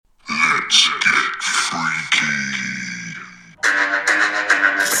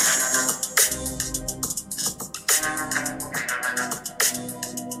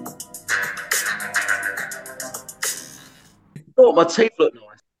What, my teeth look nice.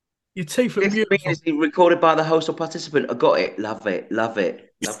 Your teeth look This thing beautiful. is recorded by the host or participant. I got it. Love it. Love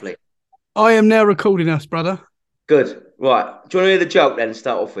it. Lovely. I am now recording us, brother. Good. Right. Do you want to hear the joke then to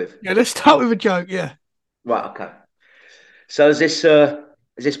start off with? Yeah, let's start with a joke. Yeah. Right. Okay. So there's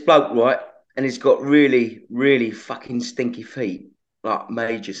this bloke, right? And he's got really, really fucking stinky feet. Like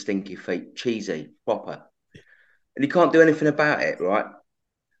major stinky feet. Cheesy. Proper. And he can't do anything about it, right?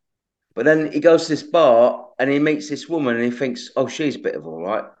 But then he goes to this bar and he meets this woman and he thinks, oh, she's a bit of all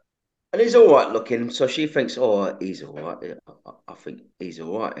right. And he's all right looking. So she thinks, oh, he's all right. Yeah, I think he's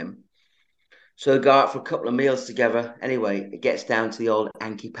all right, him. So they go out for a couple of meals together. Anyway, it gets down to the old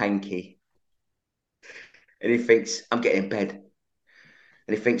hanky panky. And he thinks, I'm getting in bed.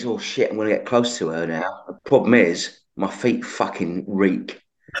 And he thinks, oh shit, I'm going to get close to her now. The problem is, my feet fucking reek.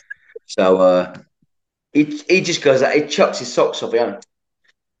 So he just goes out, he chucks his socks off.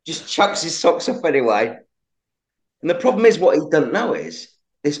 Just chucks his socks off anyway. And the problem is, what he doesn't know is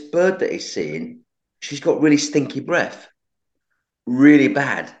this bird that he's seeing, she's got really stinky breath, really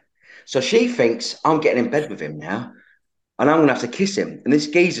bad. So she thinks, I'm getting in bed with him now. And I'm going to have to kiss him. And this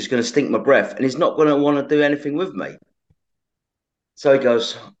geezer's going to stink my breath and he's not going to want to do anything with me. So he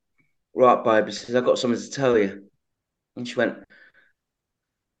goes, right, babe. He says, I've got something to tell you. And she went,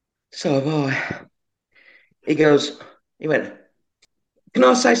 so have I. He goes, he went, can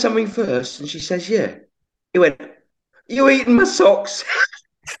I say something first? And she says, yeah. He went, you eating my socks?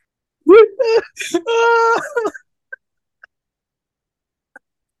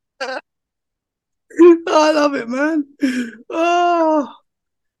 I love it, man. Oh,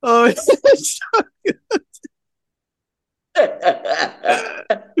 oh,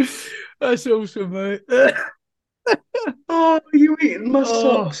 that's awesome, mate. Oh, you eating my Oh,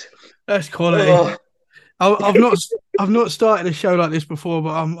 socks? that's quality. Oh. I've not I've not started a show like this before,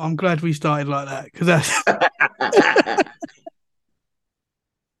 but I'm glad we started like that because that's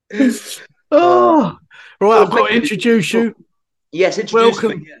Oh. oh right. Well, I've got to quickly. introduce you. Yes, introduce me.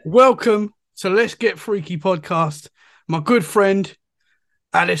 Welcome, welcome to Let's Get Freaky podcast. My good friend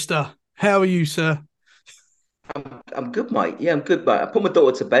Alistair. How are you, sir? I'm good, mate. Yeah, I'm good, mate. I put my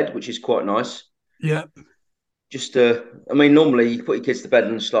daughter to bed, which is quite nice. Yeah. Just, I mean, normally you put your kids to bed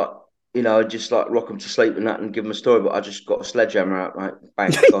and just like, just like rock them to sleep and that and give them a story. But I just got a sledgehammer out, mate.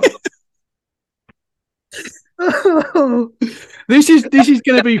 Bang, gone. This is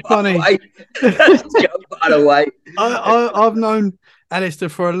going to be By the funny. way, that's a joke, by the way. I've known Alistair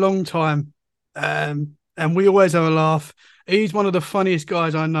for a long time, and we always have a laugh. He's one of the funniest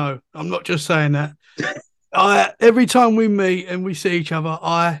guys I know. I'm not just saying that. Every time we meet and we see each other,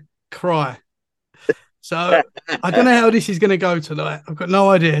 I cry. So I don't know how this is going to go tonight. I've got no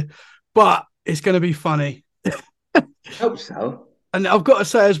idea, but it's going to be funny. Hope so. And I've got to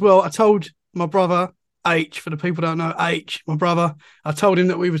say as well, I told my brother H, for the people that don't know H, my brother, I told him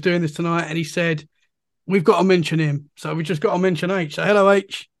that we was doing this tonight, and he said we've got to mention him. So we just got to mention H. So hello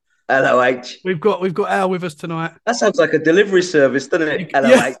H. Hello, H. We've got Al with us tonight. That sounds like a delivery service, doesn't it? Hello,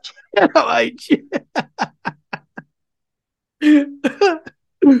 Yeah, H. hello H.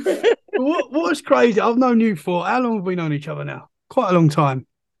 What's crazy? I've known you for how long have we known each other now? Quite a long time.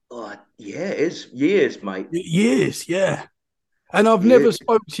 Oh, yeah, it is years, mate. Years, yeah. And I've never Years.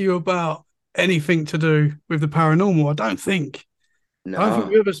 spoke to you about anything to do with the paranormal. I don't think No.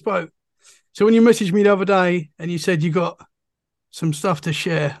 we ever spoke. So when you messaged me the other day and you said you got some stuff to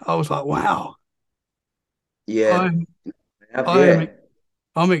share, I was like, wow. Yeah. I'm I am Yeah.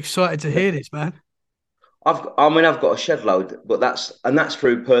 I'm excited to hear this, man. I've got a shed load, but that's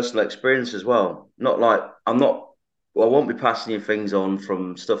through personal experience as well. Not like I'm not. Well, I won't be passing you things on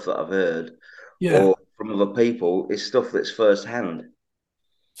from stuff that I've heard Yeah. or from other people. It's stuff that's first hand.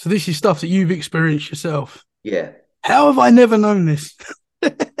 So this is stuff that you've experienced yourself. Yeah. How have I never known this?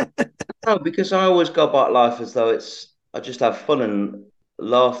 No, because I always go about life as though I just have fun and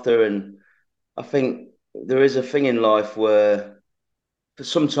laughter, and I think there is a thing in life where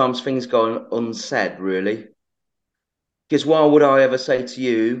sometimes things go unsaid, really. Because why would I ever say to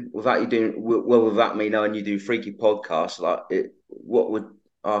you without you doing well, without me knowing you do freaky podcasts, like it? What would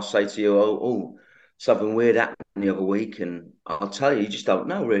I say to you? Oh, something weird happened the other week, and I'll tell you, you just don't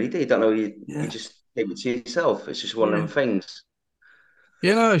know, really, do you? Don't know. You Yeah. just keep it to yourself. It's just one of Yeah. them things.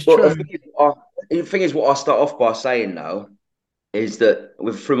 Yeah, no, it's But true. the thing is, what I start off by saying now is that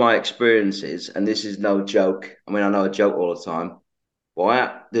through my experiences, and this is no joke. I mean, I know I joke all the time.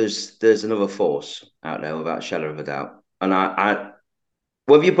 But there's another force out there without a shadow of a doubt, and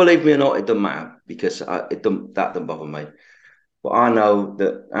whether you believe me or not, it doesn't matter because that doesn't bother me. But I know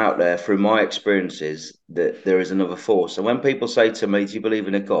that out there, through my experiences, that there is another force. And when people say to me, "Do you believe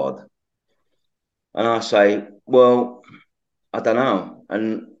in a God?" and I say, "Well, I don't know.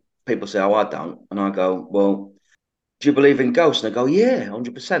 And people say, oh, I don't. And I go, well, do you believe in ghosts? And they go, yeah,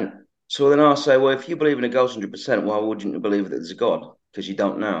 100%. So then I'll say, well, if you believe in a ghost 100%, why wouldn't you believe that there's a God? Because you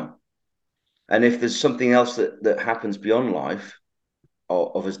don't know. And if there's something else that happens beyond life,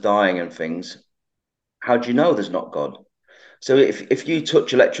 or of us dying and things, how do you know there's not God? So if you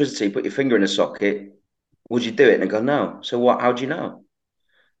touch electricity, put your finger in a socket, would you do it? And they go, no. So what? How do you know?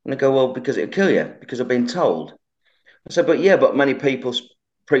 And they go, well, because it'll kill you, because I've been told. I said, but yeah, but many people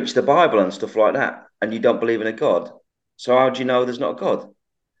preach the Bible and stuff like that, and you don't believe in a God. So how do you know there's not a God?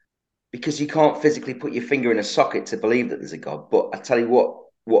 Because you can't physically put your finger in a socket to believe that there's a God. But I tell you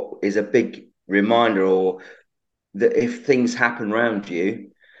what is a big reminder, or that if things happen around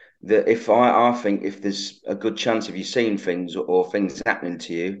you, that if I think if there's a good chance of you seeing things or things happening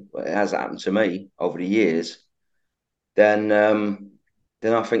to you, it has happened to me over the years, then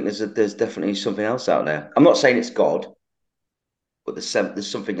I think there's definitely something else out there. I'm not saying it's God, but there's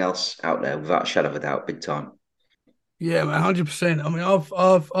something else out there without a shadow of a doubt, big time. Yeah, man, 100%. I mean,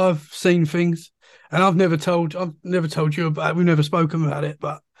 I've seen things, and I've never told you about it. We've never spoken about it,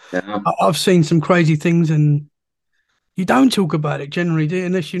 but Yeah. I've seen some crazy things, and you don't talk about it generally, do you?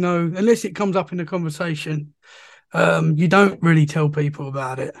 Unless you know, unless it comes up in the conversation. You don't really tell people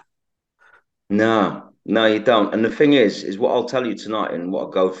about it. No, no, you don't. And the thing is what I'll tell you tonight and what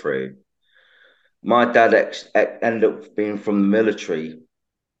I go through. My dad ended up being from the military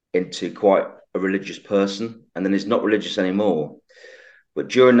into quite a religious person, and then he's not religious anymore. But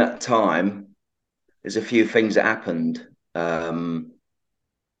during that time, there's a few things that happened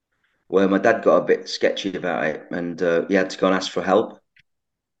where my dad got a bit sketchy about it, and he had to go and ask for help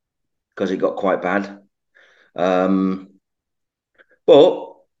because it got quite bad. Um, but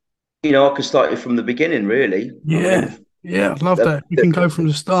I could start you from the beginning, really. I Yeah, mean, yeah, I'd love the, that. You the, can go from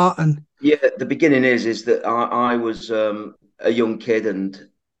the start, and yeah, the beginning is that I was a young kid, and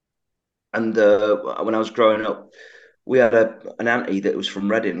when I was growing up, we had an auntie that was from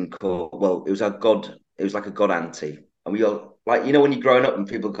Reading called, well, it was like a god auntie, and we all like when you're growing up and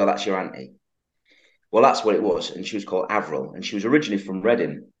people go, that's your auntie. Well, that's what it was, and she was called Avril, and she was originally from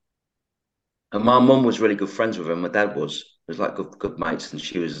Reading, and my mum was really good friends with her. And my dad was. It was like good mates, and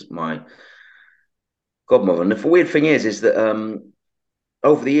she was my godmother. And the weird thing is that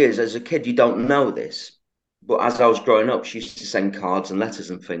over the years, as a kid, you don't know this, but as I was growing up, she used to send cards and letters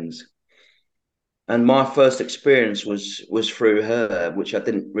and things. And my first experience was through her, which I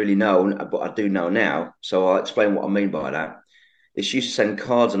didn't really know, but I do know now. So I'll explain what I mean by that. Is she used to send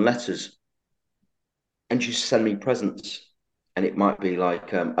cards and letters, and she used to send me presents, and it might be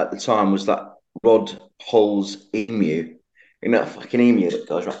like at the time was that Rod Hull's emu, that fucking emu that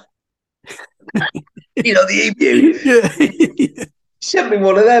goes right, the emu. yeah, She sent me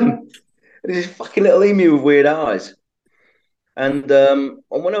one of them. This fucking little emu with weird eyes. And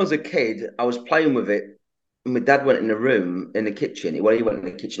when I was a kid, I was playing with it. And my dad went in the room in the kitchen. Well, he went in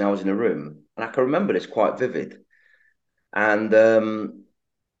the kitchen, I was in the room. And I can remember this quite vivid. And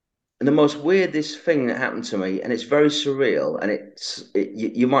the most weirdest thing that happened to me, and it's very surreal, and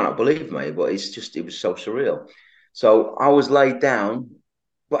you might not believe me, but it was so surreal. So I was laid down,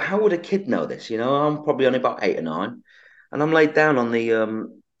 but how would a kid know this? I'm probably only about 8 or 9, and I'm laid down on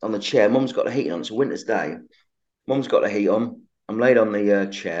the chair. Mum's got the heating on. It's a winter's day. Mum's got the heat on. I'm laid on the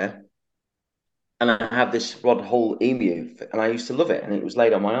chair, and I have this Rod Hull emu, and I used to love it. And it was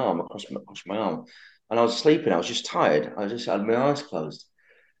laid on my arm, across my arm, and I was sleeping. I was just tired. I just had my eyes closed,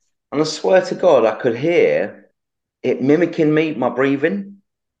 and I swear to God, I could hear it mimicking me, my breathing,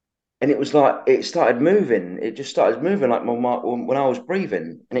 and it was like it started moving. It just started moving like when I was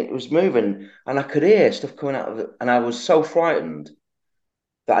breathing, and it was moving, and I could hear stuff coming out of it, and I was so frightened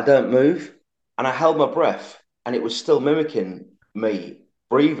that I don't move, and I held my breath, and it was still mimicking me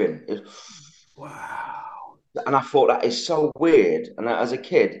breathing. wow, And I thought that is so weird. And as a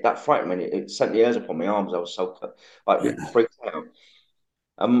kid, that frightened me. It sent the hairs up on my arms. I was so like yeah, freaked out.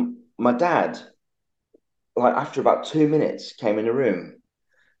 My dad, like after about 2 minutes, came in the room,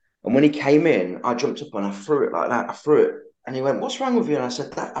 and when he came in, I jumped up and I threw it like that. I threw it, and he went, "What's wrong with you?" And I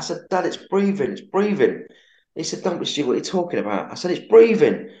said, Dad, it's breathing. It's breathing." He said, "Don't be stupid. What are you talking about?" I said, "It's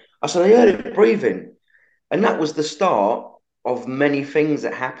breathing." I said, "I heard it breathing." And that was the start of many things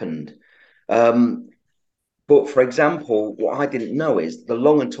that happened. Um, but for example, what I didn't know is the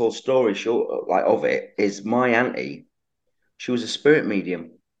long and tall story short, like of it, is my auntie. She was a spirit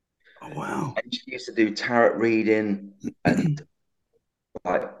medium, oh, wow, and she used to do tarot reading and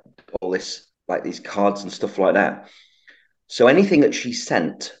like all this, like these cards and stuff like that. So anything that she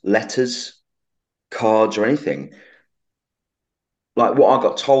sent, letters, cards, or anything, like what I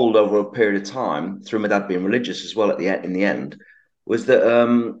got told over a period of time through my dad being religious as well at the end, in the end, was that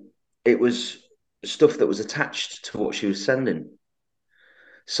it was stuff that was attached to what she was sending.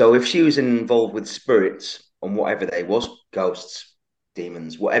 So if she was involved with spirits and whatever they was, ghosts,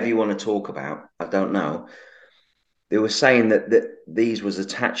 demons, whatever you want to talk about, I don't know. They were saying that these was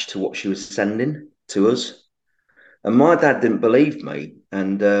attached to what she was sending to us. And my dad didn't believe me,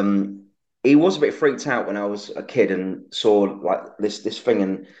 and he was a bit freaked out when I was a kid and saw like this thing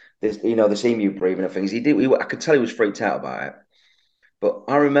and this this emu breathing and things. I could tell he was freaked out about it. But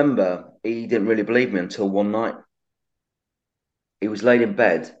I remember he didn't really believe me until one night. He was laid in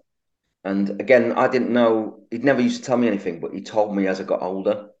bed, and again I didn't know. He'd never used to tell me anything, but he told me as I got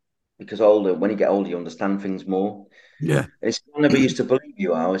older, because when you get older, you understand things more. Yeah. And he said, I never used to believe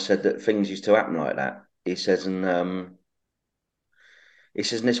you. I always said that things used to happen like that. He says, and he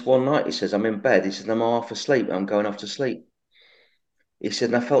says, and this one night, he says, I'm in bed. He says, I'm half asleep. I'm going off to sleep. He said,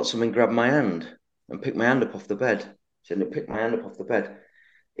 and I felt something grab my hand and pick my hand up off the bed. He said, and it picked my hand up off the bed.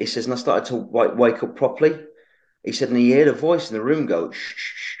 He says, and I started to wake up properly. He said, and he heard a voice in the room go, shh,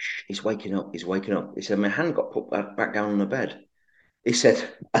 shh, shh. He's waking up. He's waking up. He said, my hand got put back down on the bed. He said,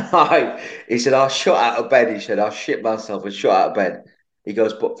 he said, I shot out of bed. He said, I shit myself and shot out of bed. He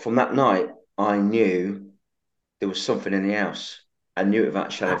goes, but from that night, I knew there was something in the house. I knew it without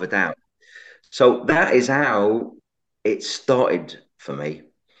a shadow of a doubt. So that is how it started for me.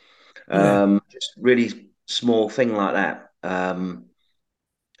 Yeah. Just really small thing like that. And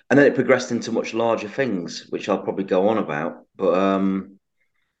then it progressed into much larger things, which I'll probably go on about. But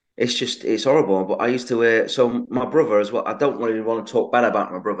it's horrible. But I used to so my brother as well. I don't really want to talk bad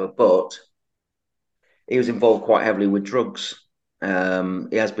about my brother, but he was involved quite heavily with drugs. He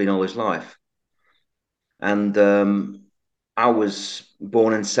has been all his life. And I was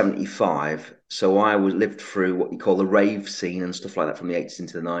born in 75, so I was lived through what you call the rave scene and stuff like that from the 80s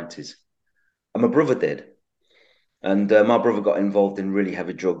into the 90s. And my brother did. And my brother got involved in really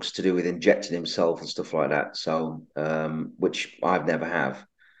heavy drugs to do with injecting himself and stuff like that. So, which I've never have.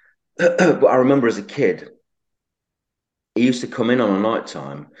 But I remember as a kid, he used to come in on a night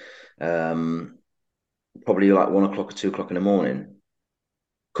time, um, probably like 1 o'clock or 2 o'clock in the morning.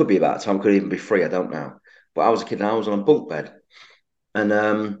 Could be about time, could even be free, I don't know. But I was a kid and I was on a bunk bed.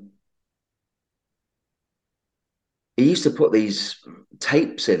 And he used to put these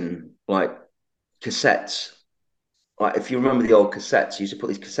tapes in, like cassettes. Like if you remember the old cassettes, he used to put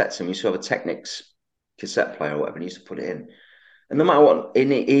these cassettes in. We used to have a Technics cassette player or whatever, and he used to put it in. And no matter what,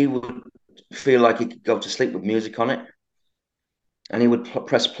 in it, he would feel like he could go to sleep with music on it, and he would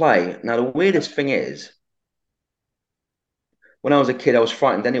press play. Now the weirdest thing is, when I was a kid, I was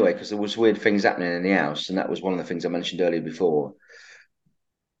frightened anyway because there was weird things happening in the house, and that was one of the things I mentioned earlier before.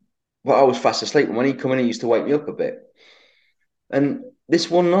 But I was fast asleep, and when he'd come in, he used to wake me up a bit. And this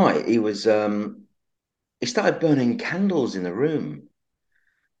one night, he started burning candles in the room.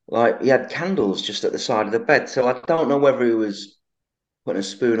 Like he had candles just at the side of the bed. So I don't know whether he was putting a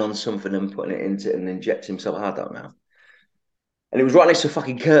spoon on something and putting it into it and injecting himself. I don't know. And it was right next to a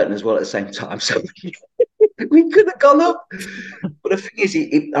fucking curtain as well at the same time. So we could have gone up. But the thing is,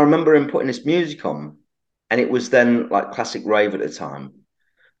 I remember him putting this music on, and it was then like classic rave at the time.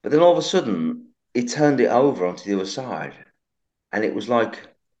 But then all of a sudden, he turned it over onto the other side, and it was like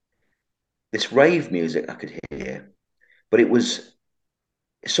this rave music I could hear, but it was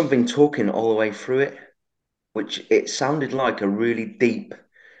something talking all the way through it, which it sounded like a really deep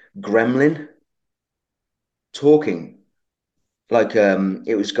gremlin talking. Like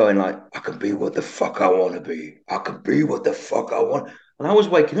it was going like, I can be what the fuck I want to be. I can be what the fuck I want. And I was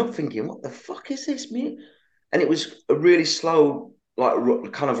waking up thinking, what the fuck is this, man? And it was a really slow,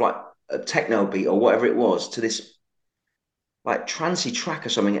 like kind of like a techno beat or whatever it was to this like trancy track or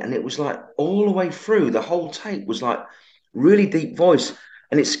something. And it was like all the way through, the whole tape was like really deep voice.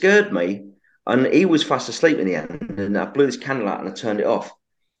 And it scared me. And he was fast asleep in the end. And I blew this candle out and I turned it off.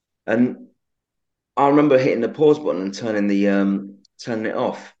 And I remember hitting the pause button and turning it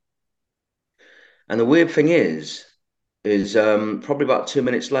off. And the weird thing is probably about 2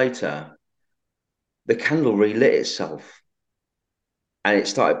 minutes later, the candle relit itself and it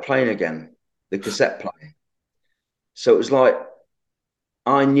started playing again, the cassette player. So it was like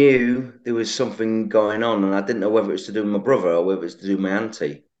I knew there was something going on, and I didn't know whether it was to do with my brother or whether it was to do with my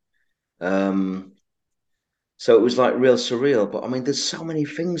auntie. Um, so it was like real surreal. But I mean, there's so many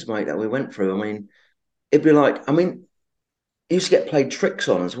things, mate, that we went through. I mean, it'd be like, I mean, you used to get played tricks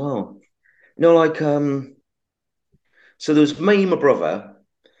on as well. Like so there was me, my brother.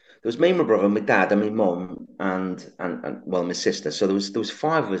 There was me, my brother, my dad, and my mum, and well, my sister. So there was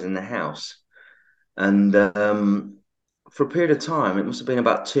five of us in the house, and for a period of time, it must have been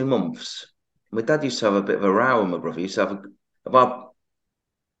about 2 months. My dad used to have a bit of a row with my brother. He used to have a, have I,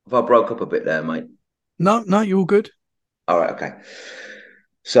 have I broke up a bit there, mate? No, no, you're all good. All right, okay.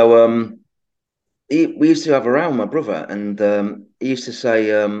 So, we used to have a row with my brother, and he used to say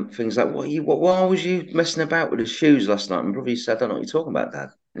things like, why was you messing about with the shoes last night?" My brother used to say, "I don't know what you're talking about, Dad."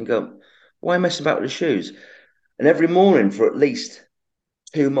 And he go, "Why are you messing about with the shoes?" And every morning for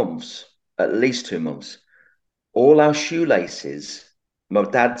 2 months, at least 2 months, all our shoelaces, my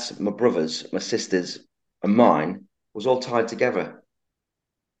dad's, my brother's, my sister's, and mine, was all tied together.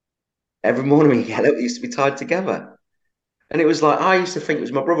 Every morning when you get up, it used to be tied together. And it was like, I used to think it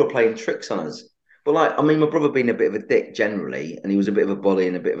was my brother playing tricks on us. But like, I mean, my brother being a bit of a dick generally, and he was a bit of a bully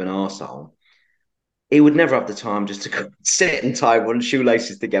and a bit of an arsehole. He would never have the time just to sit and tie one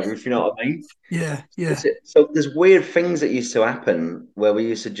shoelaces together, if you know what I mean. Yeah, yeah, So there's weird things that used to happen where we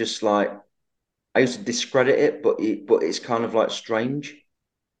used to just like, I used to discredit it, but it's kind of like strange.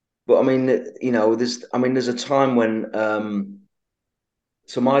 But I mean, there's a time when,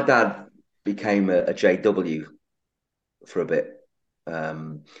 so my dad became a JW for a bit.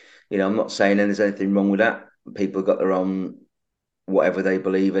 Um, I'm not saying there's anything wrong with that. People got their own whatever they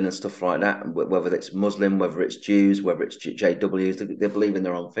believe in and stuff like that. Whether it's Muslim, whether it's Jews, whether it's JWs, they believe in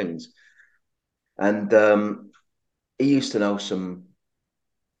their own things. And he used to know some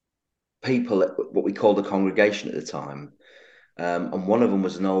people at what we called the congregation at the time. And one of them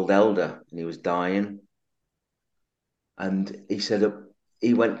was an old elder, and he was dying. And he said,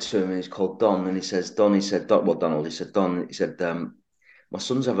 he went to him, and he's called Don, and he says, Don, he said, Don, well, Donald, he said, Don, he said, my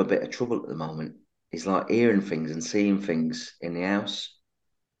son's having a bit of trouble at the moment. He's like hearing things and seeing things in the house.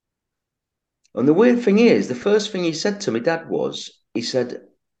 And the weird thing is, the first thing he said to me, Dad, he said,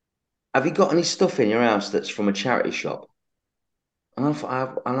 "Have you got any stuff in your house that's from a charity shop?" And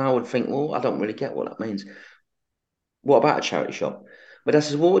I would think, well, I don't really get what that means. What about a charity shop? But Dad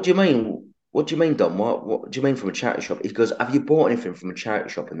says, well, what do you mean? What do you mean, Don? What do you mean from a charity shop? He goes, "Have you bought anything from a charity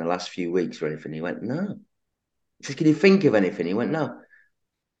shop in the last few weeks or anything?" He went, "No." He said, "Can you think of anything?" He went, "No."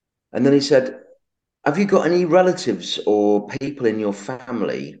 And then he said, "Have you got any relatives or people in your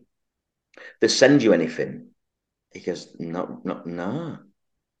family that send you anything?" He goes, "No, no.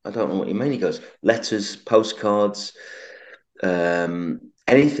 I don't know what you mean." He goes, "Letters, postcards,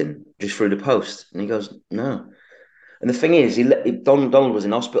 anything, just through the post." And he goes, "No." And the thing is, Donald was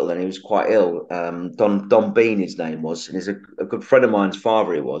in hospital and he was quite ill. Don Bean, his name was, and he's a good friend of mine's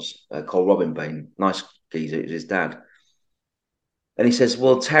father. He was called Robin Bean, nice geezer. It was his dad. And he says,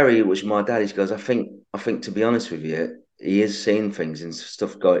 "Well, Terry, which is my dad, he goes, I think to be honest with you, he is seeing things and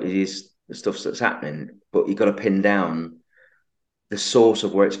stuff going. He is the stuff that's happening, but you got to pin down the source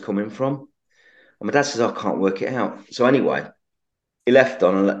of where it's coming from." And my dad says, "I can't work it out." So anyway, he left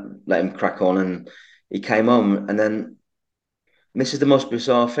on and let him crack on, and he came home, and then and this is the most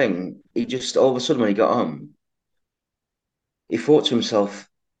bizarre thing. He just all of a sudden when he got home, he thought to himself,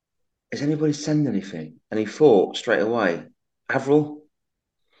 "Has anybody sent anything?" And he thought straight away, Avril.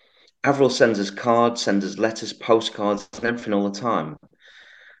 Avril sends us cards, sends us letters, postcards, and everything all the time.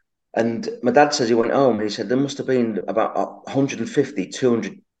 And my dad says he went home and he said there must have been about 150,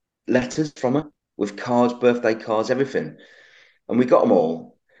 200 letters from her with cards, birthday cards, everything. And we got them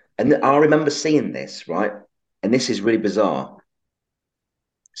all. And I remember seeing this, right? And this is really bizarre.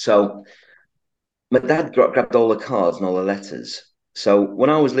 So my dad grabbed all the cards and all the letters. So when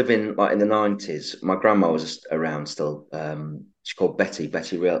I was living like in the 90s, my grandma was around still. She's called Betty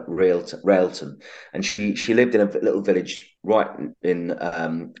Railton, and she lived in a little village right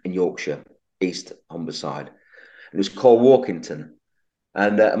in Yorkshire, East Humberside. It was called Walkington,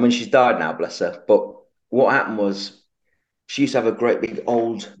 and I mean she's died now, bless her. But what happened was she used to have a great big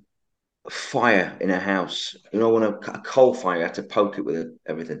old fire in her house. You know, when a coal fire, you had to poke it with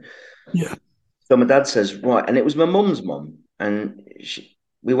everything. yeah, So my dad says, right, and it was my mum's mum, and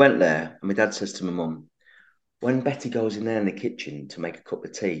we went there, and my dad says to my mum, when Betty goes in there in the kitchen to make a cup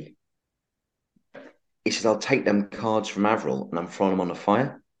of tea, he says, "I'll take them cards from Avril and I'm throwing them on the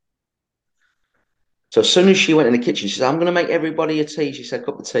fire." So as soon as she went in the kitchen, she said, "I'm going to make everybody a tea." She said,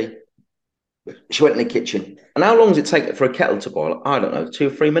 "Cup of tea." She went in the kitchen. And how long does it take for a kettle to boil? I don't know, 2 or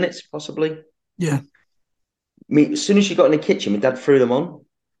 3 minutes, possibly. yeah. As soon as she got in the kitchen, my dad threw them on.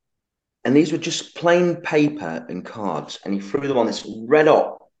 And these were just plain paper and cards. And he threw them on this red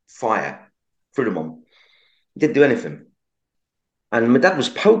hot fire. Threw them on. He didn't do anything. And my dad was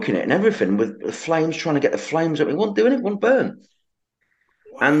poking it and everything with the flames, trying to get the flames up. He wasn't doing it, wouldn't burn.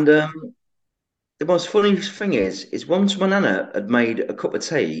 Wow. And the most funny thing is once my nana had made a cup of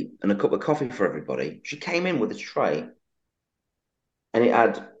tea and a cup of coffee for everybody, she came in with a tray and it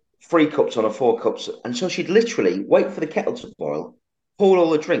had three cups on a four cups. And so she'd literally wait for the kettle to boil, pour all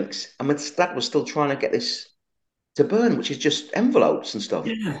the drinks. And my dad was still trying to get this to burn, which is just envelopes and stuff.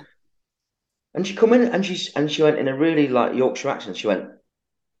 Yeah. And she come in and she went in a really like Yorkshire accent. She went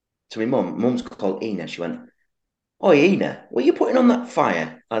to my mum. Mum's called Ina. She went, "Oh, Ina, what are you putting on that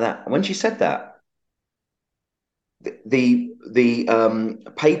fire like that?" And when she said that, the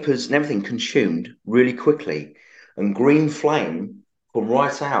papers and everything consumed really quickly, and green flame come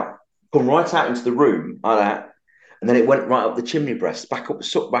right out, come right out into the room like that, and then it went right up the chimney breast, back up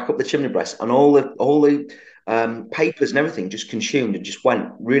the chimney breast, and all the papers and everything just consumed and just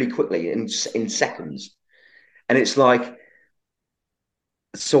went really quickly in seconds. And it's like,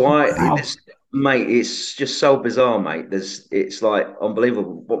 so Wow. this, mate, it's just so bizarre, mate. It's like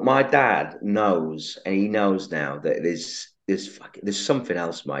unbelievable. But my dad knows, and he knows now that there's something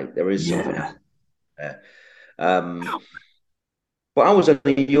else, mate. There is something else Yeah. there. Um, but I was a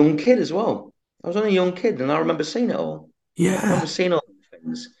young kid as well. I was only a young kid, and I remember seeing it all. I remember Yeah. seeing all the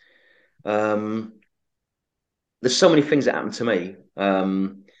things. Um, there's so many things that happened to me. I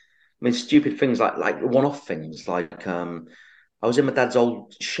mean, stupid things like one-off things. Like I was in my dad's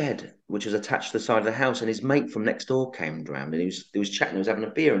old shed, which was attached to the side of the house, and his mate from next door came round, and he was chatting. He was having a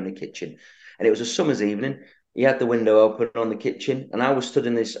beer in the kitchen, and it was a summer's evening. He had the window open on the kitchen, and I was stood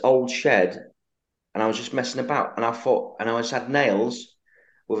in this old shed, and I was just messing about, and I thought, and I just had nails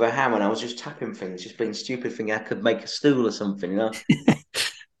with a hammer, and I was just tapping things, just being stupid, thinking I could make a stool or something, you know.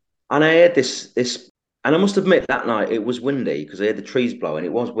 And I heard this, and I must admit that night it was windy because I heard the trees blowing.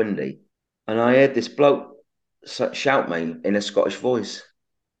 It was windy, and I heard this bloke shout me in a Scottish voice,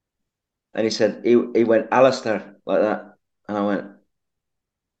 and he went Alistair like that, and I went,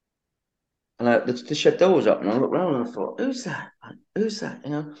 and the shed door was up, and I looked round and I thought, who's that? Who's that?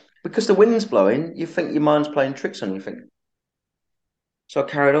 You know, because the wind's blowing, you think your mind's playing tricks on you. You think. So I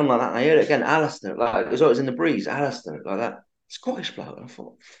carried on like that, and I heard it again, Alistair, like it was always in the breeze, Alistair, like that, Scottish bloke, and I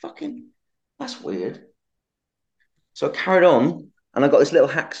thought, fucking, that's weird. So I carried on, and I got this little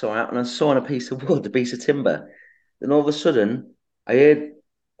hacksaw out, and I saw on a piece of wood, a piece of timber. Then all of a sudden, I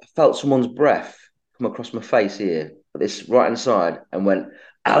felt someone's breath come across my face here, this right hand side, and went,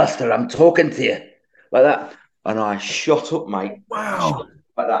 Alistair, I'm talking to you, like that. And I shot up, mate. I shot Wow. up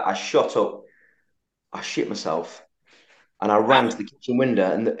like that. I shot up. I shit myself, and I ran to the kitchen window,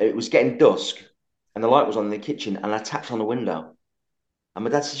 and it was getting dusk, and the light was on in the kitchen, and I tapped on the window. And my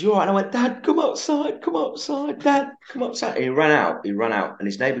dad says, "You all right?" And I went, "Dad, come outside, Dad, come outside." And he ran out, and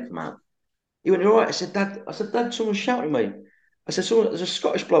his neighbour came out. He went, "You all right?" I said, "Dad, someone's shouting at me." I said, there's a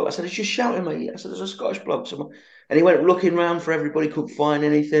Scottish bloke. I said, "He's just shouting at me." I said, "There's a Scottish bloke." Someone. And he went looking round for everybody, couldn't find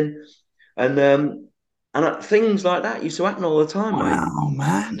anything. And things like that used to happen all the time, mate. Wow,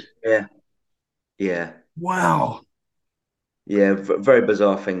 man. Yeah, yeah, Wow. yeah. Very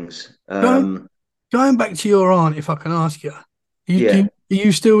bizarre things. Going going back to your aunt, if I can ask you, Yeah, are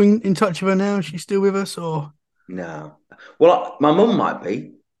you still in touch with her now? Is she still with us or? no. Well, my mum might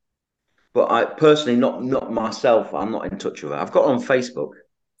be. But I personally, not myself. I'm not in touch with her. I've got her on Facebook.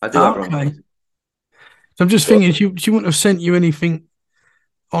 I do have her on Okay. Facebook. So I'm just But thinking she wouldn't have sent you anything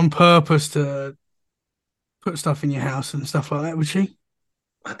on purpose to put stuff in your house and stuff like that, would she?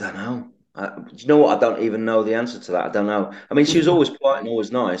 I don't know. Do you know what? I don't even know the answer to that. I don't know. I mean, she was Yeah. always polite and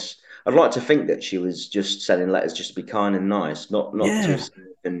always nice. I'd like to think that she was just sending letters just to be kind and nice, not to. Yeah.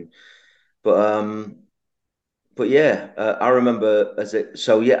 And but but yeah, I remember as it.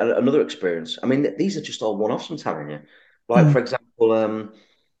 So yeah, another experience. I mean, these are just all one-offs. I'm telling you. Like Mm. for example,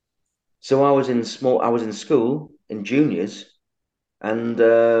 so I was in school in juniors, and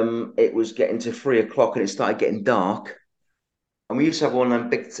it was getting to 3 o'clock, and it started getting dark. And we used to have one of them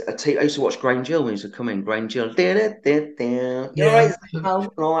big I used to watch Grange Hill when we used to come in. Grange Hill, you're Yeah. right, and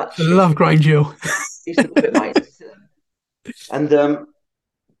all that I shit. love Grange Hill. Used to love it, mate.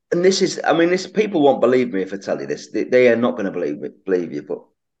 And this is, I mean, this people won't believe me if I tell you this. They are not going to believe you, but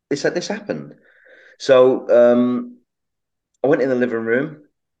this happened. So I went in the living room.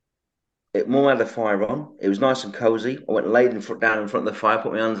 Mum had the fire on. It was nice and cozy. I went and laid down in front of the fire,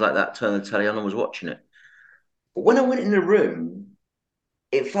 put my hands like that, turned the telly on, and was watching it. But when I went in the room,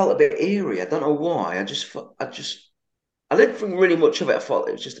 it felt a bit eerie. I don't know why. I didn't think really much of it. I thought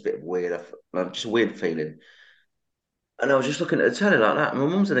it was just a bit weird. Just a weird feeling. And I was just looking at the telly like that. And my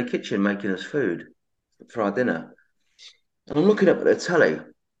mum's in the kitchen making us food for our dinner. And I'm looking up at the telly, and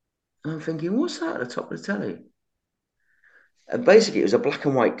I'm thinking, what's that at the top of the telly? And basically, it was a black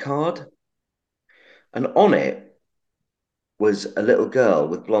and white card, and on it was a little girl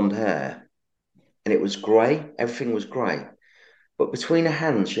with blonde hair, and it was grey. Everything was grey. But between her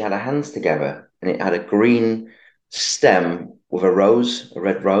hands, she had her hands together, and it had a green stem with a rose, a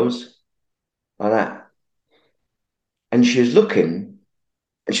red rose, like that. And she was looking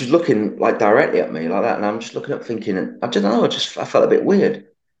like directly at me like that. And I'm just looking up thinking, I don't know, I felt a bit weird.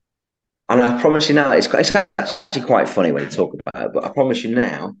 And I promise you now, it's actually quite funny when you talk about it, but I promise you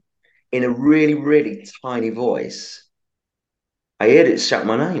now, in a really, really tiny voice, I heard it shout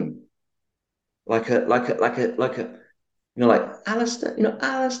my name. Like Alistair,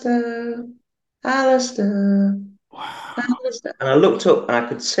 Alistair, Wow. Alistair. And I looked up and I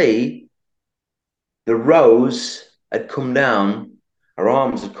could see the rose had come down, her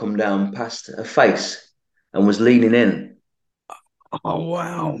arms had come down past her face and was leaning in. Oh,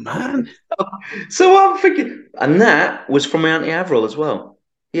 wow, man. So I'm thinking, and that was from my Auntie Avril as well.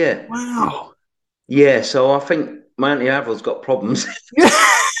 Yeah. Wow. Yeah. So I think my Auntie Avril's got problems.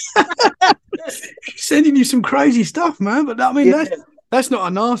 Sending you some crazy stuff, man. But I mean, Yeah. that's not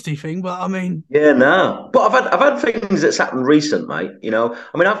a nasty thing. But I mean, Yeah, no. But I've had things that's happened recent, mate.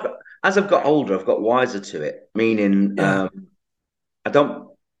 I mean, as I've got older, I've got wiser to it. Meaning, yeah, I don't,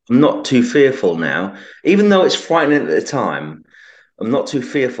 I'm not too fearful now, even though it's frightening at the time. I'm not too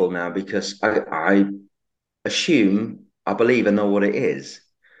fearful now because I assume I believe I know what it is,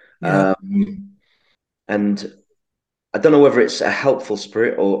 yeah, um, and I don't know whether it's a helpful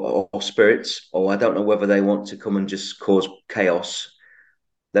spirit or spirits, or I don't know whether they want to come and just cause chaos.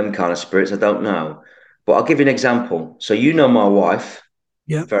 Them kind of spirits, I don't know. But I'll give you an example. So you know my wife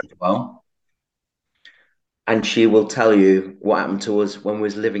yeah, very well, and she will tell you what happened to us when we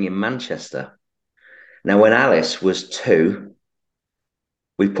was living in Manchester. Now, when Alice was 2,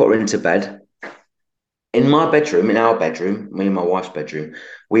 we put her into bed. In my bedroom, in our bedroom, me and my wife's bedroom,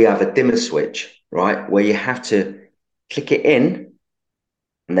 we have a dimmer switch, right, where you have to click it in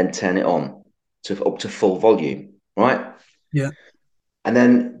and then turn it on to up to full volume, right? yeah, And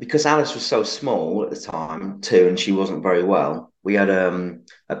then because Alice was so small at the time too, and she wasn't very well, we had a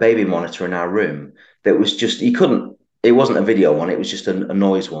baby monitor in our room that was just you couldn't. It wasn't a video one; it was just a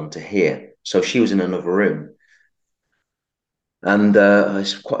noise one to hear. So she was in another room, and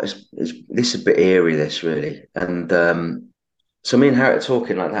this is a bit eerie, this really. And so me and Harriet are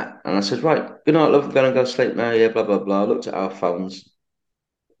talking like that, and I said, "Right, good night, love. I'm gonna go sleep now." Yeah, blah blah blah. I looked at our phones.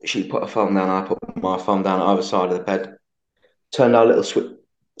 She put her phone down. I put my phone down at either side of the bed. Turned our little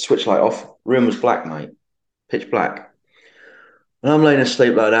switch light off. Room was black, mate, pitch black. And I'm laying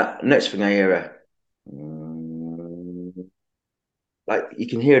asleep like that. Next thing I hear like you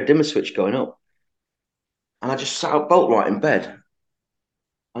can hear a dimmer switch going up. And I just sat up bolt right in bed.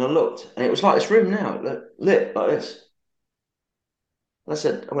 And I looked, and it was like this room now, lit like this.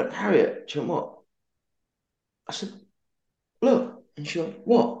 And I went, Harriet, she went, what? I said, look. And she went,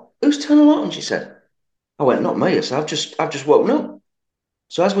 what? Who's turned the light on? She said. I went, not me. I said, I've just woken up.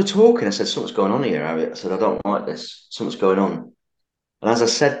 So as we're talking, I said, something's going on here, Harriet. I said, I don't like this. Something's going on. And as I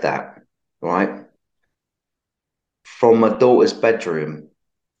said that, right, from my daughter's bedroom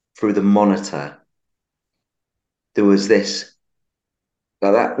through the monitor, there was this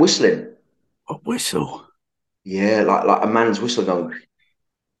like that whistling. a whistle. Yeah, like a man's whistle going like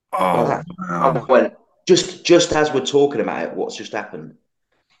Oh, that. I wow. went just as we're talking about it, what's just happened.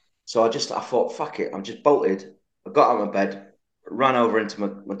 So I thought, fuck it, I'm just bolted. I got out of my bed, ran over into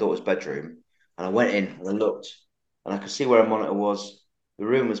my daughter's bedroom, and I went in and I looked, and I could see where her monitor was. The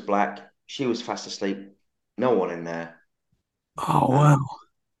room was black. She was fast asleep. No one in there. Oh, And wow.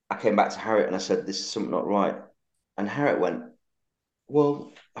 I came back to Harriet and I said, "This is something not right." And Harriet went,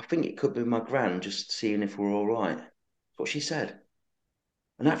 "Well, I think it could be my gran just seeing if we're all right." That's what she said.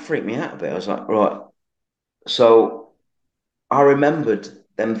 And that freaked me out a bit. I was like, right. So I remembered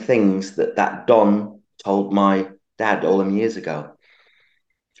them things that Don told my dad all them years ago.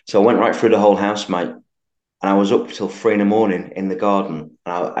 So I went right through the whole house, mate. And I was up till 3 in the morning in the garden.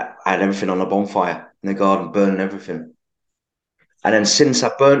 And I had everything on a bonfire in the garden, burning everything. And then since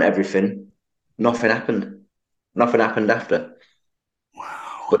I burnt everything, nothing happened. Nothing happened after.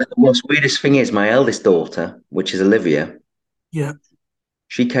 Wow. But the most weirdest thing is my eldest daughter, which is Olivia, Yeah.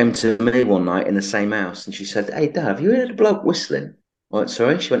 she came to me one night in the same house and she said, "Hey, Dad, have you heard a bloke whistling?" I went,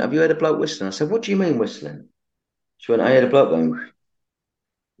 "Sorry." She went, "Have you heard a bloke whistling?" I said, "What do you mean whistling?" She went, "I heard a bloke going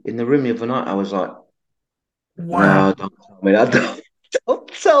in the room the other night." I was like, Wow. "No, don't tell me that. Don't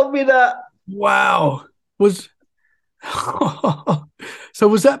tell me that." Wow. Was so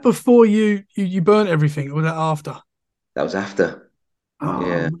was that before you burnt everything or was that after? That was after. Oh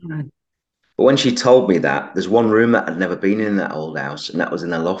Yeah. man. But when she told me that, there's one room that I'd never been in that old house, and that was in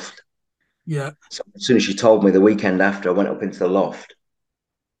the loft. Yeah. So as soon as she told me the weekend after, I went up into the loft.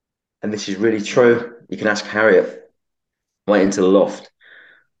 And this is really true. You can ask Harriet. I went into the loft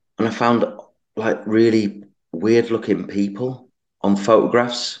and I found like really weird looking people on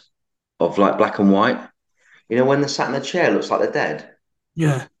photographs of like black and white. You know, when they're sat in a chair, looks like they're dead.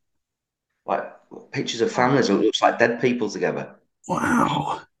 Yeah. Like pictures of families, it looks like dead people together.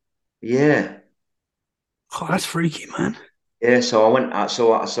 Wow. Yeah. Oh, that's freaky, man. Yeah, so I went out,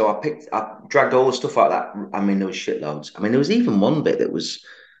 I dragged all the stuff like that. I mean, there was shitloads. I mean, there was even one bit that was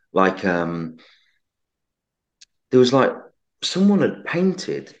like, there was like someone had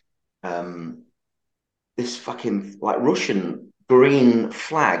painted um, this fucking like Russian green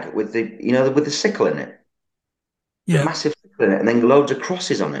flag with with the sickle in it, Yeah. massive sickle in it, and then loads of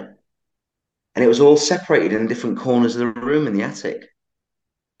crosses on it, and it was all separated in different corners of the room in the attic.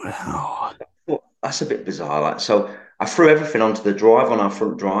 Wow. Well, that's a bit bizarre. Like, so I threw everything onto the drive on our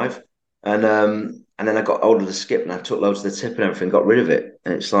front drive, and then I got hold of the skip and I took loads of the tip and everything, got rid of it.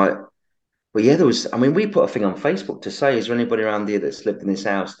 And it's like, well, yeah, there was. I mean, we put a thing on Facebook to say, is there anybody around here that's lived in this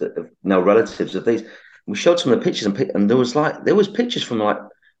house that have no relatives of these? We showed some of the pictures and there was pictures from like,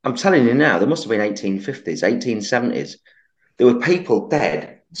 I'm telling you now, there must have been 1850s, 1870s. There were people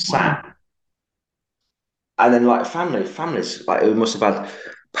dead, Wow. sat, and then like families like who must have had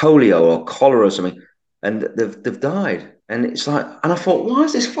polio or cholera or something, and they've died. And it's like, and I thought, why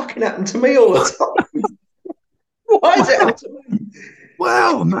is this fucking happening to me all the time? Why is it Wow. happening to me?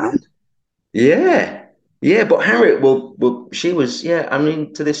 Wow, man. Yeah, yeah. But Harriet will she was yeah. I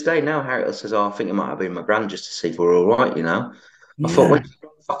mean, to this day now, Harriet says, "Oh, I think it might have been my grand just to see if we're all right." You know, I thought, Yeah. wait,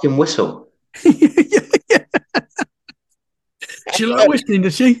 fucking whistle. Yeah, yeah. She like whistling,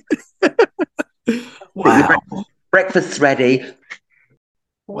 does she? Your Wow. breakfast's ready.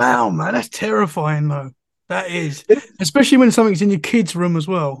 Wow, man. That's terrifying, though. That is. Especially when something's in your kid's room as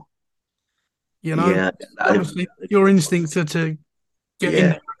well. You know, Yeah, obviously, your instincts are to get in yeah.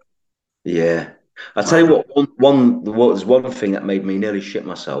 there. Yeah. I tell you Wow. what, was one thing that made me nearly shit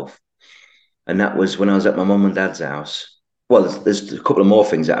myself, and that was when I was at my mum and dad's house. Well, there's a couple of more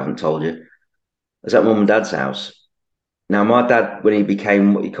things that I haven't told you. I was at mum and dad's house. Now, my dad, when he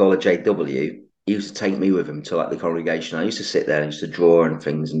became what you call a JW, he used to take me with him to like the congregation. I used to sit there and used to draw and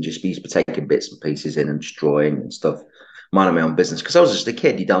things and just be used to taking bits and pieces in and just drawing and stuff, minding my own business because I was just a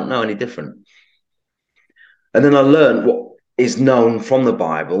kid. You don't know any different. And then I learned what is known from the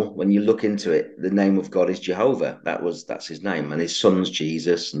Bible when you look into it. The name of God is Jehovah. That's his name, and his son's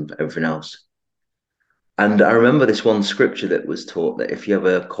Jesus and everything else. And I remember this one scripture that was taught that if you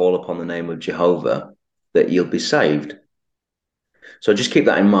ever call upon the name of Jehovah, that you'll be saved. So just keep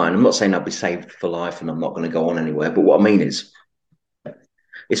that in mind. I'm not saying I'll be saved for life and I'm not going to go on anywhere, but what I mean is,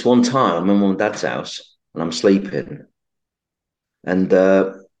 it's one time I'm in my mum and dad's house and I'm sleeping, and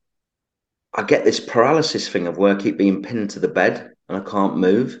I get this paralysis thing of where I keep being pinned to the bed and I can't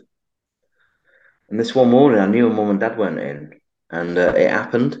move. And this one morning, I knew my mum and dad weren't in, and it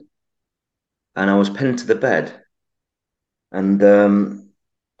happened. And I was pinned to the bed, and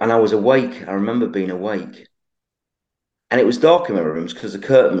I was awake. I remember being awake, and it was dark in my rooms because the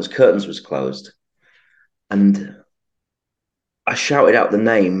curtains was closed. And I shouted out the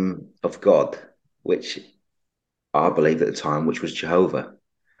name of God, which I believed at the time, which was Jehovah.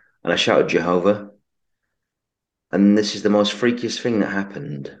 And I shouted Jehovah, and this is the most freakiest thing that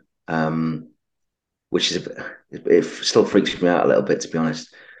happened. Which is it still freaks me out a little bit, to be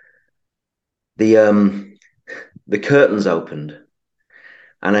honest. The um the curtains opened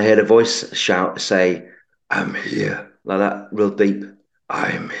and I heard a voice say, "I'm here," like that, real deep.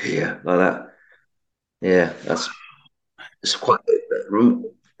 "I'm here," like that. Yeah, it's quite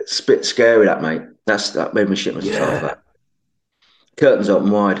it's a bit scary, that mate. That made me shit myself. Yeah. That curtains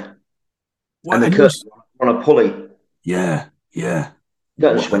open wide, Wow. and the And yours, curtain on a pulley. yeah. Yeah.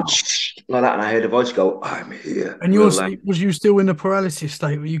 Curtain just went Wow. like that, and I heard a voice go, "I'm here," And real yours, loud. was you still in the paralysis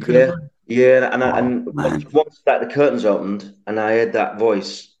state where you couldn't Yeah, move? yeah, Oh, and man. once that the curtains opened and I heard that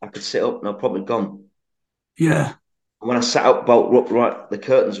voice, I could sit up, no problem, gone. Yeah. And when I sat up, bolt upright, the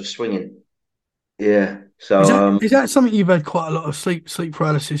curtains were swinging. Yeah. Is So that is that something you've had quite a lot of sleep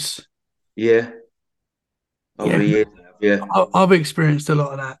paralysis? yeah, over Yeah, the 'cause years, yeah, I've experienced a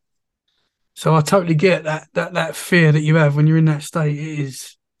lot of that. So I totally get that fear that you have when you're in that state. It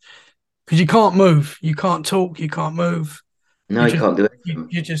is because you can't move, you can't talk, you can't move. no, You you just can't do anything.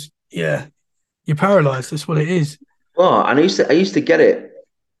 you just yeah, you're paralyzed. That's what it is. Well, and I used to get it.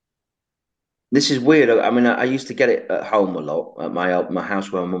 This is weird. I mean, I used to get it at home a lot at my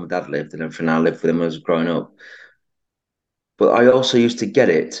house where my mum and dad lived, and everything. I lived with them when I was growing up. But I also used to get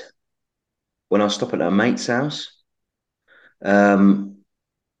it when I was stopping at a mate's house. Um,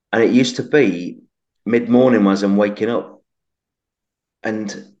 and it used to be mid morning as I'm waking up.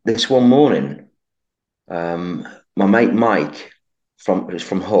 And this one morning, my mate Mike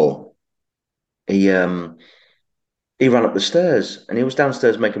from Hull, he he ran up the stairs and he was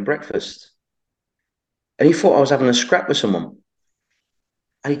downstairs making breakfast. And he thought I was having a scrap with someone.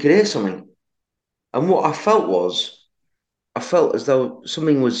 And he could hear something. And what I felt was, I felt as though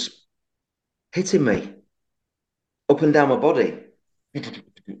something was hitting me up and down my body.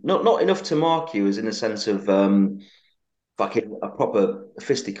 Not enough to mark you, as in a sense of fucking a proper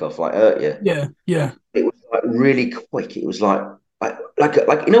fisticuff, like hurt you. Yeah, yeah, It was like really quick. It was like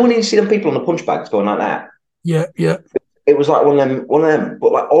you know when you see them people on the punch bags going like that. yeah, yeah, It was like one of them,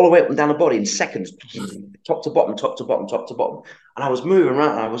 but like all the way up and down the body in seconds, top to bottom, top to bottom, top to bottom. And I was moving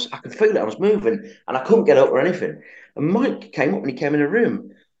around, and I could feel it. I was moving, and I couldn't get up or anything. And Mike came up and he came in the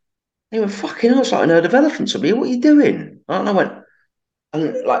room. He went, "Fucking hell, it's like an herd of elephants up here. What are you doing?" And I went,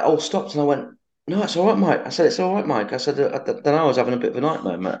 and like all stopped, and I went, "No, it's all right, Mike." I said, "It's all right, Mike." I said, "I don't know. I was having a bit of a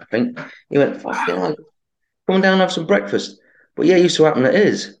nightmare, mate, I think." He went, "Fucking hell, come on down and have some breakfast." But yeah, it used to happen. It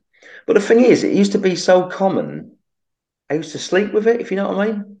is. But the thing is, it used to be so common. I used to sleep with it, if you know what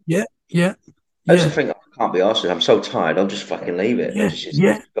I mean. yeah, yeah, I used to yeah, think, I can't be arsed. I'm so tired. I'll just fucking leave it and yeah, just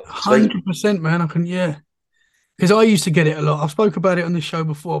yeah, go to sleep. 100%, man. I can, yeah, because I used to get it a lot. I've spoke about it on this show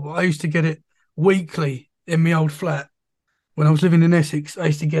before, but I used to get it weekly in my old flat when I was living in Essex. I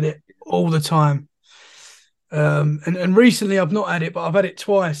used to get it all the time. And recently I've not had it, but I've had it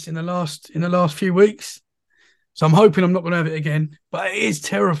twice in the last few weeks. So I'm hoping I'm not going to have it again. But it is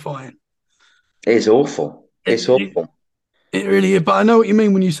terrifying. It's awful. It, It's it awful. it really is. But I know what you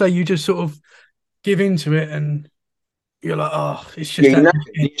mean when you say you just sort of give into it and you're like, oh, it's Yeah, just you know, happening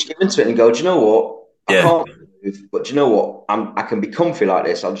again. you just give into it and go, do you know what? I Yeah, can't move, but do you know what? I can be comfy like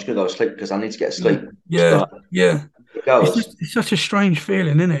this. I'm just going to go to sleep because I need to get yeah, sleep. Just yeah, yeah. it goes. It's such a strange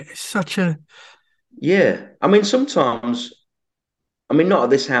feeling, isn't it? It's such a Yeah. I mean, sometimes, I mean, not at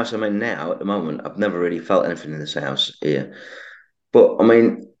this house I'm in now at the moment. I've never really felt anything in this house here. But I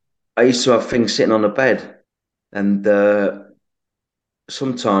mean, I used to have things sitting on the bed and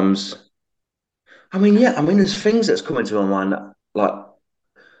sometimes, I mean, yeah, I mean, there's things that's coming to my mind that, like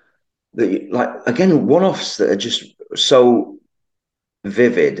again, one-offs that are just so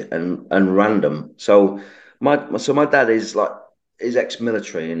vivid and random. So my dad is like is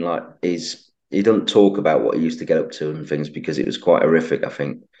ex-military and like he doesn't talk about what he used to get up to and things because it was quite horrific, I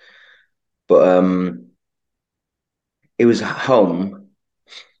think. But he was home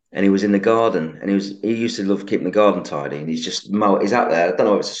and he was in the garden and he used to love keeping the garden tidy and he's out there. I don't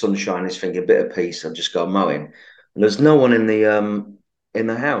know if it's the sunshine, he's thinking a bit of peace, I'll just go mowing. And there's no one in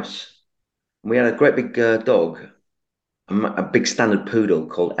the house. We had a great big dog, a big standard poodle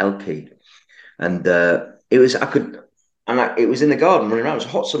called Elkie, and it was I could, it was in the garden running around. It was a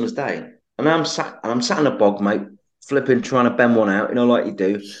hot summer's day, and I'm sat in a bog, mate, flipping, trying to bend one out, like you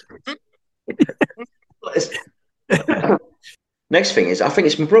do. Next thing is, I think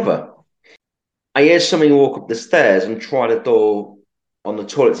it's my brother. I hear somebody walk up the stairs and try the door on the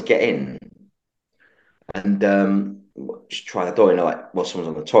toilet to get in, and just try the door, like, well,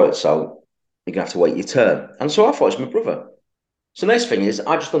 someone's on the toilet, so you're gonna have to wait your turn. And so I thought it was my brother. So next thing is,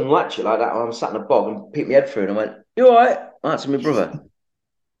 I just unlatch it like that. I'm sat in a bog and peeked my head through, and I went, "You all right?" Oh, that's my brother.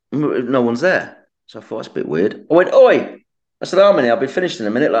 No one's there. So I thought it's a bit weird. I went, "Oi!" I said, "How many? I'll be finished in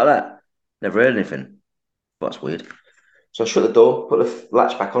a minute," like that. Never heard anything. That's weird. So I shut the door, put the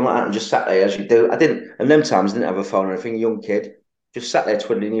latch back on like that, and just sat there as you do. I didn't, and them times I didn't have a phone or anything. Young kid, just sat there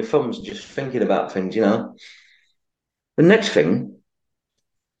twiddling your thumbs, just thinking about things. The next thing,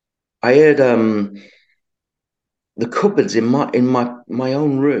 I heard the cupboards in my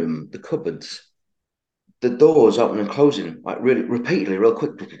own room, the cupboards, the doors opening and closing like really repeatedly, real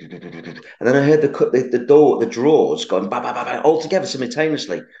quick. And then I heard the drawers going ba ba ba ba all together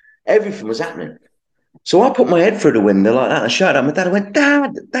simultaneously. Everything was happening. So I put my head through the window like that. And I shouted at my dad. I went,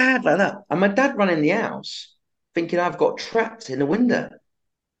 "Dad, Dad," like that. And my dad ran in the house, thinking I've got trapped in the window.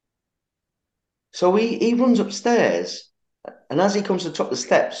 So he runs upstairs, and as he comes to the top of the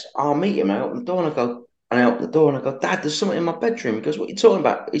steps, I'll meet him. I open the door and I open the door and I go, "Dad, there's something in my bedroom." He goes, "What are you talking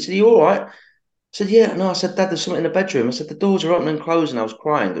about?" He said, "Are you all right?" I said, "Yeah." No, I said, "Dad, there's something in the bedroom." I said, "The doors are opening and closing." I was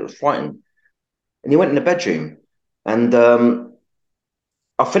crying. I was frightened. And he went in the bedroom. And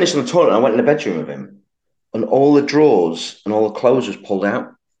I finished on the toilet and I went in the bedroom with him. And all the drawers and all the clothes was pulled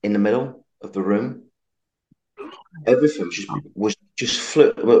out in the middle of the room. Everything was just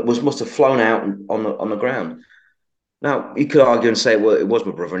must have flown out on the ground. Now you could argue and say, well, it was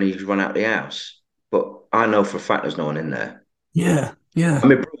my brother and he's run out of the house. But I know for a fact there's no one in there. yeah, yeah. And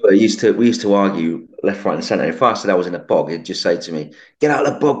my brother we used to argue left, right, and centre. If I said I was in a bog, he'd just say to me, "Get out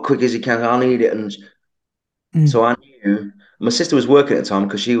of the bog quick as you can. I need it." And Mm. so I knew my sister was working at the time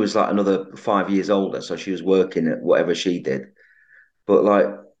because she was like another 5 years older, so she was working at whatever she did. But like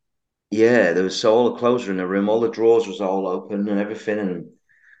Yeah, there was so all the clothes were in the room, all the drawers was all open and everything. And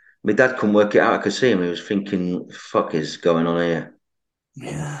my dad couldn't work it out. I could see him. He was thinking, "Fuck is going on here?"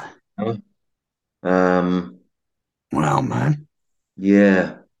 Yeah. Huh? Um, Wow, man.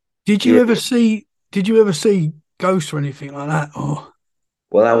 yeah, Did you yeah. ever see? Did you ever see ghosts or anything like that? Or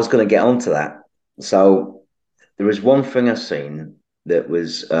Well, I was going to get onto that. So there was one thing I seen that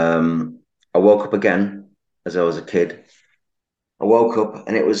was I woke up again as I was a kid. I woke up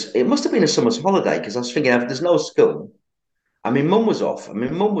and it must have been a summer's holiday because I was thinking if there's no school. And my mum was off. And my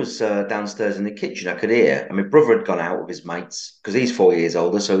mum was downstairs in the kitchen. I could hear. And my brother had gone out with his mates because he's 4 years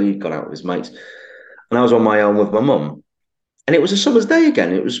older, so he'd gone out with his mates. And I was on my own with my mum. And it was a summer's day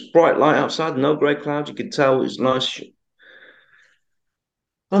again. It was bright light outside, no grey clouds. You could tell it was nice.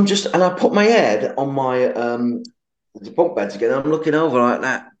 And I put my head on my the bunk beds again. I'm looking over like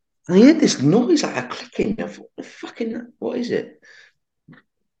that. And I heard this noise, like a clicking. I thought, what is it?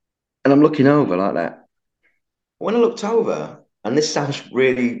 And I'm looking over like that. When I looked over, and this sounds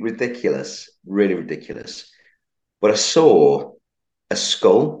really ridiculous, but I saw a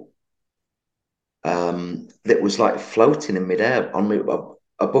skull that was like floating in midair on me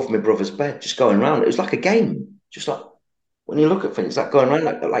above my brother's bed, just going around. It was like a game, just like when you look at things, like going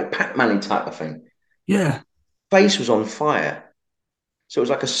around like Pac-Man type of thing. yeah, Face was on fire, so it was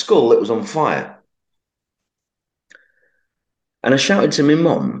like a skull that was on fire. And I shouted to my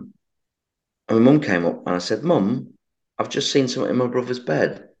mum, and my mum came up, and I said, "Mum, I've just seen something in my brother's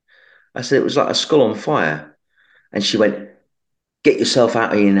bed." I said it was like a skull on fire, and she went, "Get yourself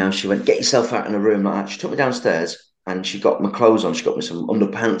out of here now." She went, "Get yourself out in the room like that." She took me downstairs and she got my clothes on. She got me some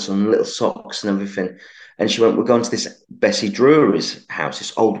underpants and little socks and everything. And she went, "We're going to this Bessie Drury's house,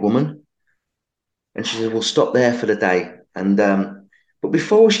 this old woman." And she said, "We'll stop there for the day." But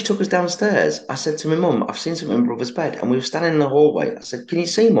before she took us downstairs, I said to my mum, "I've seen something in brother's bed." And we were standing in the hallway. I said, "Can you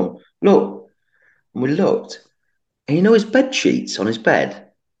see, mum? Look." And we looked. And you know his bed sheets on his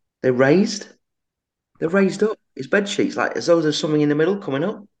bed? They're raised. They're raised up. His bed sheets, like as though there's something in the middle coming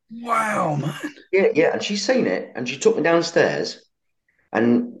up. wow, man. Yeah, yeah. And she's seen it and she took me downstairs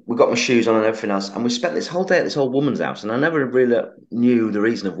and we got my shoes on and everything else. And we spent this whole day at this old woman's house. And I never really knew the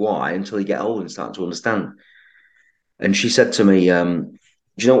reason of why until you get old and start to understand. And she said to me, "Do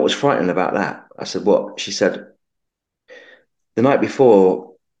you know what was frightening about that?" I said, "What?" She said, "The night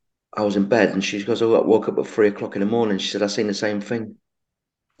before I was in bed and she goes, I woke up at 3 o'clock in the morning." She said, "I seen the same thing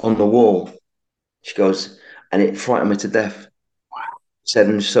on the wall." She goes, "And it frightened me to death." She said,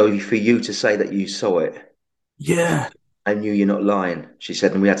 "And so for you to say that you saw it, Yeah, I knew you're not lying." She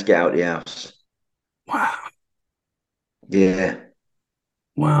said, "And we had to get out of the house." wow, Yeah.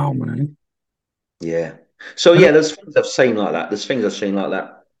 wow, man. Yeah. So And yeah, there's things I've seen like that. There's things I've seen like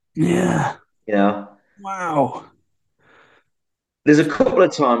that. yeah, You know, wow. there's a couple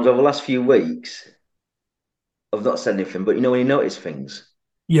of times over the last few weeks I've not said anything, but you know when you notice things,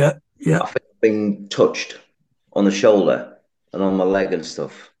 Yeah, yeah, I think I've been touched on the shoulder and on my leg and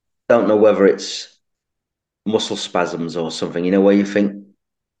stuff. Don't know whether it's muscle spasms or something. You know where you think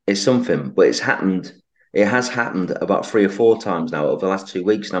it's something, but it's happened. It has happened about 3 or 4 times now over the last 2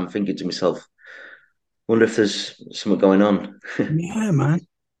 weeks, and I'm thinking to myself, wonder if there's something going on. yeah, man.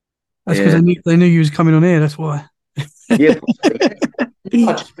 That's because Yeah. they knew you was coming on here. That's why. Yeah, possibly. Yeah.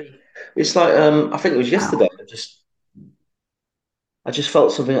 I just be, it's like I think it was Wow. yesterday. I just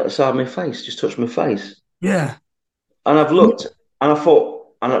felt something at the side of my face, just touched my face, Yeah, and I've looked and I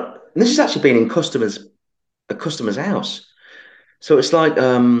thought, and this has actually been in a customer's house, so it's like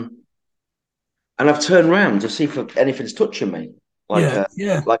and I've turned around to see if anything's touching me, like yeah, a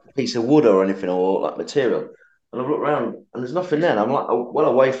yeah, like a piece of wood or anything or like material, and I've looked around and there's nothing there. And I'm like well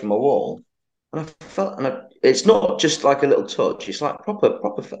away from my wall, and I felt, it's not just like a little touch; it's like proper.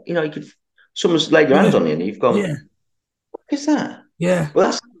 You know, you could someone's laid your hands yeah, on you and you've gone, yeah, is that? yeah. Well,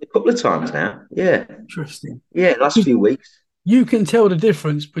 that's happened a couple of times now. Yeah. Interesting. Yeah, last few weeks. You can tell the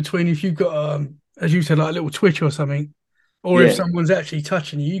difference between if you've got, as you said, like a little twitch or something, or if Yeah. someone's actually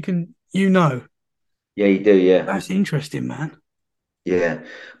touching you. You can, you know. Yeah, you do. Yeah. That's interesting, man. Yeah.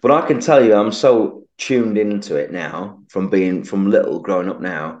 But I can tell you, I'm so tuned into it now from being from little growing up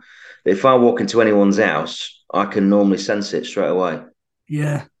now that if I walk into anyone's house, I can normally sense it straight away.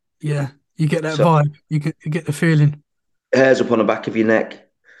 Yeah, yeah. You get that So vibe. You get the feeling. hairs up on the back of your neck,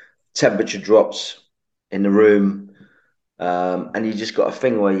 temperature drops in the room, and you just got a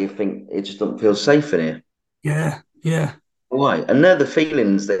thing where you think it just doesn't feel safe in here. Yeah, yeah. Why? And they're the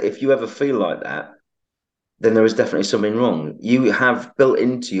feelings that if you ever feel like that, then there is definitely something wrong. You have built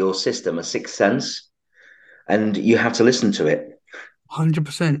into your system a sixth sense, and you have to listen to it.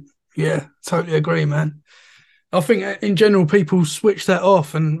 100%. Yeah, totally agree, man. I think in general people switch that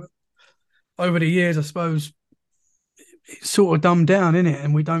off, and over the years, I suppose it's sort of dumbed down, isn't it?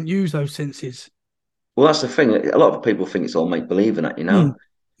 And we don't use those senses. Well, that's the thing. A lot of people think it's all make believe in it, you Mm. know.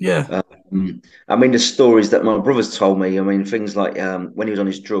 Yeah, I mean, the stories that my brothers told me. I mean, things like when he was on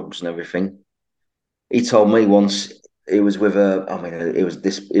his drugs and everything. He told me once he was with a. I mean, it was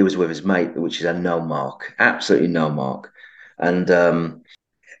this. He was with his mate, which is a no mark, absolutely no mark. And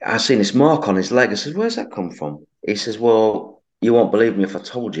I seen this mark on his leg. I said, "Where's that come from?" He says, "Well, you won't believe me if I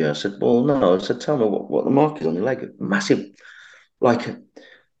told you." I said, "Well, no." I said, "Tell me what the mark is on your leg. Massive, like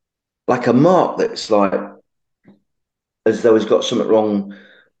like a mark that's like as though he's got something wrong.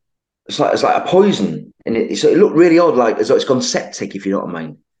 It's like a poison, and so it looked really odd, like as though it's gone septic, if you know what I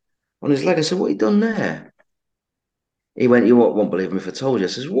mean." On his leg, I said, "What you done there?" He went, "You won't believe me if I told you." I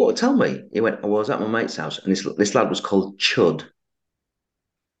says, "What? Tell me." He went, "Oh, well, I was at my mate's house, and this lad was called Chud,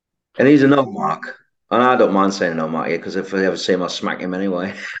 and he's a no mark." And I don't mind saying no mark here because if I ever see him, I'll smack him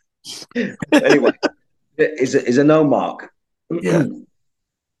anyway. Anyway, he's a no mark. yeah.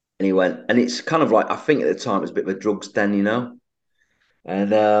 And he went, and it's kind of like I think at the time it was a bit of a drugs den, you know.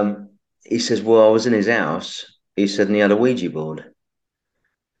 And he says, "Well, I was in his house." He said, and he had a Ouija board.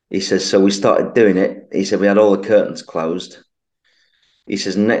 He says, "So we started doing it." He said, "We had all the curtains closed." He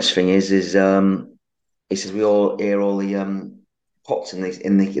says, "Next thing is he says we all hear all the pots in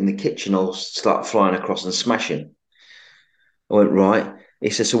the kitchen all start flying across and smashing." I went, "Right." He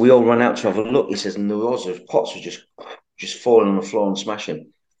says, "So we all ran out to have a look." He says, and the pots were just falling on the floor and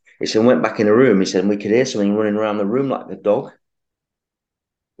smashing. He said, "Went back in the room." He said, and "We could hear something running around the room like a dog."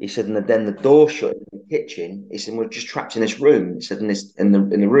 He said, and then the door shut in the kitchen. He said, "We're just trapped in this room." He said, in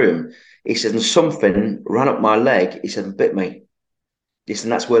the room. He said, and something ran up my leg. He said, and bit me. He said,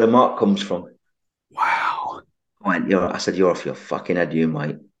 and that's where the mark comes from. Wow. I said, "You're off your fucking head, you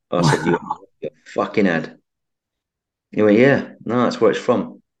mate." I said, "You're Wow. off your fucking head." He went, "Yeah, no, that's where it's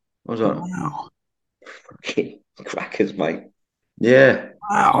from." I was like, Wow. "Fucking crackers, mate." Yeah,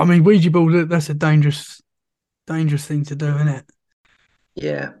 Wow. I mean, Ouija board, that's a dangerous, dangerous thing to do, isn't it?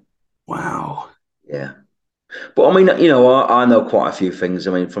 yeah, Wow. yeah. But I mean, I know quite a few things.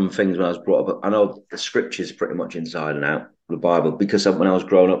 I mean, from things when I was brought up, I know the scriptures pretty much inside and out, the Bible, because when I was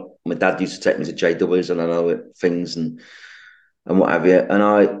growing up, my dad used to take me to JWs and I know things and what have you.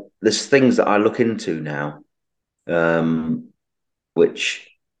 And there's things that I look into now, um, which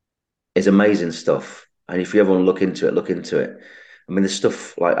is amazing stuff. And if you ever want to look into it, look into it. I mean, there's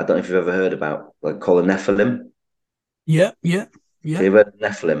stuff like, I don't know if you've ever heard about, like, called the Nephilim. Yeah. Yeah. So Yeah. you've heard of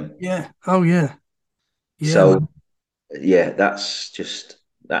Nephilim. Yeah. Oh, yeah. Yeah, So man. yeah, that's just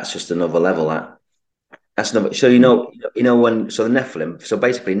another level. That's another. So Mm. when so the Nephilim. So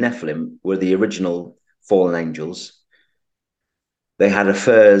basically, Nephilim were the original fallen angels. They had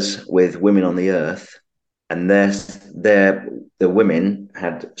affairs with women on the earth, and the women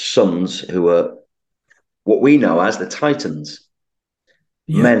had sons who were what we know as the Titans,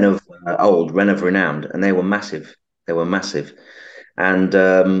 Yeah. men of old, men of renown, and they were massive. They were massive. And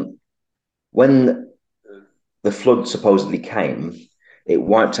when the flood supposedly came, it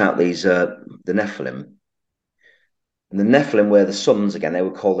wiped out the Nephilim. And the Nephilim were the sons again. They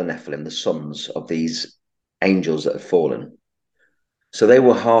were called the Nephilim, the sons of these angels that had fallen. So they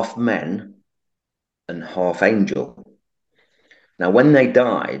were half men and half angel. Now, when they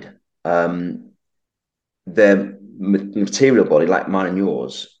died, their material body, like mine and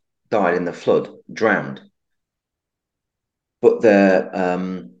yours, died in the flood, drowned. But their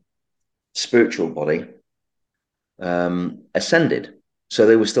spiritual body ascended. So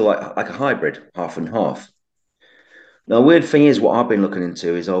they were still like a hybrid, half and half. Now, the weird thing is, what I've been looking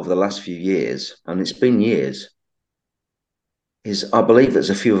into is over the last few years, and it's been years, is I believe there's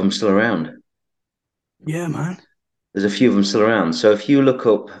a few of them still around. Yeah, man. There's a few of them still around. So if you look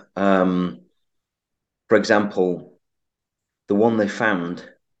up, for example, the one they found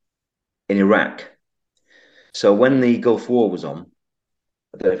in Iraq. So when the Gulf War was on,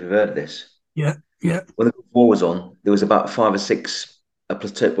 I don't know if you've heard of this. Yeah. Yeah. When the Gulf War was on, there was about five or six a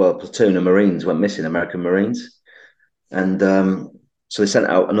platoon of Marines went missing, American Marines, and so they sent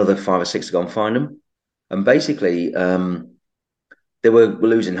out another five or six to go and find them. And basically, they were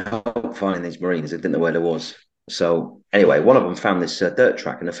losing hope finding these Marines. They didn't know where they was. So anyway, one of them found this dirt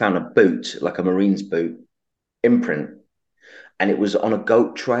track, and they found a boot, like a Marine's boot imprint, and it was on a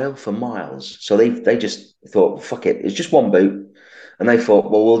goat trail for miles. So they just thought, fuck it, it's just one boot. And they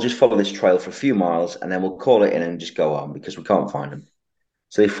thought, well, we'll just follow this trail for a few miles and then we'll call it in and just go on because we can't find them.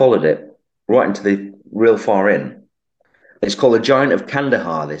 So they followed it right into the real far in. It's called the Giant of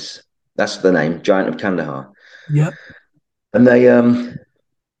Kandahar. That's the name, Giant of Kandahar. Yeah. And they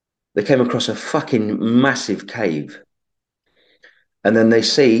came across a fucking massive cave. And then they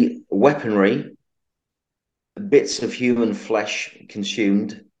see weaponry, bits of human flesh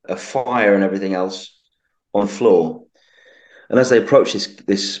consumed, a fire and everything else on the floor. And as they approach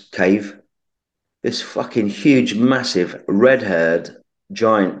this cave, this fucking huge, massive, red-haired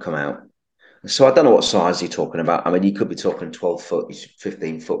giant come out. So I don't know what size you're talking about. I mean, you could be talking 12 foot,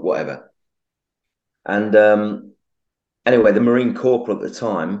 15 foot, whatever. And anyway, the Marine corporal at the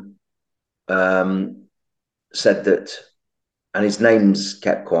time said that, and his name's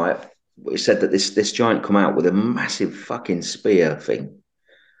kept quiet. He said that this giant come out with a massive fucking spear thing.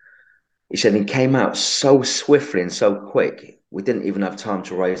 He said he came out so swiftly and so quick, we didn't even have time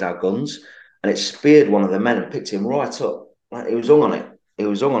to raise our guns, and it speared one of the men and picked him right up. Like he was hung on it. He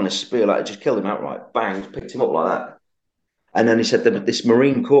was hung on a spear, like it just killed him outright. Bang, picked him up like that. And then he said that this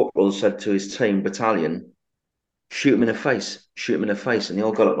Marine corporal said to his team battalion, shoot him in the face, shoot him in the face. And they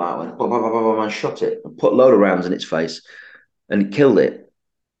all got up like that, and shot it, and put a load of rounds in its face, and it killed it.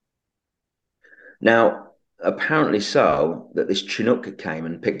 Now, apparently so, that this Chinook came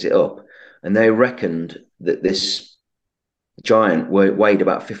and picked it up, and they reckoned that this giant weighed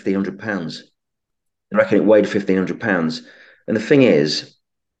about 1,500 pounds. They reckon it weighed 1,500 pounds. And the thing is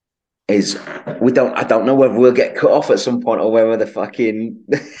I don't know whether we'll get cut off at some point or whether the fucking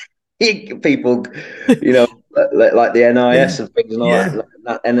people, you know, like the NIS Yeah. and things and all Yeah.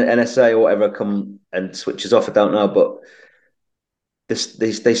 that, NSA or whatever come and switches off. I don't know, but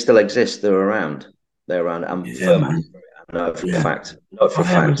they still exist. They're around. They're around. I'm Yeah, firm. man. I know for a Yeah. fact. I know for a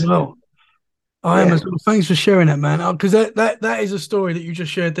I am as fact. well. I am Yeah. as well. Thanks for sharing that, man. Because that is a story that you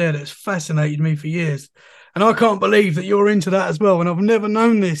just shared there that's fascinated me for years. And I can't believe that you're into that as well. And I've never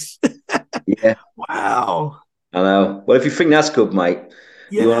known this. Yeah. Wow. I know. Well, if you think that's good, mate,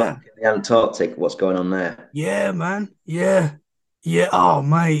 you want to Yeah. look at the Antarctic, what's going on there? Yeah, man. Yeah. Yeah. Oh,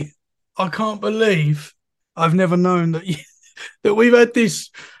 mate. I can't believe I've never known that that we've had this.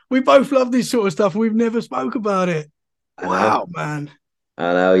 We both love this sort of stuff. And we've never spoke about it. I Wow, know. man.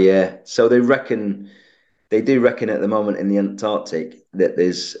 I know, yeah. So they do reckon at the moment in the Antarctic that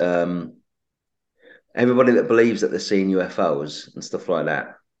there's everybody that believes that they're seeing UFOs and stuff like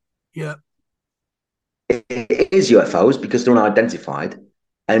that. Yeah. It is UFOs because they're unidentified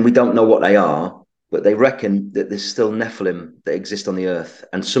and we don't know what they are, but they reckon that there's still Nephilim that exist on the Earth,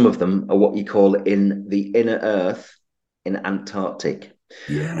 and some of them are what you call in the inner Earth in Antarctic.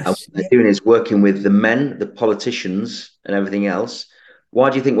 And what Yes. they're Yeah. doing is working with the men, the politicians, and everything else. Why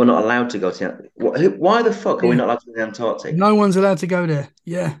do you think we're not allowed to go to? Why the fuck are we Yeah. not allowed to go to the Antarctic? No one's allowed to go there.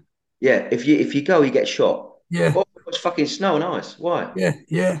 Yeah. Yeah, if you go, you get shot. Yeah. Oh, it's fucking snow and ice. Why? Yeah.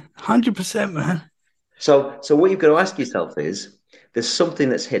 Yeah. 100%, man. So what you've got to ask yourself is, there's something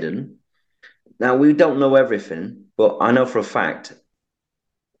that's hidden. Now we don't know everything, but I know for a fact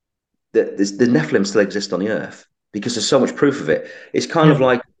that the Nephilim still exist on the Earth because there's so much proof of it. It's kind Yeah. of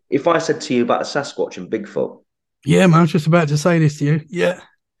like if I said to you about a Sasquatch and Bigfoot, Yeah, man. I was just about to say this to you. Yeah.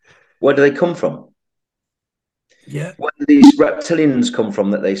 where do they come from? Yeah. Where do these reptilians come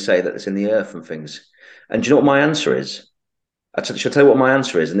from that they say that it's in the Earth and things? And do you know what my answer is? Shall I tell you what my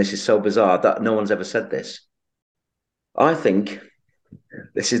answer is? And this is so bizarre that no one's ever said this. I think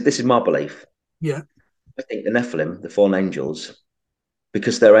this is my belief. Yeah. I think the Nephilim, the fallen angels,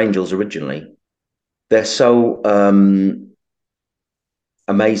 because they're angels originally, they're so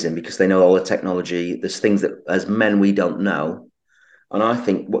amazing because they know all the technology. There's things that as men we don't know. And I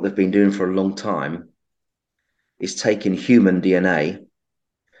think what they've been doing for a long time is taking human DNA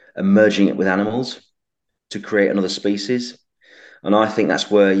and merging it with animals to create another species. And I think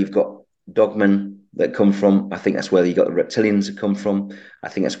that's where you've got dogmen that come from. I think that's where you got the reptilians that come from. I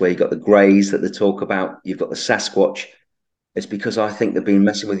think that's where you got the greys that they talk about. You've got the Sasquatch. It's because I think they've been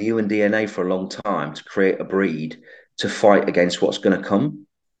messing with human DNA for a long time to create a breed to fight against what's going to come.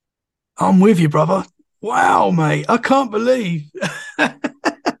 I'm with you, brother. Wow, mate. I can't believe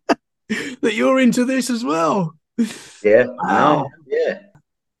that you're into this as well. Yeah, and Wow. yeah.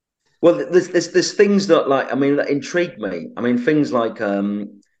 Well, there's things that like I mean that intrigue me. I mean things like the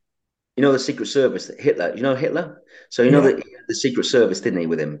Secret Service that Hitler. You know Hitler, so you know Yeah. that he had the Secret Service, didn't he,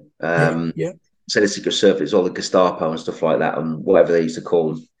 with him? Yeah. Yeah. So the Secret Service, all the Gestapo and stuff like that, and whatever they used to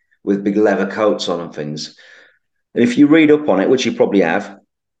call them, with big leather coats on and things. And if you read up on it, which you probably have,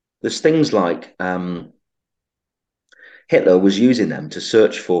 there's things like Hitler was using them to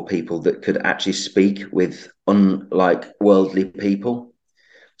search for people that could actually speak with unlike worldly people,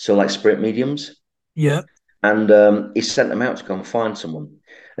 so like spirit mediums. Yeah. And he sent them out to go and find someone.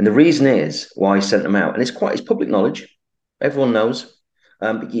 And the reason is why he sent them out, and it's public knowledge, everyone knows,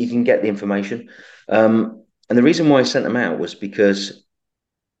 but you can get the information. And the reason why he sent them out was because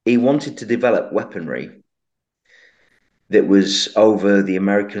he wanted to develop weaponry that was over the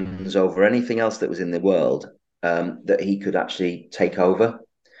Americans, over anything else that was in the world, that he could actually take over.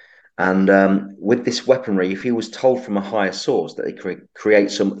 And with this weaponry, if he was told from a higher source that they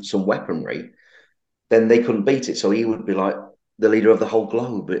create some weaponry, then they couldn't beat it. So he would be like the leader of the whole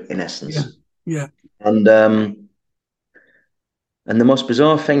globe, in Yeah. essence. Yeah. And the most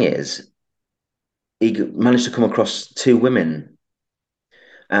bizarre thing is, he managed to come across two women,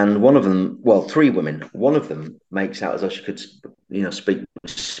 and one of them, well, three women. One of them makes out as though she could, speak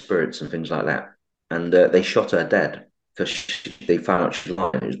with spirits and things like that. And they shot her dead because they found out she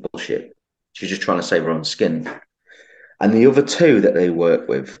lied. It was bullshit. She was just trying to save her own skin. And the other two that they worked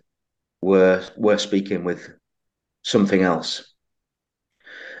with were speaking with something else.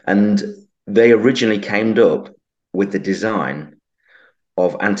 And they originally came up with the design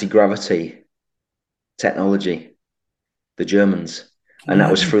of anti-gravity technology, the Germans, and that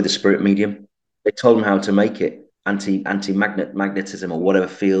Yeah. was through the spirit medium. They told them how to make it, magnetism or whatever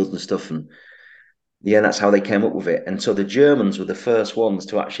fields and stuff, and yeah, that's how they came up with it. And so the Germans were the first ones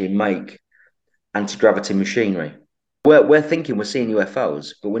to actually make anti-gravity machinery. We're thinking we're seeing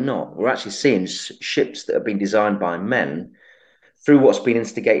UFOs, but we're not. We're actually seeing ships that have been designed by men through what's been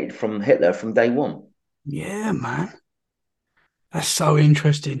instigated from Hitler from day one. Yeah, man. That's so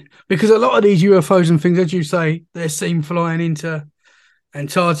interesting because a lot of these UFOs and things, as you say, they're seen flying into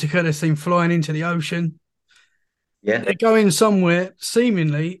Antarctica, they're seen flying into the ocean. Yeah, They're going somewhere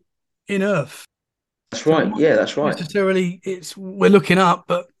seemingly in Earth. that's So it right. might Yeah, not that's right. necessarily it's we're looking up,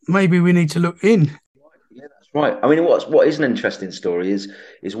 but maybe we need to look in. Yeah, that's right. I mean, what is an interesting story is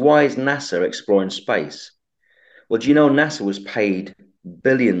why is NASA exploring space? Well, do you know NASA was paid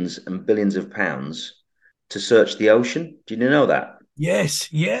billions and billions of pounds to search the ocean? Do you know that?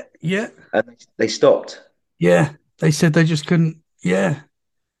 Yes, yeah, yeah, And they stopped. yeah. They said they just couldn't, yeah,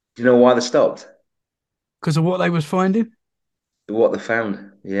 Do you know why they stopped? because of what they was finding. What they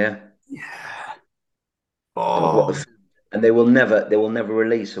found. Yeah, Yeah. what Oh, they found. And they will never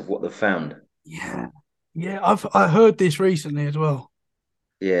release of what they found. yeah, yeah. I heard this recently as well.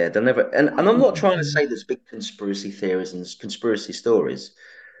 Yeah, they'll never. And I'm not trying to Oh, say there's big conspiracy theories and conspiracy stories,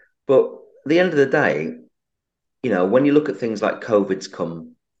 but at the end of the day, when you look at things like COVID's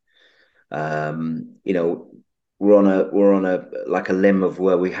come, you know, we're on a like a limb of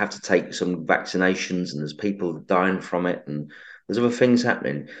where we have to take some vaccinations, and there's people dying from it, and there's other things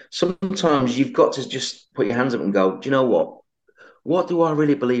happening. Sometimes you've got to just put your hands up and go, do you know what? What do I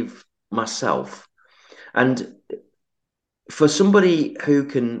really believe myself? And for somebody who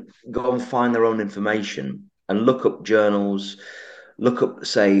can go and find their own information and look up journals, look up,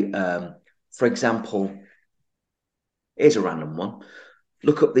 say, for example, here's a random one.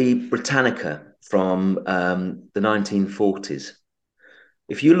 Look up the Britannica from the 1940s.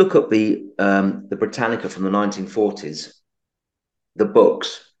 If you look up the Britannica from the 1940s, the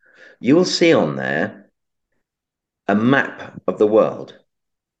books, you will see on there a map of the world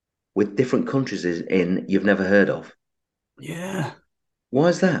with different countries in you've never heard of. yeah. Why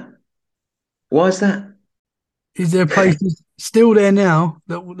is that? Why is that? Is there places still there now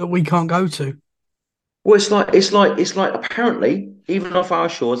that we can't go to? Well, it's like apparently even off our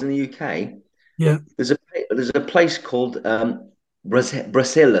shores in the UK, Yeah, there's a place called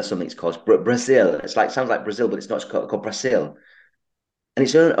Brazil or something. It's called Brazil. It's like sounds like Brazil, but it's not. It's called Brazil, and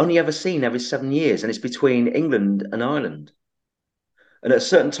it's only ever seen every 7 years, and it's between England and Ireland. And at a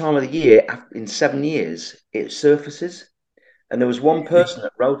certain time of the year, in 7 years, it surfaces. And there was one really. person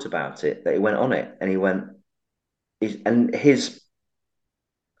that wrote about it that he went on it, and he went, and his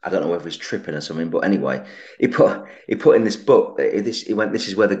I don't know whether he's tripping or something, but anyway, he put in this book. He went, "This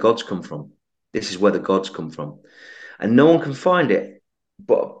is where the gods come from. This is where the gods come from," and no one can find it.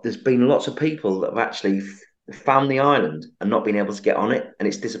 But there's been lots of people that have actually found the island and not been able to get on it, and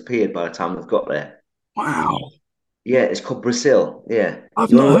it's disappeared by the time they've got there. Wow. Yeah, it's called Brazil. Yeah,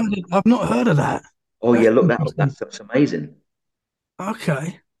 I've you want to not look? heard of, I've not heard of that. Oh That's yeah, look that up. interesting. That's amazing.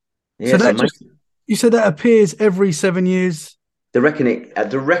 Okay. Yeah, So it's that just amazing. you said that appears every 7 years. They reckon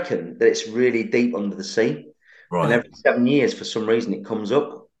that it's really deep under the sea, and Right. every 7 years, for some reason, it comes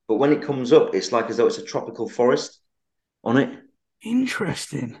up. But when it comes up, it's like as though it's a tropical forest on it.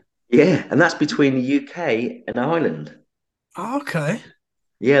 Interesting. Yeah, and that's between the UK and Ireland. Okay.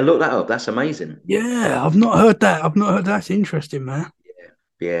 Yeah, look that up. That's amazing. Yeah, I've not heard that. I've not heard that's interesting, man.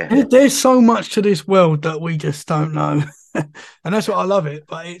 Yeah, There's so much to this world that we just don't know. And that's what I love it.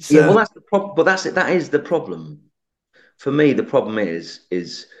 But it's yeah. Well, that's the problem. But that's it. That is the problem for me. The problem is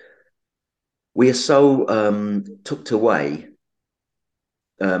we are so tucked away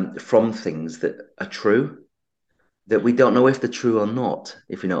from things that are true that we don't know if they're true or not.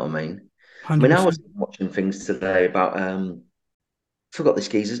 If you know what I mean. I mean, I 100%. was watching things today about forgot this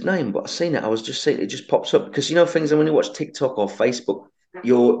geezer's name, but I seen it. I was just seeing it just pops up because you know things. And when you watch TikTok or Facebook,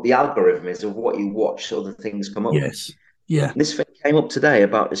 the algorithm is of what you watch, so the things come up. Yes. Yeah. And this thing came up today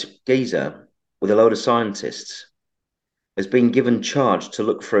about this geezer with a load of scientists has been given charge to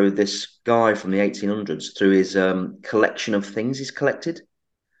look through this guy from the 1800s through his collection of things he's collected.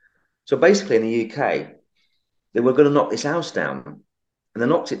 So basically, in the UK, they were going to knock this house down, and they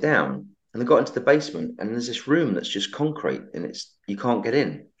knocked it down, and they got into the basement, and there's this room that's just concrete, and it's you can't get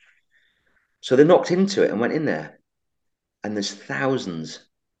in. So they knocked into it and went in there, and there's thousands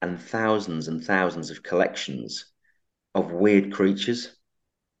and thousands and thousands of collections of weird creatures,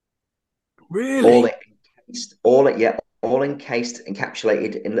 all Really? encased, all yeah, all encased,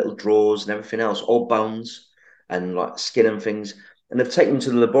 encapsulated in little drawers and everything else, all bones and like skin and things. And they've taken them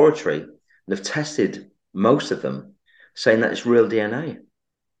to the laboratory and they've tested most of them, saying that it's real DNA.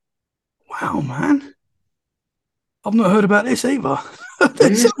 Wow, man. I've not heard about this either.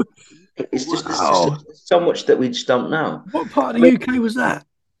 That's so, Yes, it's just wow. there's so much that we just don't know. What part I of the mean, UK was that?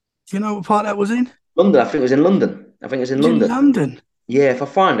 Do you know what part that was in? London. I think it was in London. I think it was It in was in London. London. Yeah, if I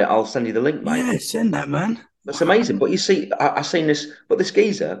find it, I'll send you the link, mate. Yeah, send that, man. That's Wow. amazing. But you see, I seen this, but this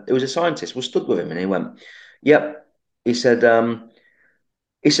geezer, who was a scientist, was stood with him and he went, Yep. He said,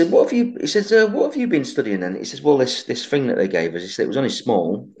 what have you, he says, what have you been studying then? He says, well, this thing that they gave us, he said, it was only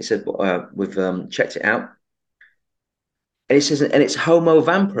small. He said, we've checked it out. And he says, and it's Homo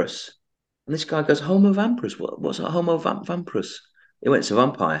vampirus. And this guy goes, Homo vampirus? What's a Homo vampirus? He went, it's a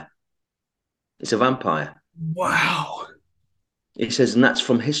vampire. It's a vampire. Wow. He says, and that's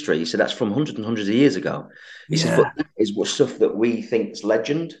from history. He said, that's from hundreds and hundreds of years ago. He says, but Yeah. that is what stuff that we think is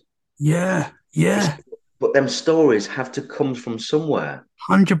legend. Yeah. He said, Yeah. but them stories have to come from somewhere.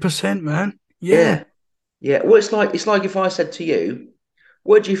 100%, man. Yeah. Yeah. Yeah. Well, it's like if I said to you,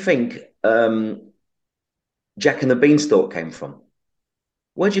 where do you think Jack and the Beanstalk came from?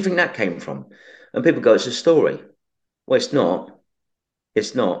 Where do you think that came from? And people go, it's a story. Well, it's not.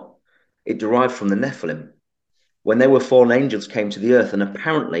 It's not. It derived from the Nephilim. When they were fallen angels came to the earth, and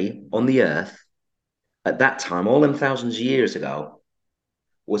apparently on the earth at that time, all them thousands of years ago,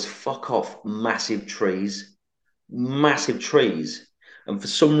 was fuck off massive trees. And for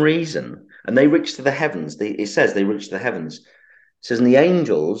some reason, and they reached to the heavens. It says they reached the heavens. It says, and the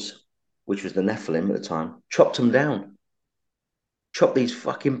angels, which was the Nephilim at the time, chopped them down. Chopped these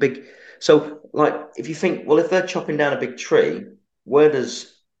fucking big. So, like, if you think, well, if they're chopping down a big tree, where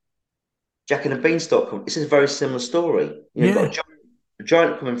does Jack and the Beanstalk come? It's a very similar story. You know, you've got Yeah. a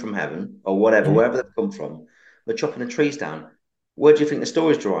giant coming from heaven or whatever, Yeah. wherever they've come from. They're chopping the trees down. Where do you think the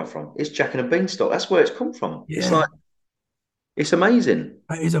story's derived from? It's Jack and the Beanstalk. That's where it's come from. It's Yeah. like it's amazing.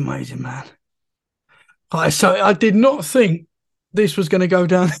 That is amazing, man. So I did not think this was going to go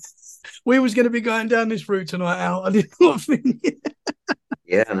down. We was going to be going down this route tonight, Al. I did not think.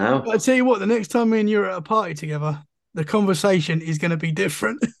 Yeah, I know. I tell you what, the next time me and you are at a party together, the conversation is going to be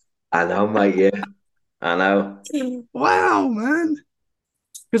different. I know, mate. Yeah, I know. Wow, man.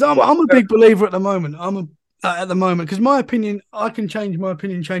 Because I'm But I'm a big believer at the moment. I'm a at the moment because my opinion, I can change. My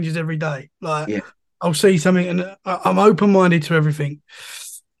opinion changes every day. Like yeah, I'll see something and I'm open minded to everything.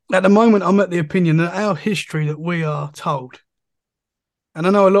 At the moment, I'm at the opinion that our history that we are told, and I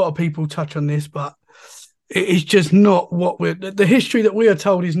know a lot of people touch on this, but it is just not what we're. The history that we are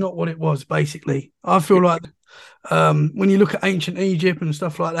told is not what it was. Basically, I feel like when you look at ancient Egypt and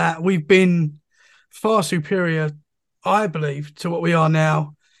stuff like that, we've been far superior, I believe, to what we are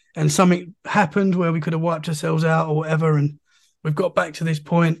now. And something happened where we could have wiped ourselves out or whatever, and we've got back to this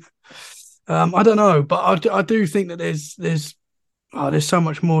point. I don't know, but I do think that there's so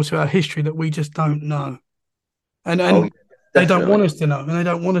much more to our history that we just don't know, and oh, yeah, they don't definitely. want us to know, and they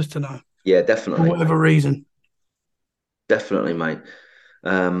don't want us to know Yeah, for definitely, whatever reason. definitely, mate.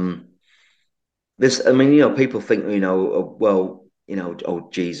 Um, this, I mean, people think, well, oh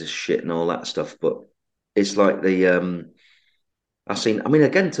Jesus, shit, and all that stuff, but it's like I've seen. I mean,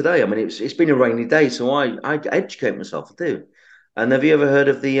 again today. I mean, it's been a rainy day, so I educate myself. I do. And have you ever heard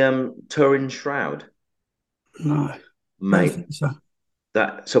of the Turin Shroud, No, don't mate? think so.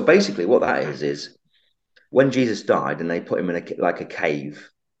 That so basically what that is when Jesus died and they put him in like a cave,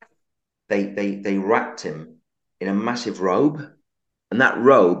 they wrapped him in a massive robe, and that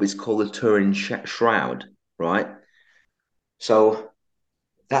robe is called the Turin Shroud, right? So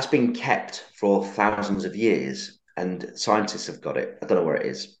that's been kept for thousands of years, and scientists have got it. I don't know where it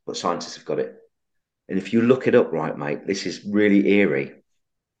is, but scientists have got it. And if you look it up, right, mate, this is really eerie.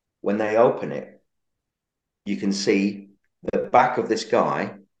 When they open it, you can see the back of this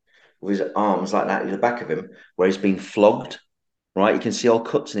guy with his arms like that in the back of him, where he's been flogged, right? You can see all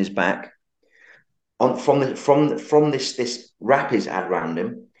cuts in his back. on from this wrap he's had around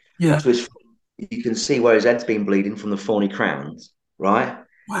him Yeah. to his, you can see where his head's been bleeding from the thorny crowns, right?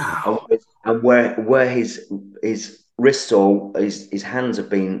 Wow. And where his wrists or his hands have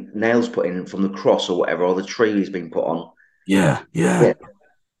been nails put in from the cross or whatever, or the tree he's been put on. Yeah. Yeah. Yeah.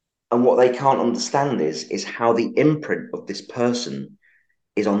 And what they can't understand is how the imprint of this person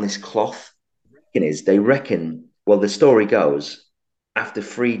is on this cloth. They reckon, well, the story goes, after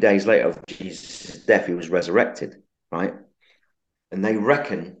 3 days later of Jesus' death, he was resurrected, right? And they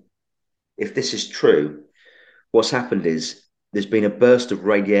reckon, if this is true, what's happened is there's been a burst of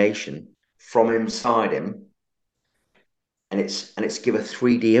radiation from inside him, and it's give a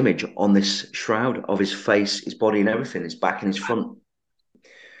 3D image on this shroud of his face, his body, and everything, his back and his front.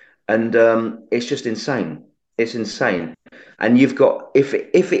 And it's just insane. It's insane. And you've got, if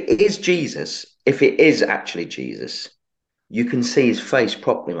it is Jesus, if it is actually Jesus, you can see his face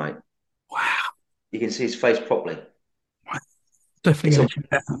properly, mate. Wow. You can see his face properly. Definitely It's going to check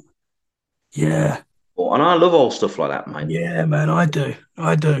that out. Yeah. unbelievable. And I love all stuff like that, mate. Yeah, man. I do.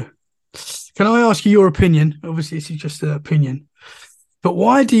 I do. Can I ask you your opinion? Obviously, this is just an opinion. But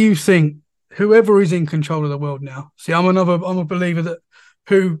why do you think whoever is in control of the world now? See, I'm a believer that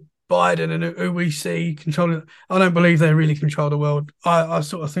who Biden and who we see controlling. I don't believe they really control the world. I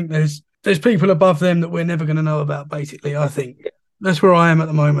sort of think there's people above them that we're never going to know about. Basically, I think that's where I am at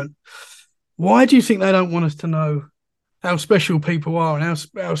the moment. Why do you think they don't want us to know how special people are and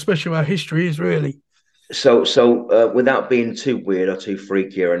how special our history is? Really? So, without being too weird or too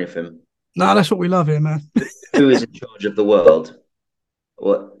freaky or anything, No, that's what we love here, man. who is in charge of the world?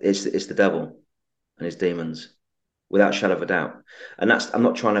 Well, it's the devil and his demons, without a shadow of a doubt. And I'm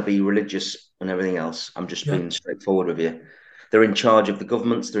not trying to be religious and everything else. I'm just Yeah, being straightforward with you. They're in charge of the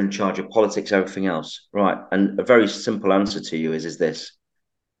governments. They're in charge of politics, everything else, right? And a very simple answer to you is this: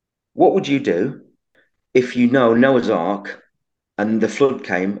 what would you do if you know Noah's Ark and the flood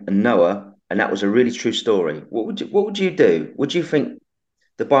came and Noah, and that was a really true story? What would you do? Would you think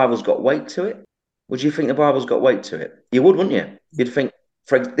the Bible's got weight to it? Would you think the Bible's got weight to it? You would, wouldn't you? You'd think.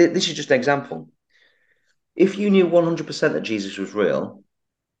 This is just an example. If you knew 100% that Jesus was real,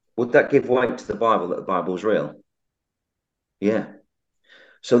 would that give weight to the Bible that the Bible was real? Yeah.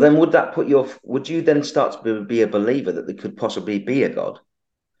 So then would you then start to be a believer that there could possibly be a God?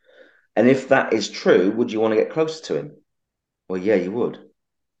 And if that is true, would you want to get closer to him? Well, yeah, you would.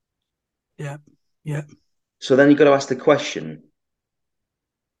 yeah, yeah. So then you've got to ask the question,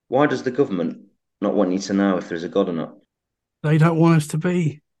 why does the government not want you to know if there's a God or not? They don't want us to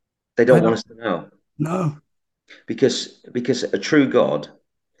be. They They don't want don't. us to know. No. Because a true God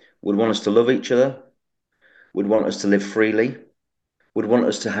would want us to love each other, would want us to live freely, would want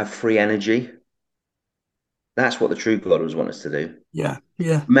us to have free energy. That's what the true God would want us to do. Yeah,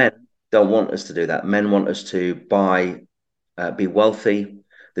 yeah, Men don't want us to do that. Men want us to be wealthy.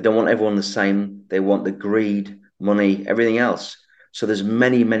 They don't want everyone the same. They want the greed, money, everything else. So there's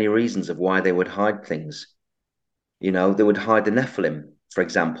many, many reasons of why they would hide things. They would hide the Nephilim, for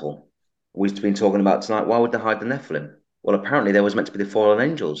example. We've been talking about tonight. Why would they hide the Nephilim? Well, apparently they was meant to be the fallen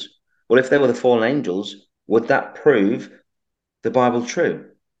angels. Well, if they were the fallen angels, would that prove the Bible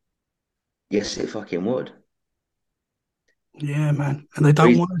true? Yes, it fucking would. yeah, man. And they don't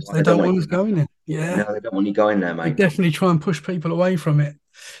Reason want us. why They they don't don't want want you us to know. going there. Yeah, No, they don't want you going there, they mate. definitely try and push people away from it.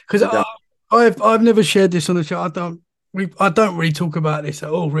 Because They don't. I've never shared this on the show. I don't really talk about this at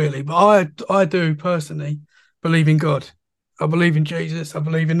all, really. But I do personally believe in God. I believe in Jesus. I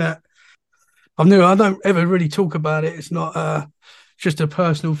believe in that. I don't ever really talk about it. It's not just a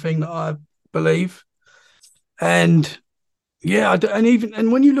personal thing that I believe. And yeah,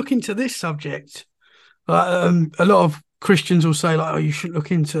 and when you look into this subject, a lot of Christians will say like, "Oh, you should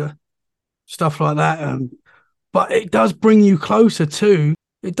look into stuff like that." But it does bring you closer to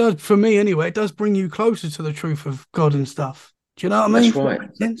it. Does for me anyway. It does bring you closer to the truth of God and stuff. Do you know what I mean? That's Does that right.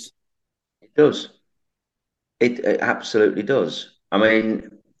 make sense? It does. It absolutely does. I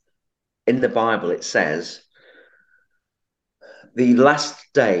mean, in the Bible, it says the last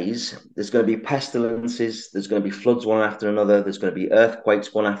days, there's going to be pestilences, there's going to be floods one after another, there's going to be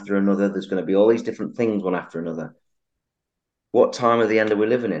earthquakes one after another, there's going to be all these different things one after another. What time of the end are we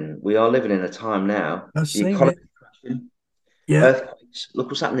living in? We are living in a time now. I've The seen economy it. is crashing, Yeah, earthquakes. Look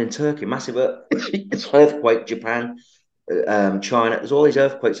what's happening in Turkey, massive earthquake, Japan, China. There's all these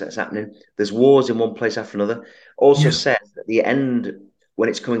earthquakes that's happening. There's wars in one place after another. Also yeah, says that the end, when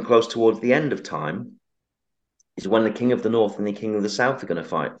it's coming close towards the end of time, is when the king of the north and the king of the south are going to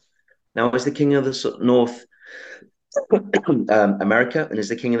fight. Now, is the king of the north America, and is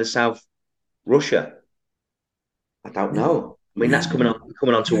the king of the south Russia? I don't yeah, know. I mean, that's yeah,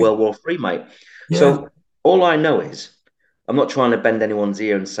 coming on to yeah, World War III, mate. Yeah. So all I know is I'm not trying to bend anyone's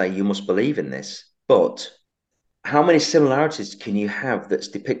ear and say you must believe in this, but how many similarities can you have that's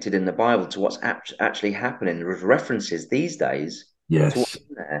depicted in the Bible to what's actually happening? There's references these days to what's Yes.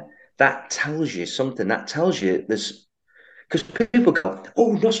 in there. That tells you something. That tells you this because people go,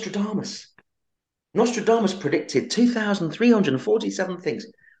 oh, Nostradamus. Nostradamus predicted 2,347 things,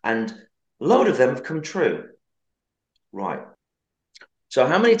 and a load of them have come true. Right. So,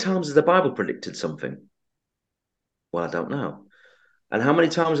 how many times has the Bible predicted something? Well, I don't know. And how many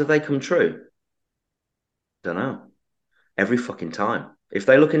times have they come true? Don't know. Every fucking time. If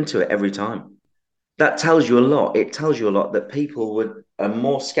they look into it every time, that tells you a lot. It tells you a lot that people are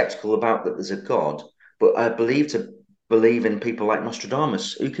more skeptical about that there's a God, but I believe in people like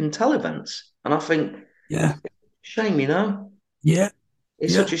Nostradamus who can tell events. And I think, Yeah. shame, you know, Yeah.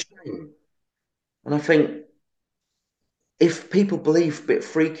 it's Yeah. such a shame. And I think if people believe a bit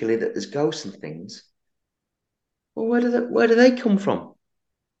freakily that there's ghosts and things, well, where do they come from?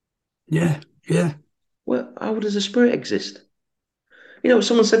 Yeah. Yeah. How does a spirit exist?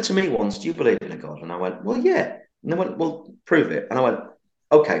 Someone said to me once, "Do you believe in a God?" And I went, "Well, yeah." And they went, "Well, prove it." And I went,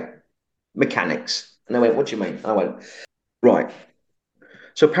 "Okay, mechanics." And they went, "What do you mean?" And I went, "Right.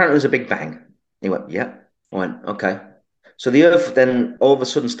 So apparently there's a big bang." And he went, "Yeah." I went, "Okay." So the Earth then all of a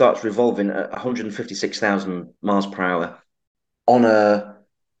sudden starts revolving at 156,000 miles per hour on a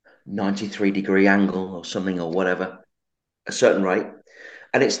 93-degree angle or something or whatever, a certain rate.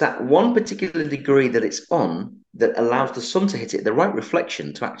 And it's that one particular degree that it's on that allows the sun to hit it, the right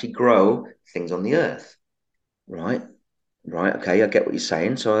reflection to actually grow things on the earth. Right? Right. Okay. I get what you're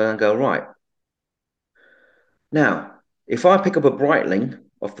saying. So I go, right. Now, if I pick up a Breitling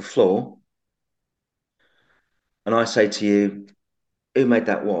off the floor and I say to you, who made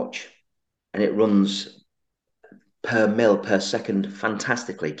that watch? And it runs per mil per second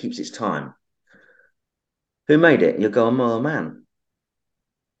fantastically, keeps its time. Who made it? You'll go, oh man.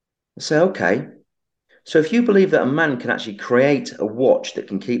 I say, okay. So if you believe that a man can actually create a watch that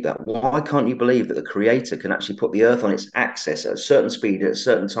can keep that, why can't you believe that the creator can actually put the earth on its axis at a certain speed, at a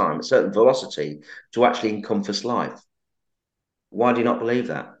certain time, at a certain velocity to actually encompass life? Why do you not believe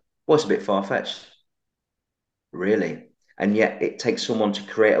that? Well, it's a bit far-fetched, really. And yet it takes someone to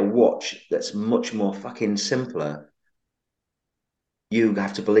create a watch that's much more fucking simpler. You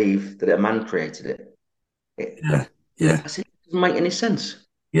have to believe that a man created it. It Yeah. Yeah. I said, it doesn't make any sense.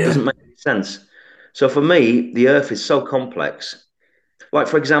 It Yeah. doesn't make any sense. So for me, the earth is so complex. Like,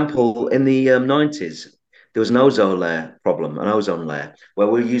 for example, in the 90s, there was an ozone layer problem, an ozone layer, where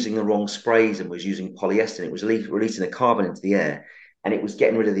we were using the wrong sprays and was using polyester. And it was releasing the carbon into the air, and it was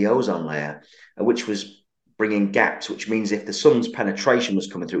getting rid of the ozone layer, which was bringing gaps, which means if the sun's penetration was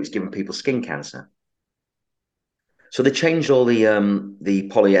coming through, it was giving people skin cancer. So they changed all the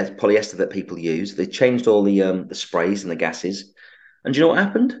polyester that people use. They changed all the sprays and the gases. And do you know what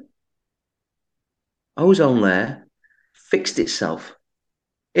happened? Ozone layer fixed itself.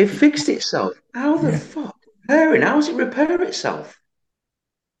 It fixed itself. How the Yeah. fuck? Repairing? How does it repair itself?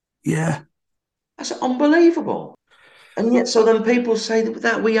 Yeah. That's unbelievable. And yet, so then people say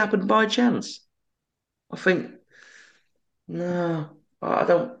that we happened by chance. I think, no, I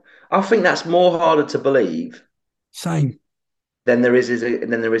don't. I think that's more harder to believe Same. than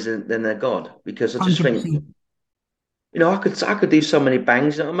a God, because I just think, 100%. I could do so many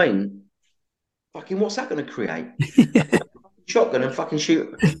bangs. You know what I mean? Fucking, what's that going to create? Yeah. Shotgun and fucking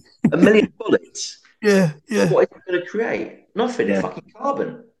shoot a million bullets. Yeah. Yeah. What is it going to create? Nothing. Yeah. Fucking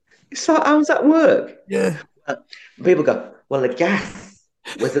carbon. It's like, how does that work? Yeah. Uh, People go, well, the gas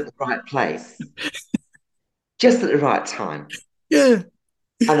was at the right place, just at the right time. Yeah.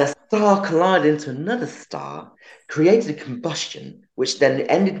 And a star collided into another star, created a combustion, which then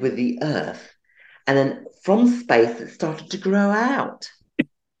ended with the Earth. And then from space, it started to grow out.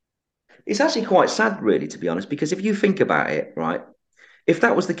 It's actually quite sad, really, to be honest, because if you think about it, right, if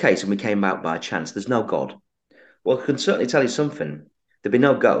that was the case and we came out by chance, there's no God. Well, I can certainly tell you something. There'd be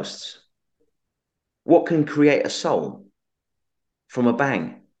no ghosts. What can create a soul from a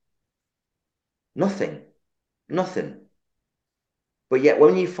bang? Nothing. Nothing. But yet,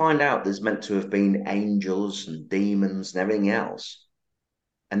 when you find out there's meant to have been angels and demons and everything else,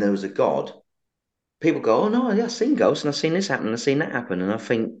 and there was a God, people go, "Oh no, yeah, I've seen ghosts and I've seen this happen and I've seen that happen," and I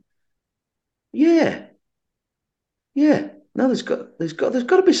think, "Yeah, yeah, no, there's got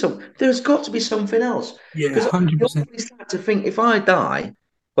to be something else." Yeah. Because I'm 100%. awfully sad to think if I die,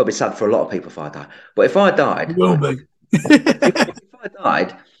 well, it'd be sad for a lot of people if I die, but if I It died, will right, be. if I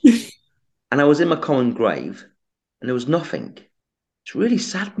died and I was in my common grave and there was nothing, it's really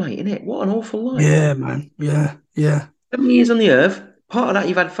sad, mate, isn't it? What an awful life. Yeah, man. Yeah. Yeah. 7 years on the earth. Part of that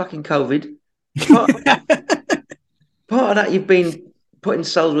you've had fucking COVID. Part, part of that, you've been put in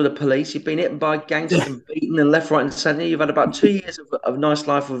cells with the police. You've been hit by gangsters Yeah. and beaten and left, right, and centre. You've had about 2 years of nice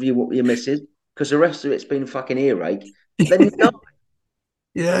life with your missus because the rest of it's been fucking earache. Then you know,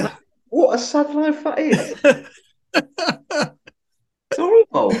 Yeah. what a sad life that is. It's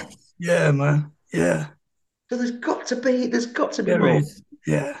horrible. Yeah, man. Yeah. So there's got to be There more. is.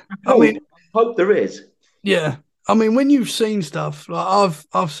 Yeah. I I mean, hope there is. yeah. I mean, when you've seen stuff like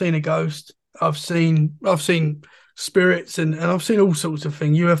I've seen a ghost, I've seen spirits and I've seen all sorts of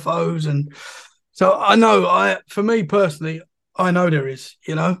things, UFOs, and so I know for me personally, I know there is,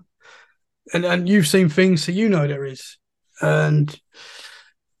 and you've seen things, so you know there is. And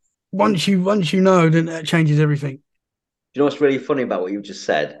once you know, then that changes everything. Do you know what's really funny about what you just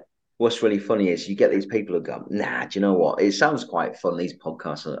said? What's really funny is you get these people who go, nah, do you know what? It sounds quite fun, these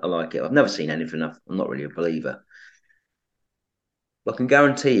podcasts. I like it. I've never seen anything. I'm not really a believer. But I can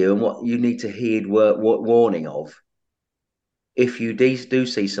guarantee you, and what you need to heed warning of, if you do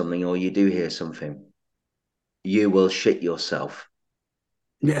see something or you do hear something, you will shit yourself.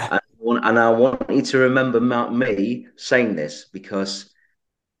 Yeah. And I want you to remember me saying this because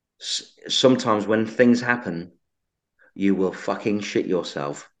sometimes when things happen, you will fucking shit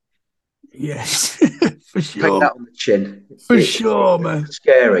yourself. Yes. For Take sure. that on the chin. For sure, man. It's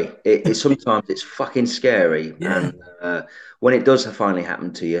scary. Sometimes it's fucking scary, Yeah. and when it does finally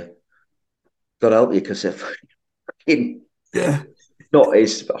happen to you, God help you because if fucking Yeah. not,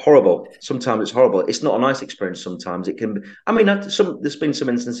 it's horrible. Sometimes it's horrible. It's not a nice experience. Sometimes it can be. I mean, there's been some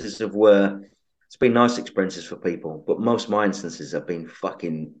instances of where it's been nice experiences for people, but most of my instances have been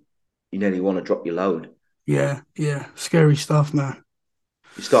fucking. You nearly want to drop your load. Yeah. Yeah. Scary stuff, man.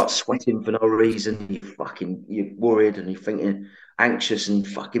 You start sweating for no reason. You're worried and you're thinking anxious and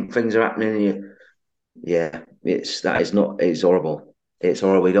fucking things are happening. And yeah, it's horrible. It's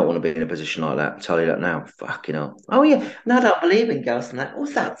horrible. You don't want to be in a position like that. I'll tell you that now. Fucking hell. Oh yeah. No, I don't believe in ghosts and that.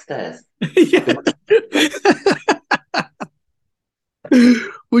 What's that upstairs? Yeah. Fucking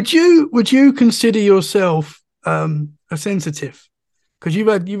Would you consider yourself a sensitive? Because you've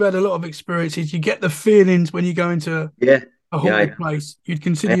had a lot of experiences. You get the feelings when you go into yeah. a Yeah, haunted place. You'd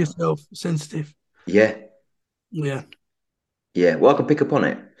consider yeah. yourself sensitive. Yeah. Yeah. Yeah. Well, I can pick up on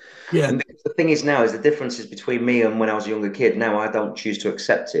it. Yeah. And the thing is now is the differences between me and when I was a younger kid. Now I don't choose to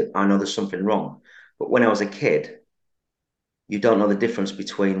accept it. I know there's something wrong. But when I was a kid, you don't know the difference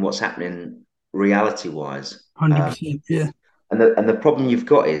between what's happening reality wise. 100%. Yeah. And the problem you've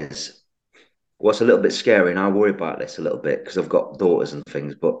got is what's a little bit scary, and I worry about this a little bit because I've got daughters and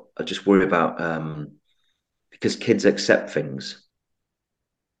things, but I just worry about because kids accept things.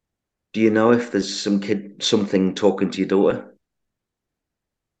 Do you know if there's something talking to your daughter?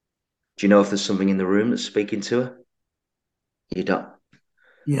 Do you know if there's something in the room that's speaking to her? You don't.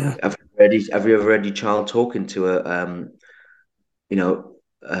 Yeah. Have you ever read your child talking to you know,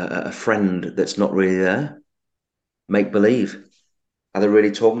 a friend that's not really there? Make believe. Are they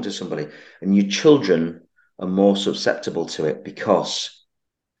really talking to somebody? And your children are more susceptible to it because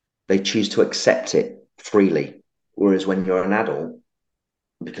they choose to accept it freely. Whereas when you're an adult,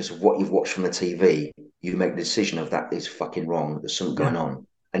 because of what you've watched from the TV, you make the decision of that is fucking wrong. There's something Yeah. going on,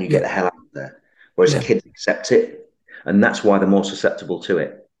 and you get Yeah. the hell out of there. Whereas Yeah. kids accept it, and that's why they're more susceptible to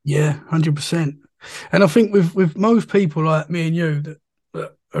it. Yeah. 100%. And I think with most people like me and you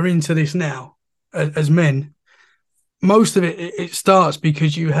that are into this now as men, most of it starts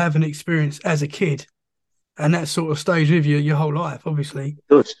because you have an experience as a kid, and that sort of stays with you your whole life, obviously. It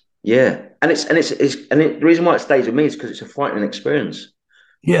does, yeah. The reason why it stays with me is because it's a frightening experience.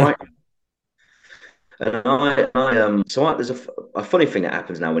 Yeah. Frightening. And there's a funny thing that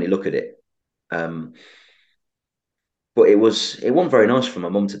happens now when you look at it. Um, but it wasn't very nice for my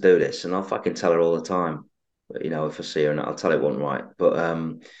mum to do this, and I'll fucking tell her all the time. If I see her, and I'll tell her it wasn't right.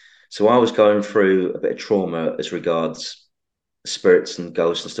 But so I was going through a bit of trauma as regards spirits and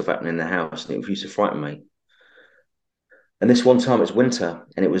ghosts and stuff happening in the house, and it used to frighten me. And this one time it was winter,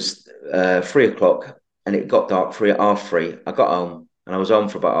 and it was 3 o'clock, and it got dark 3 half 3. I got home, and I was home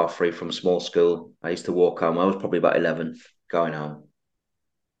for about half 3 from small school. I used to walk home. I was probably about 11 going home,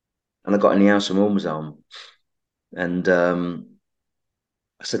 and I got in the house, and mum was home, and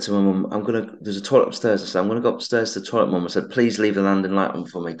I said to my mum, there's a toilet upstairs. I said, I'm gonna go upstairs to the toilet, mum. I said, please leave the landing light on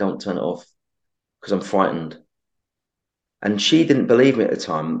for me. Don't turn it off because I'm frightened. And she didn't believe me at the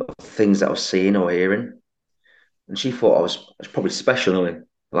time of things that I was seeing or hearing. And she thought I was probably special,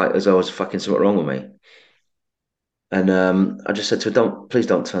 like as I was fucking something wrong with me. And I just said to her, please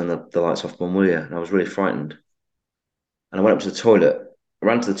don't turn the lights off, mum, will you? And I was really frightened. And I went up to the toilet. I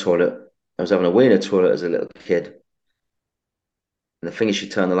ran to the toilet. I was having a wee in the toilet as a little kid. And the thing is, she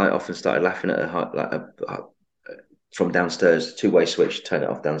turned the light off and started laughing at her, like from downstairs, two-way switch, turned it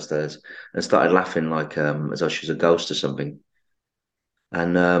off downstairs, and started laughing like as though she was a ghost or something.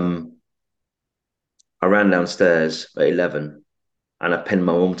 And I ran downstairs at 11 and I pinned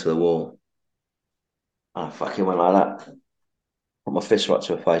my mum to the wall. And I fucking went like that, put my fist right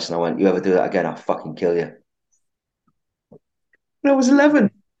to her face, and I went, "You ever do that again, I'll fucking kill you." When I was 11.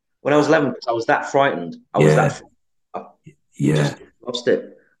 When I was 11, because I was that frightened. I was Yeah, that, I yeah, just lost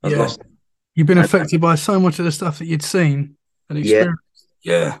it. I was yeah. lost. You've been And affected by so much of the stuff that you'd seen and yeah, experienced.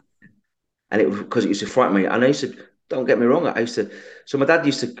 Yeah, and it was because it used to frighten me. And I used to, don't get me wrong, I used to, so my dad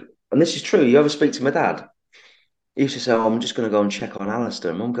used to, and this is true, you ever speak to my dad? He used to say, "Oh, I'm just going to go and check on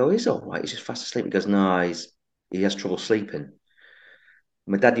Alistair." And mum go, "He's all right. He's just fast asleep." He goes, "No, he has trouble sleeping."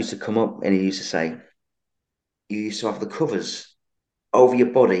 My dad used to come up and he used to say, "You used to have the covers over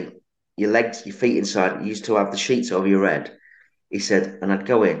your body, your legs, your feet inside. You used to have the sheets over your head." He said, "And I'd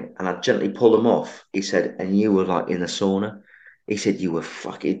go in and I'd gently pull them off." He said, "And you were like in a sauna." He said, "You were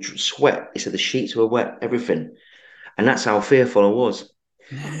fucking sweat." He said, "The sheets were wet, everything." And that's how fearful I was.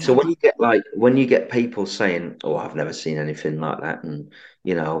 So yeah, when you get people saying, "Oh, I've never seen anything like that," and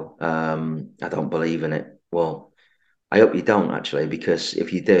I don't believe in it. Well, I hope you don't actually, because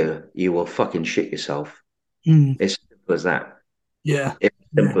if you do, you will fucking shit yourself. mm, It's simple as that. yeah, It's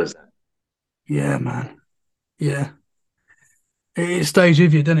yeah, simple as that. yeah, man. Yeah, it stays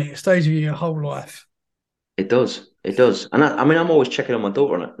with you, doesn't it? It stays with you your whole life. It does. It does. And I mean, I'm always checking on my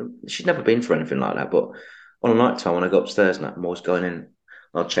daughter, and she's never been for anything like that. But on a night time when I go upstairs, and I'm always going in,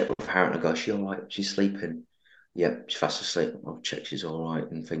 I'll check with her, and I go, "Is she all right? She's sleeping." "Yep, she's fast asleep." I'll check she's all right,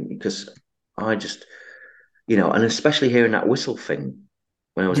 and think because I just, and especially hearing that whistle thing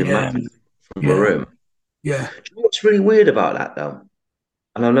when I was in Yeah, Macklin from the yeah, room. yeah, Do you know what's really weird about that though?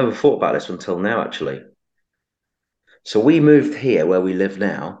 And I've never thought about this until now, actually. So we moved here where we live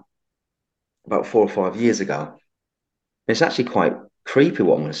now about 4 or 5 years ago. It's actually quite creepy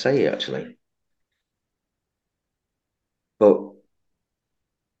what I'm going to say here, actually. But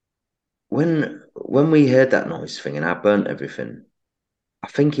when we heard that noise thing and I burnt everything, I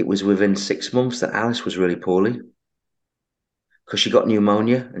think it was within 6 months that Alice was really poorly because she got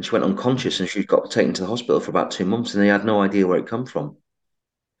pneumonia and she went unconscious and she got taken to the hospital for about 2 months and they had no idea where it come from.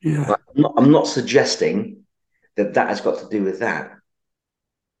 yeah, Like, I'm not suggesting that that has got to do with that,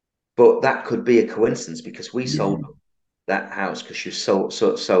 but that could be a coincidence because we yeah, sold that house because she was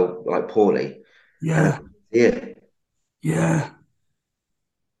so like poorly, and yeah, yeah. yeah.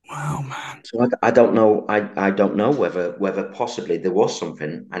 Wow, man. So I don't know. I don't know whether possibly there was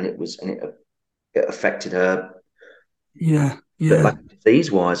something and it affected her Yeah, bit yeah. like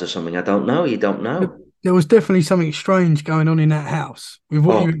disease wise or something. I don't know. You don't know. There was definitely something strange going on in that house with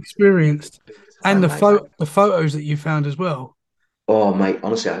what Oh, you experienced big and time, mate. the photos that you found as well. Oh, mate.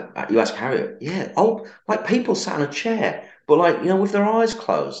 Honestly, you ask Harriet. Yeah. Oh, like people sat in a chair, but like with their eyes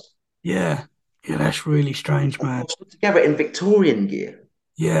closed, Yeah, yeah, that's really strange, man. all stood together in Victorian gear.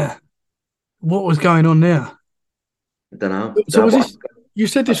 Yeah, what was going on there? I don't know. So was But this? You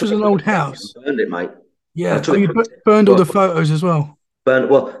said I this took was it an to the old police and house. burned it, mate. And I Yeah. took Oh, it you to the police. burned all Well, the photos as well. burned.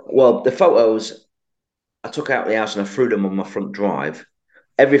 Well. The photos I took out of the house and I threw them on my front drive.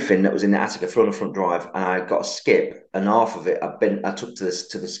 Everything that was in the attic, I threw on the front drive, and I got a skip, and half of it I took to the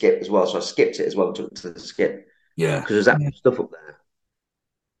skip as well. So I skipped it as well and took it to the skip Yeah. because there's that Yeah. much stuff up there.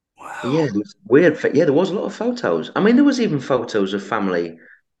 But yeah, Wow. it was weird. Yeah, there was a lot of photos. I mean, there was even photos of family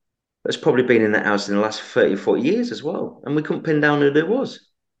that's probably been in that house in the last 30, 40 years as well, and we couldn't pin down who there was.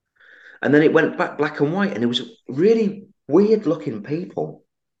 And then it went back black and white, and it was really weird looking people,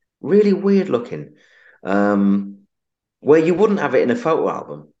 really weird looking. Um, where you wouldn't have it in a photo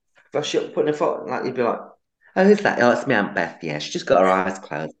album. If I should put in a photo, like you'd be like, "Oh, who's that? Oh, it's me, Aunt Beth. Yeah, she just got her eyes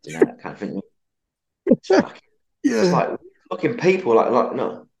closed, that kind of thing." It's fucking, it's Yeah. like looking people, like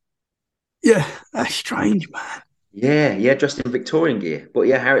no, Yeah. That's strange, man. yeah, yeah, dressed in Victorian gear. But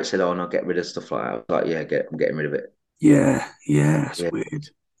yeah, Harriet said, "Oh, no, get rid of stuff like that." I was like, "Yeah, I'm getting rid of it." Yeah. Yeah. That's Yeah, weird.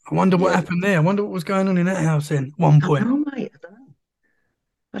 I wonder what yeah. happened there. I wonder what was going on in that house then. At one I don't point. know, mate. I don't know.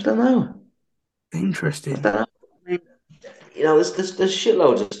 I don't know. I Interesting. don't know. I mean, there's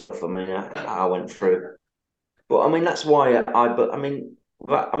shitloads of stuff. I mean, I went through. But I mean, that's why but I mean,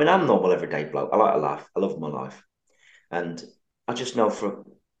 I'm a normal everyday bloke. I like to laugh. I love my life. And I just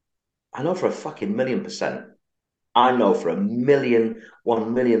I know for a fucking million%, I know for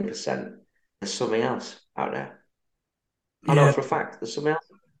 1,million%, there's something else out there. I know Yeah. for a fact there's something else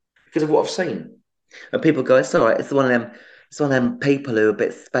because of what I've seen. And people go, "It's all right. It's one of them people who are a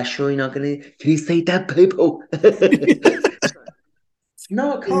bit special. You're not gonna. Can you see dead people?"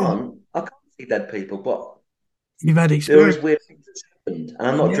 No, I Yeah. can't. I can't see dead people, but You've had there is experience. weird things. happened, and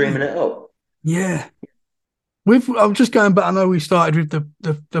I'm not Yeah, dreaming it up. yeah. I'm just going back. I know we started with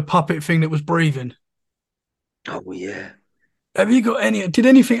the puppet thing that was breathing. Oh yeah, Have you got any? Did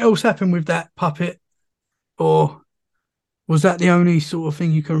anything else happen with that puppet, or was that the only sort of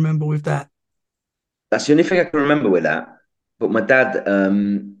thing you can remember with that? that's the only thing I can remember with that. But my dad,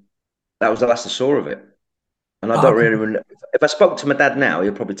 that was the last I saw of it, and I Oh, don't okay. really. If I spoke to my dad now,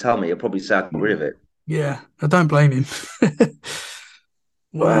 he'll probably tell me. He'll probably say I got rid of it. Yeah, I don't blame him.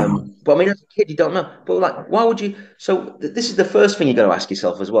 Wow. But I mean, as a kid, you don't know. But like, why would you? So this is the first thing you got to ask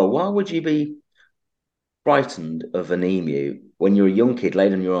yourself as well. Why would you be frightened of an emu when you're a young kid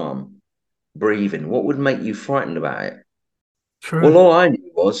laid on your arm, breathing? What would make you frightened about it? True. Well, all I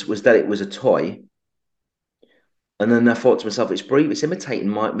knew was that it was a toy, and then I thought to myself, it's breathing, it's imitating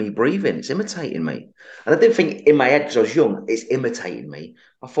me breathing, it's imitating me. And I didn't think in my head because I was young, it's imitating me.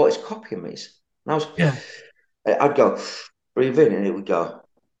 I thought it's copying me. And Yeah. I'd go breathe in, and it would go.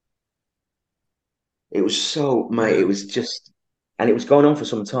 It was so, mate, it Wow. was just, and it was going on for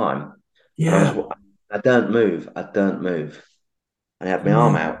some time. And Yeah. I don't move, I don't move. And I had my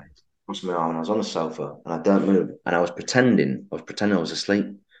arm Yeah. out across my arm, and I was on the sofa, and I don't move. And I was pretending I was asleep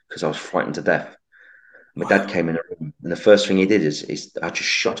because I was frightened to death. My dad Wow. came in the room, and the first thing he did is I just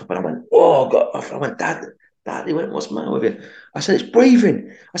shot up, and I went, "Oh God!" I went, "Dad, Dad." He went, "What's the matter with you?" I said, "It's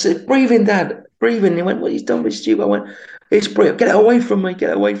breathing." I said, "It's breathing, Dad, breathing." He went, "What he's done with stupid?" I went, "It's breathing. Get it away from me! Get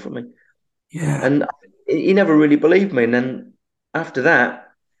it away from me!" Yeah. And he never really believed me. And then after that,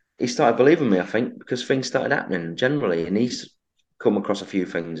 he started believing me. I think because things started happening generally, and he's come across a few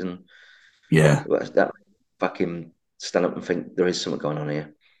things, and Yeah. that fucking stand up and think there is something going on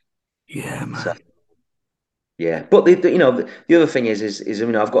here. Yeah, So. man. Yeah, but the other thing is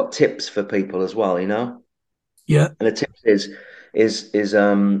I've got tips for people as well, Yeah. and the tips is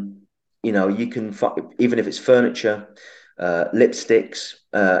you can even if it's furniture, lipsticks,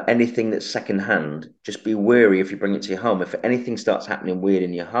 anything that's secondhand, just be wary if you bring it to your home. If anything starts happening weird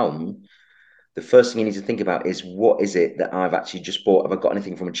in your home, the first thing you need to think about is what is it that I've actually just bought? Have I got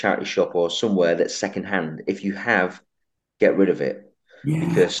anything from a charity shop or somewhere that's secondhand? If you have, get rid of it Yeah.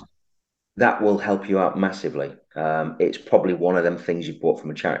 because that will help you out massively. It's probably one of them things you bought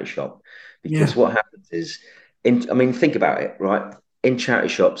from a charity shop Yeah. because what happens is, I mean, think about it, right? In charity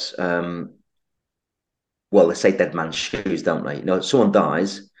shops, well, they say dead man's shoes, don't they? Someone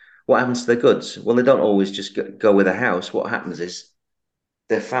dies. What happens to their goods? Well, they don't always just go with a house. What happens is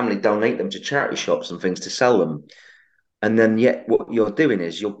their family donate them to charity shops and things to sell them. And then, yet, what you're doing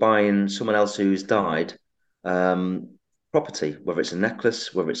is you're buying someone else who's died um, property, whether it's a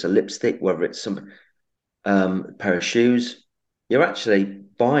necklace, whether it's a lipstick, whether it's some pair of shoes. You're actually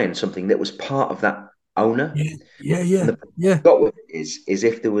buying something that was part of that owner. Yeah. Yeah. And Yeah. the problem Yeah. I've got with it is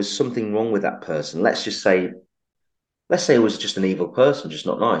if there was something wrong with that person, let's say it was just an evil person, just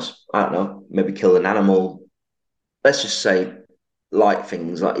not nice. I don't know, maybe killed an animal. Let's just say light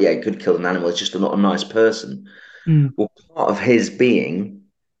things like, yeah, he could kill an animal, it's just not a nice person. Mm. Well, part of his being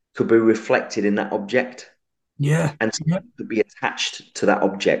could be reflected in that object Yeah. and Yeah. could be attached to that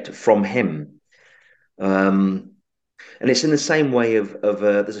object from him. Um, And it's in the same way of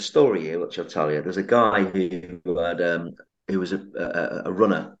there's a story here which I'll tell you. There's a guy who was a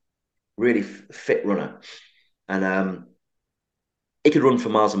runner, really fit runner, and he could run for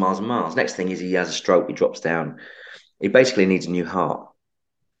miles and miles and miles. Next thing is he has a stroke, he drops down. He basically needs a new heart.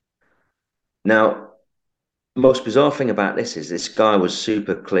 Now, most bizarre thing about this is this guy was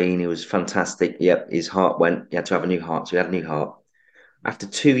super clean. He was fantastic. Yep, his heart went. He had to have a new heart, so he had a new heart. After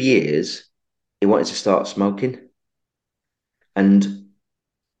 2 years, he wanted to start smoking, and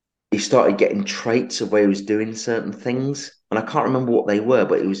he started getting traits of where he was doing certain things. And I can't remember what they were,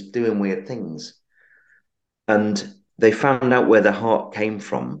 but he was doing weird things. And they found out where the heart came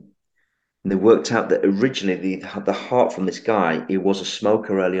from. And they worked out that originally the heart from this guy, he was a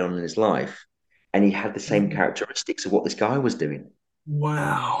smoker early on in his life. And he had the same characteristics of what this guy was doing.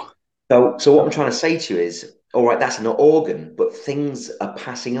 Wow. So what I'm trying to say to you is, all right, that's an organ, but things are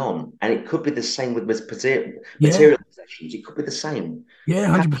passing on. And it could be the same with Yeah. material possessions. It could be the same. Yeah.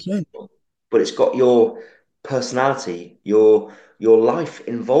 Pass 100%. but it's got your personality, your life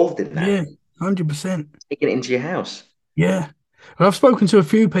involved in Yeah. that. 100%. Taking it into your house. Yeah. And I've spoken to a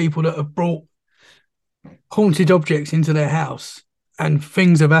few people that have brought haunted objects into their house and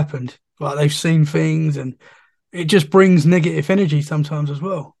things have happened. Like they've seen things and it just brings negative energy sometimes as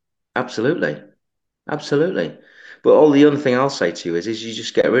well. Absolutely, absolutely. But all the other thing I'll say to you is you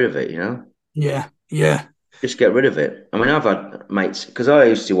just get rid of it. Yeah. Yeah. Just get rid of it. I mean, I've had mates because I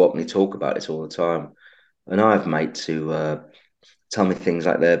used to openly talk about this all the time, and I have mates who tell me things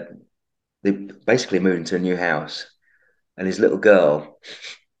like they basically moved into a new house, and his little girl,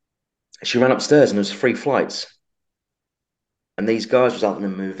 she ran upstairs and there was 3 flights. And these guys was helping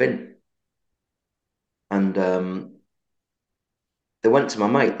them move in. And they went to my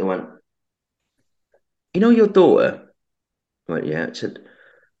mate. They went, you know your daughter? I went, yeah. I said,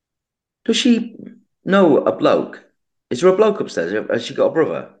 does she know a bloke? Is there a bloke upstairs? Has she got a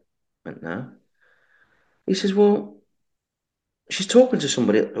brother? I went, no. He says, well, she's talking to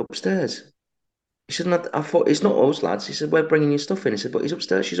somebody upstairs. He said, I thought, it's not us, lads. He said, we're bringing your stuff in. He said, but he's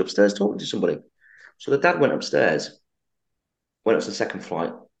upstairs. She's upstairs talking to somebody. So the dad went upstairs, went up to the second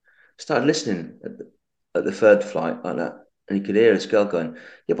flight, started listening at the third flight like that. And he could hear his girl going,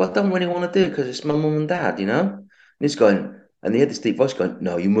 yeah, but I don't really want to do it because it's my mum and dad, you know? And he's going, and he had this deep voice going,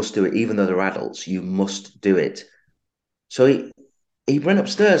 no, you must do it. Even though they're adults, you must do it. So he went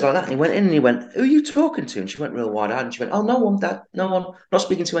upstairs like that and he went in and he went, who are you talking to? And she went real wide eyed and she went, oh, no one, dad, no one, not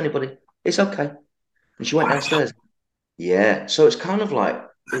speaking to anybody. It's okay. And she went Wow. downstairs. Yeah. So it's kind of like,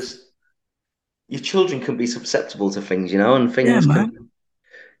 it's, your children can be susceptible to things, you know, and Yeah, things can, man.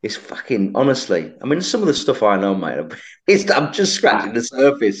 it's fucking, honestly, I mean, some of the stuff I know, mate, I'm just scratching the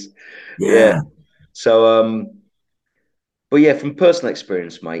surface. Yeah. Yeah. So, but yeah, from personal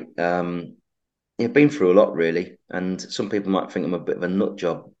experience, mate, yeah, been through a lot really, and some people might think I'm a bit of a nut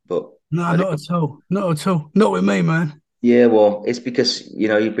job, but No, I do. not at all. Not at all. Not with me, man. Yeah, well, it's because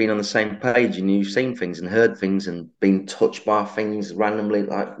you've been on the same page and you've seen things and heard things and been touched by things randomly.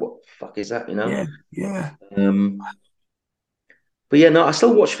 Like, what the fuck is that? Yeah. Yeah. Um, but yeah, no, I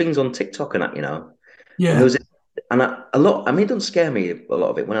still watch things on TikTok and that, And there Yeah. was, and a lot. I mean, it doesn't scare me a lot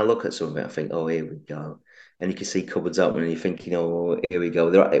of it. When I look at some of it, I think, oh, here we go. And you can see cupboards open, and you're thinking, oh, here we go.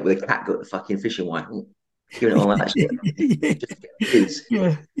 They're at it with a cat got the fucking fishing wire, giving it all that shit. Just get kids.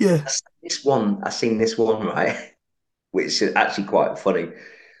 Yeah. Yeah. I seen this one, right, which is actually quite funny. There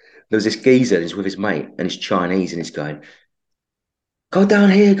was this geezer, and he's with his mate, and he's Chinese, and he's going, go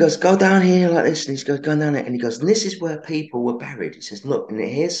down here, he goes, go down here like this. And he's going down there, and he goes, and this is where people were buried. He says, look, and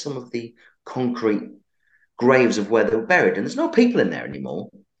here's some of the concrete graves of where they were buried, and there's no people in there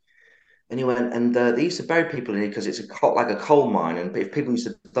anymore. And he went, and they used to bury people in it because it's like a coal mine, and if people used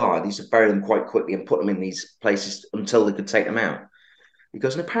to die, they used to bury them quite quickly and put them in these places until they could take them out. He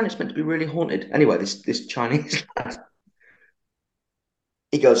goes, and apparently it's meant to be really haunted. Anyway, this Chinese lad,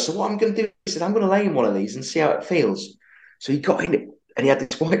 he goes, so what I'm going to do, he said, I'm going to lay in one of these and see how it feels. So he got in it, and he had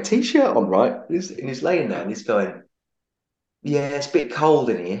this white t-shirt on, right? And he's laying there, and he's going, yeah, it's a bit cold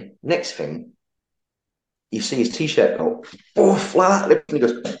in here. Next thing, you see his t-shirt go, boof, like that, and he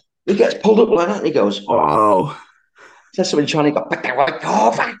goes, he gets pulled up like that, and he goes, Oh. says something Chinese, go,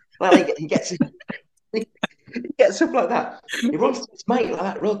 like he gets he gets up like that. He runs to his mate like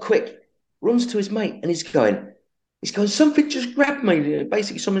that, real quick. Runs to his mate, and he's going, something just grabbed me.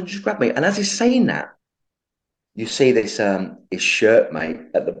 Basically, someone just grabbed me. And as he's saying that, you see this his shirt, mate,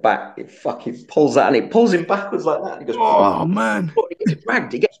 at the back. It fucking pulls out, and it pulls him backwards like that. And he goes, Oh, man. he gets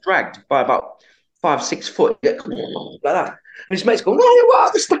dragged. He gets dragged by about 5, 6 foot. Like that. And his mate's going, oh,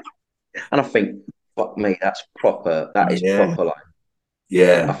 what? And I think, fuck me, that's proper. That is Yeah. proper. Like, I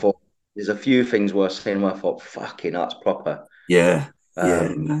Yeah. thought there's a few things worth seeing where I thought, fucking, that's proper. Yeah. Yeah,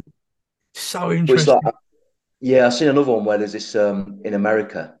 Um, man. So but it's like, interesting. yeah, I've seen another one where there's this in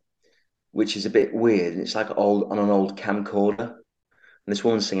America, which is a bit weird. And it's like old on an old camcorder. And this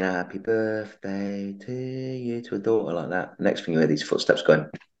woman's singing "Happy Birthday to you" to a daughter like that. Next thing you hear these footsteps going,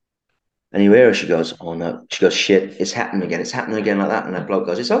 and you hear her. She goes, "Oh no!" She goes, "Shit! It's happening again! It's happening again!" Like that. And that bloke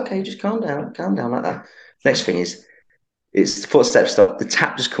goes, "It's okay. Just calm down like that." Next thing is, it's the footsteps stop. The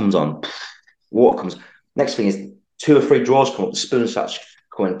tap just comes on. Water comes. Next thing is 2 or 3 drawers come up. The spoon starts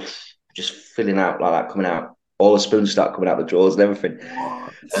going, just filling out like that, coming out. All the spoons start coming out the drawers and everything.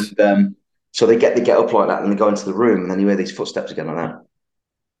 What? And so they get up like that and they go into the room, and then you hear these footsteps again like that,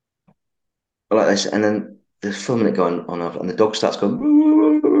 like this, and then they're filming it going on, and the dog starts going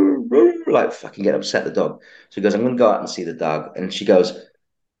like fucking get upset. The dog. So he goes, "I'm going to go out and see the dog," and she goes,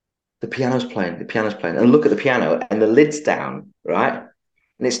 the piano's playing," and look at the piano, and the lid's down, right?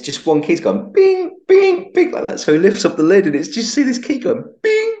 And it's just one key's going bing, bing, bing like that. So he lifts up the lid, and it's just see this key going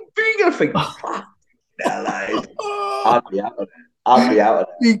bing, bing. And I think, fuck, I'd be out of there. I'd be out of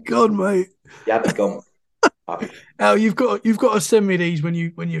there. Be gone, mate. Yeah, I'd be gone. I'd be Al, you've got to send me these when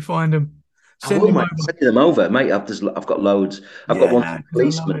you find them. I Send will, them mate. over. Send them over, mate. I've got loads. I've got Yeah, ones no, of 'cause I love it.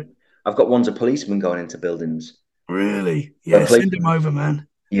 policemen. I've got ones of policemen going into buildings. Really? Where Yeah, send them policemen, over, man.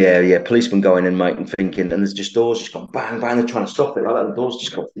 yeah, policemen going in, mate, and thinking, and there's just doors just going bang, bang. They're trying to stop it like that. The doors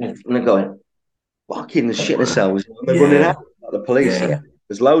just go, and they're going, fucking the shit themselves. And they're running Yeah, out. Like the police, yeah. yeah.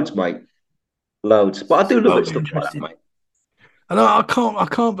 There's loads, mate. Loads. But I do love So it stuff like that, interesting. mate. And I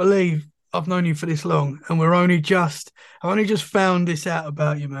can't believe I've known you for this long, and I've only just found this out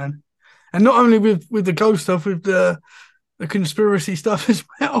about you, man. And not only with the ghost stuff, with the conspiracy stuff as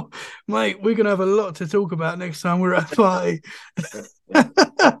well, mate. We're gonna have a lot to talk about next time we're at a party.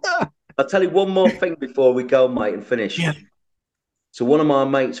 I'll tell you one more thing before we go, mate, and finish. Yeah, So one of my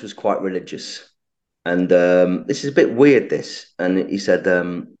mates was quite religious, and this is a bit weird. This, and he said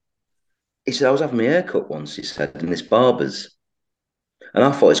I was having my hair cut once. He said in this barber's, and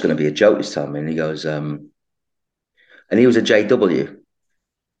I thought it was going to be a joke this time. And he goes, and he was a JW.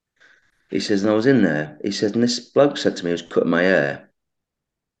 He says, and I was in there. He says, and this bloke said to me, he was cutting my hair.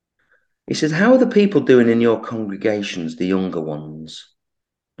 He says, how are the people doing in your congregations, the younger ones?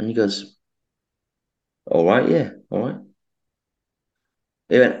 And he goes, all right, yeah, all right.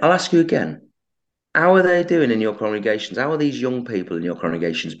 He went, I'll ask you again. How are they doing in your congregations? How are these young people in your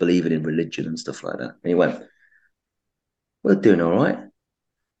congregations believing in religion and stuff like that? And he went, well, they're doing all right.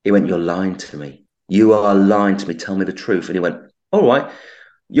 He went, you're lying to me. You are lying to me. Tell me the truth. And he went, all right.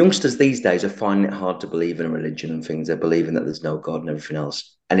 Youngsters these days are finding it hard to believe in religion and things. They're believing that there's no God and everything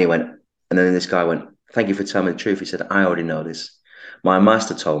else. And he went, and then this guy went, thank you for telling me the truth. He said, I already know this. My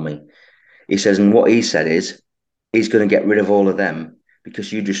master told me. He says, and what he said is, he's going to get rid of all of them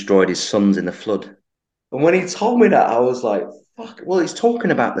because you destroyed his sons in the flood. And when he told me that, I was like, fuck, well, he's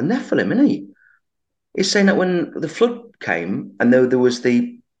talking about the Nephilim, isn't he? He's saying that when the flood came and there was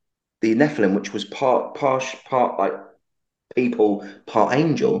the Nephilim, which was part like people, part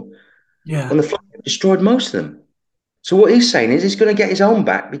angel, yeah. when the flood destroyed most of them. So what he's saying is he's going to get his own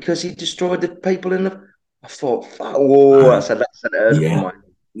back because he destroyed the people in the. I thought, fuck, whoa, Uh, that's an earth for yeah, my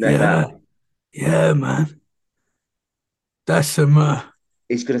neck. yeah, That yeah, man. That's some.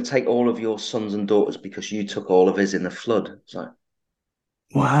 he's going to take all of your sons and daughters because you took all of his in the flood. It's like,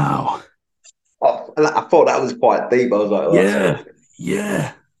 Wow. oh, I thought that was quite deep. I was like, oh, that's Yeah, horrific.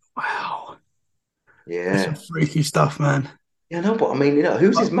 yeah. Wow. That's some Yeah. freaky stuff, man. Yeah, no, but I mean,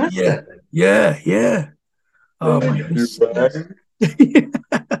 who's his Yeah, master? yeah, yeah. Oh, mate, Right.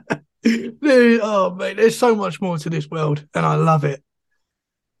 Dude, oh, mate, there's so much more to this world, and I love it.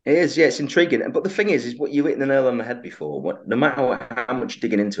 It is, yeah, it's intriguing. But the thing is what you hit the nail on the head before. No matter how much you're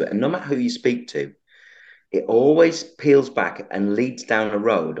digging into it, and no matter who you speak to, it always peels back and leads down a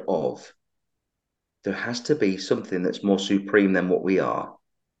road of there has to be something that's more supreme than what we are.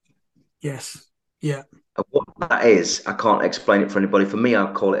 Yes. Yeah. And what that is, I can't explain it for anybody. For me,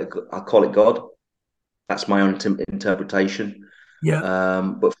 I call it God. That's my own interpretation. Yeah.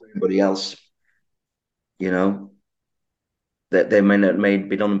 But for anybody else, you know, that they may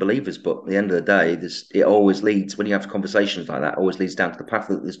be non-believers, but at the end of the day, it always leads when you have conversations like that. Always leads down to the path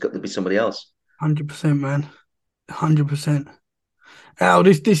that there's got to be somebody else. 100%, man. 100%. Al,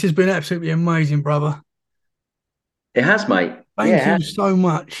 this has been absolutely amazing, brother. It has, mate. Yeah, Thank it you has. so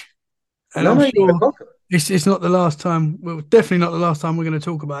much. And No, I'm no, you're very sure welcome. it's not the last time. Well, definitely not the last time we're going to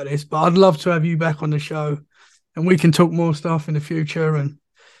talk about this. But I'd love to have you back on the show, and we can talk more stuff in the future. And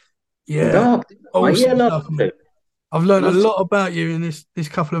yeah, No, mate. Yeah, awesome no, stuff, man. I've learned a love lot about you in this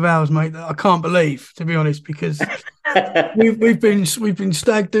couple of hours, mate. That I can't believe, to be honest, because to. we've been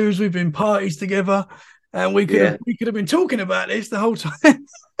stag do's, we've been parties together, and Yeah, we could have been talking about this the whole time.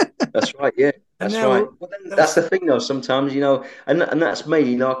 that's right. Yeah, And that's now right. But then that's the thing, though. Sometimes, and that's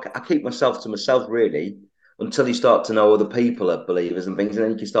me. I keep myself to myself really until you start to know other people are believers and things, and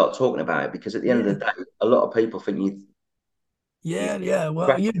then you can start talking about it. Because at the end yeah, of the day, a lot of people think you yeah, yeah.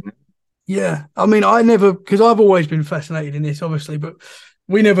 Well, crap. yeah, yeah. I mean, I never, because I've always been fascinated in this, obviously, but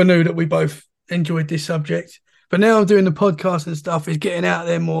we never knew that we both enjoyed this subject. But now I'm doing the podcast and stuff, is getting out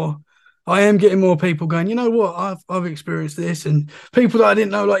there more. I am getting more people going, you know what, I've experienced this, and people that I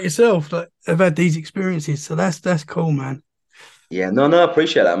didn't know like yourself that have had these experiences. So that's cool, man. Yeah, no, no, I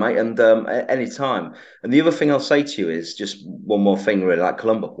appreciate that, mate. And any time. And the other thing I'll say to you is just one more thing, really, like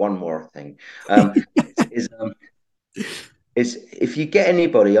Columbo. One more thing, um, is um, is if you get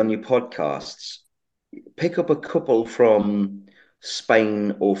anybody on your podcasts, pick up a couple from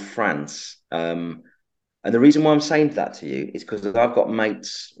Spain or France. And the reason why I'm saying that to you is because I've got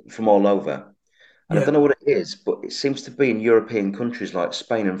mates from all over. And I Yeah, don't know what it is, but it seems to be in European countries like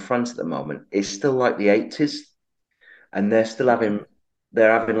Spain and France at the moment. It's still like the 80s, and they're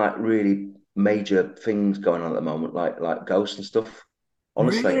having like really major things going on at the moment, like ghosts and stuff.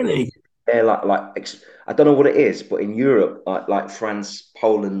 Honestly, really, yeah, I don't know what it is, but in Europe, like France,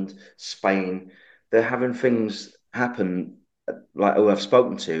 Poland, Spain, they're having things happen. Like who I've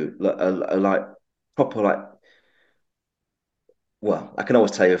spoken to, like proper like. Well, I can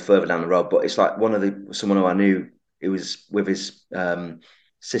always tell you further down the road, but it's like someone who I knew who was with his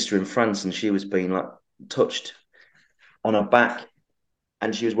sister in France, and she was being like touched on her back,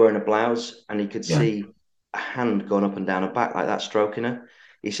 and she was wearing a blouse, and he could Yeah. see a hand going up and down her back like that, stroking her.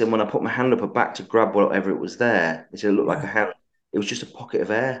 He said, when I put my hand up her back to grab whatever it was there, he said it looked like Yeah. a hand. It was just a pocket of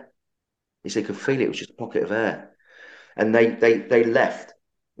air. He said he could feel it. It was just a pocket of air. And they left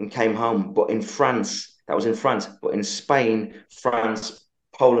and came home. But in France, that was in France. But in Spain, France,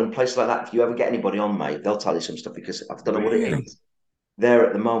 Poland, places like that, if you ever get anybody on, mate, they'll tell you some stuff because I don't know what it Really is. There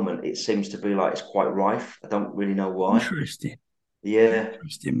at the moment, it seems to be like it's quite rife. I don't really know why. interesting. Yeah,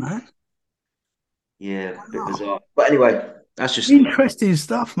 Interesting, man. yeah, a bit Wow. bizarre. But anyway, that's just Interesting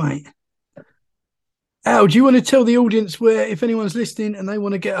stuff, mate. Al, do you want to tell the audience where, if anyone's listening and they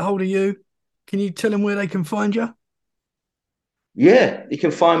want to get a hold of you, can you tell them where they can find you? yeah. You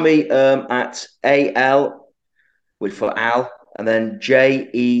can find me at AL with for Al, and then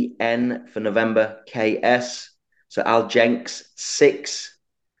JEN for November KS. So Al Jenks 6,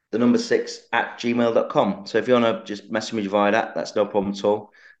 the number 6 at gmail.com. So if you want to just message me via that, that's no problem at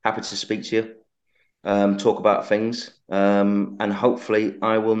all. Happy to speak to you, talk about things, and hopefully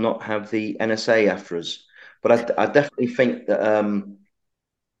I will not have the NSA after us. But I definitely think that I'm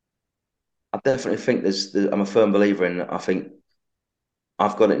a firm believer in. I think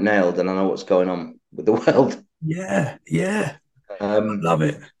I've got it nailed, and I know what's going on with the world. Yeah, yeah. I Um, love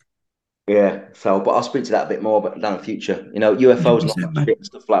it. Yeah, so but I'll speak to that a bit more, but down the future, UFOs and all 100%, that man. shit and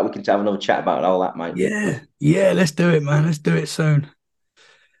stuff like we can have another chat about all that, mate. Yeah, yeah. Let's do it, man. Let's do it soon.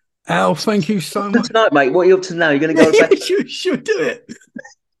 Al, thank you so much. Tonight, mate, what are you up to now? You're gonna go Yeah, rest. should do it.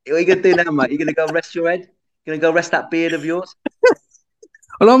 What are you gonna do now, mate? You're gonna go rest your head. You're gonna go rest that beard of yours.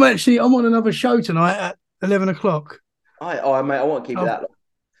 Well, I'm on another show tonight at 11 o'clock. All right, mate. I won't keep it Oh, that long.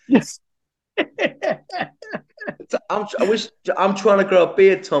 yes. I'm trying to grow a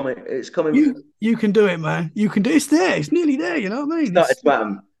beard, Tommy. It's coming. You can do it, man. You can do it's there. It's nearly there. You know what I mean? Started to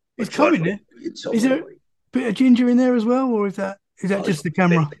happen. It's I'm trying to coming grow there. a beard, Is Tommy. there a bit of ginger in there as well, or is that Oh, it's just the a bit,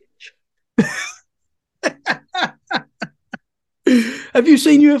 camera? bitch. Have you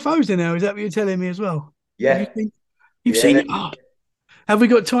seen UFOs then now? Is that what you're telling me as well? Have you Yeah, seen you've yeah. seen Of it? Oh, have we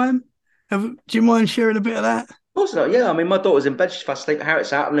got time? Do you mind sharing a bit of that? course not. Yeah, I mean, my daughter's in bed. She's fast asleep.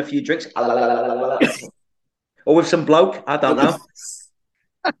 Harriet's out having a few drinks, or with some bloke. I don't know.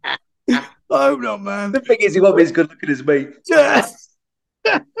 I hope not, man. The thing is, he won't be as good looking as me. Yeah.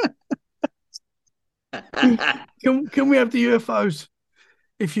 Can we have the UFOs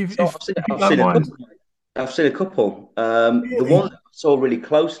if you So if you I've don't seen a mind? couple. I've seen a couple. The one Really? that I saw really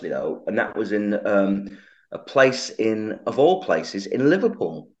closely though, and that was in a place in of all places in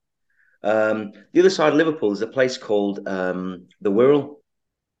Liverpool. The other side of Liverpool is a place called the Wirral.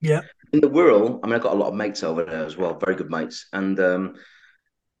 Yeah. In the Wirral, I mean, I've got a lot of mates over there as well, very good mates, and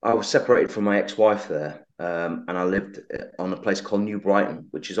I was separated from my ex-wife there, and I lived on a place called New Brighton,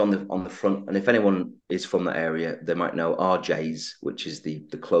 which is on the front. And if anyone is from that area, they might know RJ's, which is the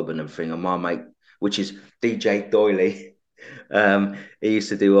club and everything. And my mate, which is DJ Doyley, he used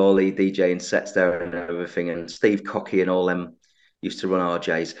to do all the DJing sets there and everything. And Steve Cocky and all them used to run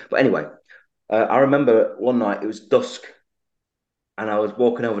RJ's. But anyway, I remember one night it was dusk, and I was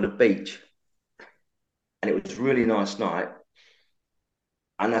walking over the beach, and it was a really nice night.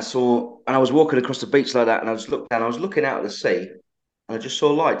 And I was walking across the beach like that, and I just looked down. I was looking out at the sea, and I just saw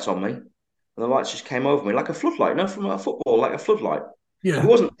lights on me, and the lights just came over me like a floodlight, no, from a football, like a floodlight. But Yeah.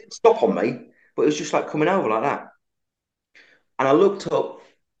 it didn't stop on me, but it was just like coming over like that. And I looked up,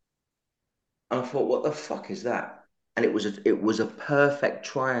 and I thought, what the fuck is that? And it was a perfect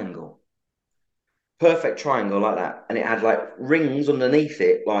triangle like that, and it had like rings underneath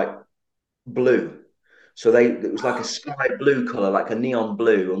it, like blue. So it was like a sky blue color, like a neon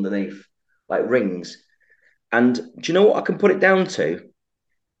blue underneath, like rings. And do you know what I can put it down to?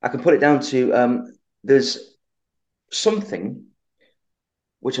 I can put it down to there's something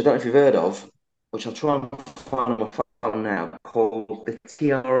which I don't know if you've heard of, which I'll try and find on my phone now, called the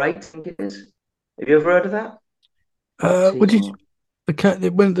TR8, I think it is. Have you ever heard of that? What did TR, you,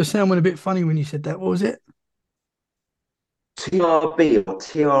 the sound went a bit funny when you said that. What was it? TRB or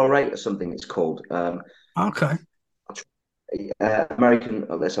TR8 or something it's called. Okay. American,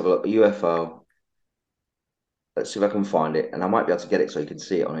 let's have a look, UFO. Let's see if I can find it. And I might be able to get it so you can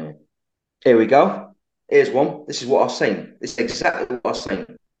see it on here. Here we go. Here's one. This is what I've seen. This is exactly what I've seen.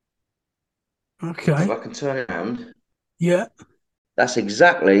 If Okay. I can turn it around, Yeah. that's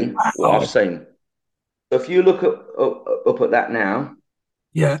exactly what I've Oh. seen. So if you look up at that now,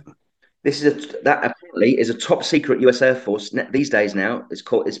 Yeah. that apparently is a top secret U.S. Air Force these days. Now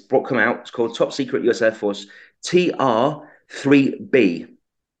come out. It's called top secret U.S. Air Force TR3B, So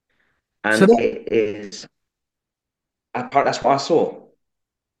and that it is. Apparently, that's what I saw.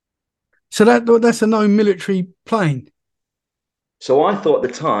 so that's a known military plane. So I thought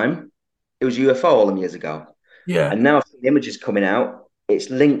at the time it was UFO all them years ago. Yeah. And now I've seen images coming out. It's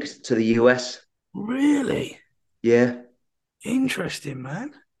linked to the US. Really Yeah, interesting,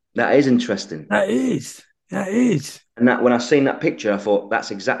 man. that is interesting. That is. That is. And that when I seen that picture, I thought that's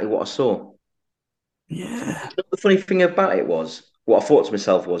exactly what I saw. Yeah. The funny thing about it was, what I thought to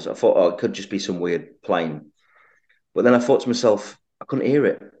myself was, I thought, oh, it could just be some weird plane. But then I thought to myself, I couldn't hear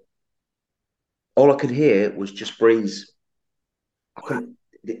it. All I could hear was just breeze. I Wow. couldn't,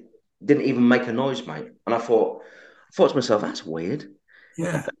 it didn't even make a noise, mate. And I thought to myself, that's weird.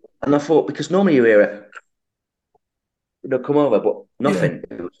 Yeah. And I thought, because normally you hear it, come over, but Yeah. nothing.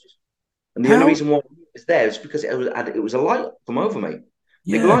 And the only How? reason why it was there is because it was a light come over me,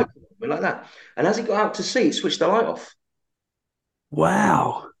 big Yeah. light like that. And as it got out to sea, it switched the light off.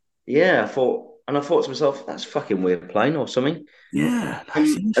 Wow. Yeah, I thought to myself, that's fucking weird plane or something. Yeah. That's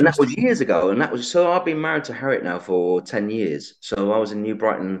And that was interesting. years ago. And that was so I've been married to Harriet now for 10 years. So I was in New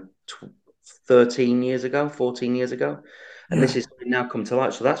Brighton 13 years ago, 14 years ago. And Yeah. this is now come to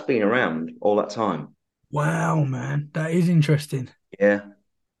light. So that's been around all that time. Wow, man. That is interesting. Yeah.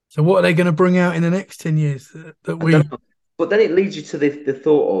 So what are they going to bring out in the next 10 years that I we, don't know. But then it leads you to the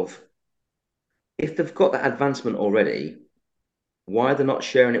thought of if they've got that advancement already, why are they not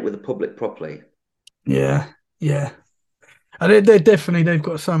sharing it with the public properly? yeah, yeah. And they're definitely, they've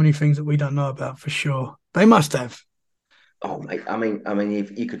got so many things that we don't know about for sure. They must have. Oh, mate. I mean,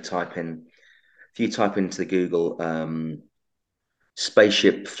 if you could if you type into the Google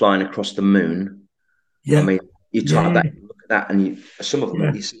spaceship flying across the moon. I Yeah. mean, you Yeah. type Yeah. that, look at that, and some of them,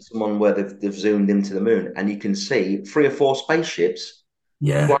 Yeah. you see someone where they've zoomed into the moon, and you can see three or four spaceships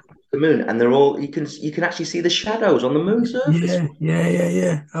Yeah. flying across the moon, and they're all you can actually see the shadows on the moon's surface. Yeah. Yeah. Yeah.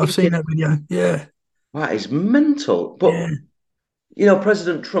 Yeah. I've seen Thinking, that video. Yeah. that is mental. But Yeah.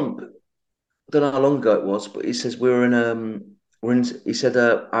 President Trump, I don't know how long ago it was, but he says he said,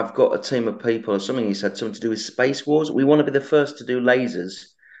 I've got a team of people or something. He said something to do with space wars. We want to be the first to do lasers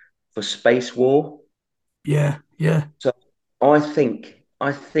for space war. Yeah. Yeah. So I think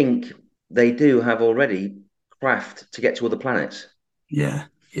they do have already craft to get to other planets. Yeah.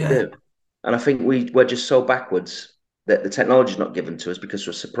 They Yeah. do. And I think we're just so backwards that the technology is not given to us because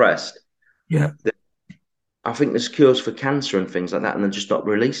we're suppressed. Yeah. That I think there's cures for cancer and things like that, and they're just not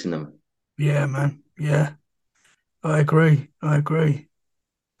releasing them. Yeah, man. Yeah. I agree. I agree.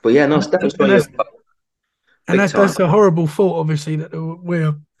 But yeah, no, it's And, definitely and showing you that's and big that time. that's a horrible thought, obviously, that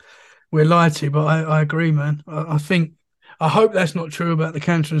we're lied to. But I agree, man. I think I hope that's not true about the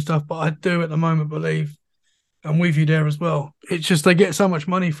cancer and stuff. But I do at the moment believe I'm with you there as well. It's just they get so much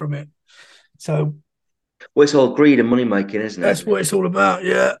money from it. So Well, it's all greed and money making, isn't that's it? what it's all about.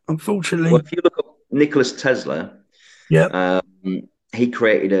 Yeah, Well, unfortunately. if you look up Nicholas Tesla, Yep. um, he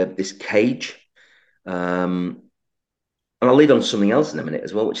created this cage. Um, and I'll lead on to something else in a minute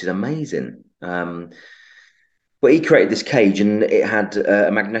as well, which is amazing. But he created this cage, and it had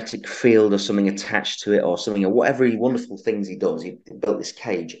a magnetic field or something attached to it, or something, or whatever wonderful things he does. He built this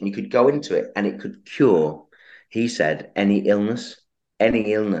cage, and you could go into it, and it could cure, he said, any illness.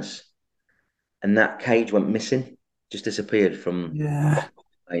 And that cage went missing, just disappeared from Yeah.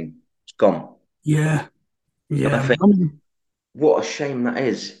 plane. It's gone. Yeah. And I Yeah. think, I mean, what a shame that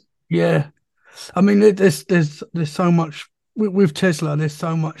is. yeah. I mean, there's so much with Tesla. There's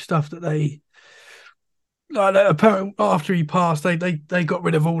so much stuff that they like. Apparently, after he passed, they got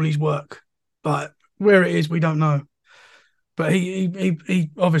rid of all his work, but where it is, we don't know. But he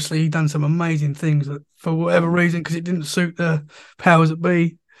obviously he done some amazing things that for whatever reason, because it didn't suit the powers that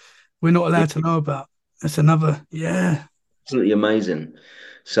be, we're not Yeah, allowed to know about. That's another, yeah, absolutely amazing.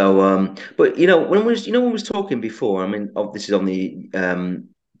 So, but when we was talking before. I mean, this is on the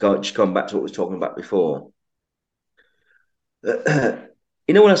just going back to what we was talking about before.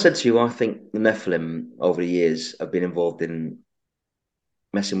 When I said to you, I think the Nephilim over the years have been involved in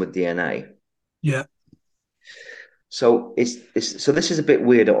messing with DNA. yeah, So so this is a bit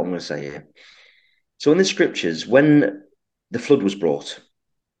weird what I'm going to say here. So in the scriptures, when the flood was brought,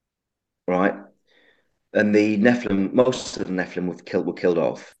 right, and the Nephilim, most of the Nephilim were killed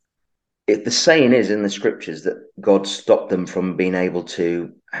off. The saying is in the scriptures that God stopped them from being able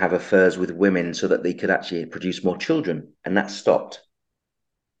to have affairs with women so that they could actually produce more children, and that stopped,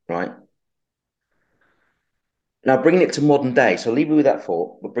 right? Now, bringing it to modern day, so leave me with that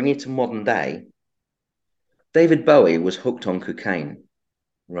thought, but bringing it to modern day, David Bowie was hooked on cocaine,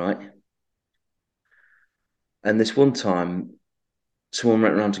 right? And this one time, someone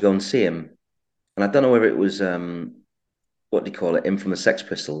went around to go and see him, and I don't know whether it was what do you call it, him from the Sex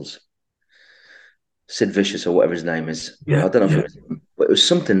Pistols, Sid Vicious or whatever his name is. yeah, I don't know if yeah, it was him, but it was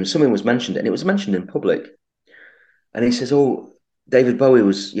something. Something was mentioned, and it was mentioned in public. And he says, "Oh." David Bowie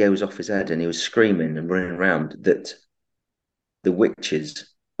was off his head and he was screaming and running around that the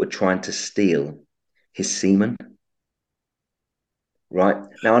witches were trying to steal his semen. Right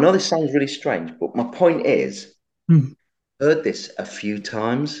now, I know this sounds really strange, but my point is, Mm. I've heard this a few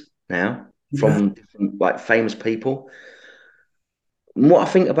times now Yeah. from different like famous people. And what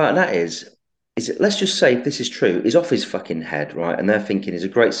I think about that is it, let's just say if this is true, he's off his fucking head, right? And they're thinking he's a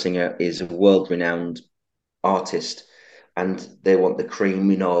great singer, he's a world-renowned artist, and they want the cream,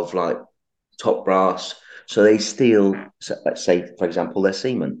 of like top brass. So they steal, let's say, for example, their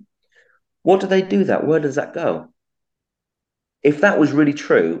semen. What do they do that? Where does that go? If that was really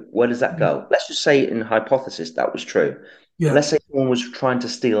true, where does that go? Let's just say in hypothesis that was true. Yeah. Let's say someone was trying to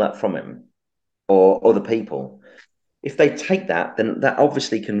steal that from him or other people. If they take that, then that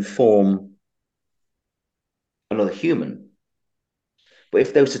obviously can form another human. But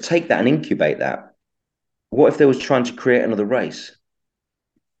if they was to take that and incubate that, what if they was trying to create another race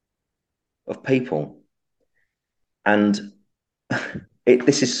of people? And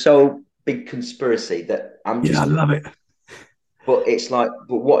this is so big conspiracy that I'm Yeah, I just. love it. But it's like,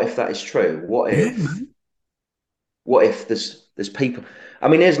 but what if that is true? Yeah, man. What if there's people? I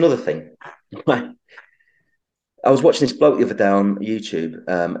mean, here's another thing. I was watching this bloke the other day on YouTube,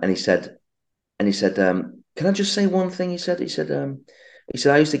 and he said, "Can I just say one thing?" He said,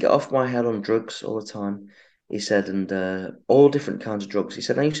 "I used to get off my head on drugs all the time." He said, and all different kinds of drugs. He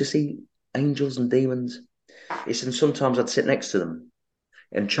said, "I used to see angels and demons." He said, and sometimes I'd sit next to them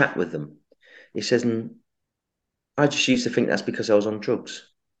and chat with them. He says, and I just used to think that's because I was on drugs.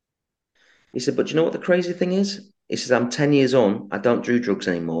 He said, but you know what the crazy thing is? He says, I'm 10 years on, I don't do drugs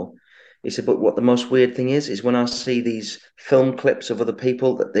anymore. He said, but what the most weird thing is when I see these film clips of other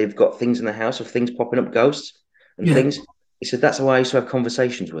people that they've got things in the house of things popping up, ghosts and Yeah. things. He said, that's who I used to have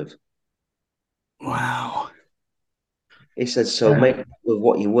conversations with. Wow. He said, so Yeah. make with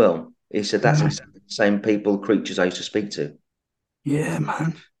what you will. He said, that's Yeah. exactly the same people, creatures I used to speak to. Yeah,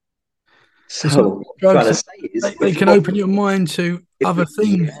 man. It's like So what I'm trying drugs. to say is, They if can you're off, open your mind to if other you,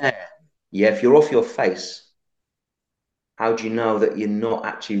 things. if you're off your face, how do you know that you're not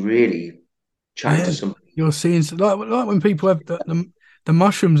actually really chatting Yeah. to somebody? You're seeing like when people have the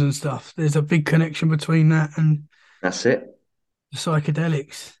mushrooms and stuff, there's a big connection between that and That's it. the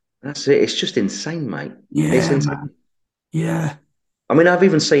psychedelics. That's it. It's just insane, mate. It's Yeah, insane. man. Yeah. I mean, I've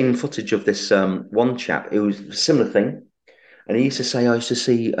even seen footage of this one chap. It was a similar thing, and he used to say, "I used to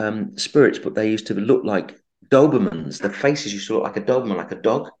see spirits, but they used to look like Dobermans. The faces used to look like a Doberman, like a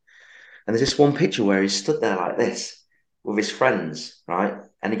dog." And there's this one picture where he's stood there like this with his friends, right?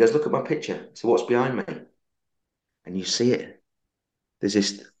 And he goes, "Look at my picture. So what's behind me?" And you see it. There's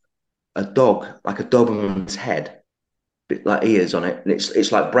this a dog, like a Doberman's head, bit like ears on it, and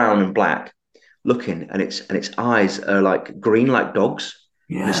it's like brown and black looking, and its eyes are like green like dogs,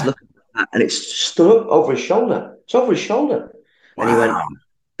 and it's Yeah. looking at that, and it's stood up over his shoulder. It's over his shoulder, and he went, Wow.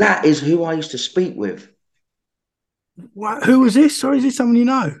 "That is who I used to speak with." What, who was this? Sorry, is this someone you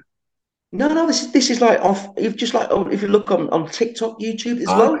know? No, no, this is like off. If just like if you look on TikTok, YouTube, there's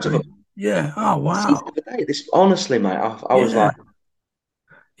Oh, loads of okay. them. Yeah. Oh, I seen wow. it the other day. This honestly, mate, I was Yeah. like,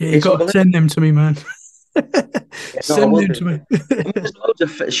 Yeah, you it's got to unbelievable. send them to me, man. Yeah, no, I Send will them do. to me. I mean, there's loads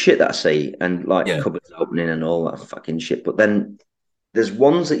of shit that I see, and like Yeah. cupboards opening and all that fucking shit. But then there's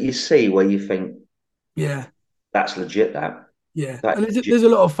ones that you see where you think Yeah. that's legit. Yeah. That And is legit. there's a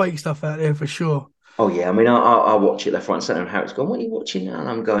lot of fake stuff out there for sure. Oh yeah, I mean, I watch it left, right, and centre, and Harriet's going, "What are you watching now?" And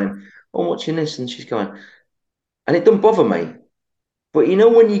I'm going, "Oh, I'm watching this," and she's going, and it doesn't bother me. But you know,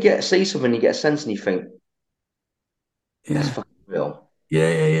 when you get see something, you get a sense, and you think that's Yeah. fucking real. Yeah.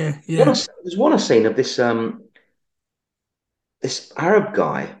 Yeah. Yeah. One Yeah. I, there's one I've seen of this Arab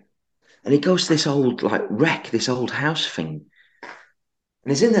guy, and he goes to this old like wreck, this old house thing,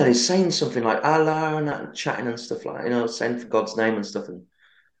 and he's in there, he's saying something like Allah and that, and chatting and stuff like, saying for God's name and stuff, and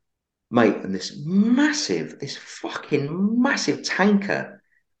mate, and this fucking massive tanker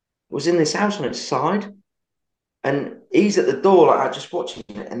was in this house on its side. And he's at the door, like I just watching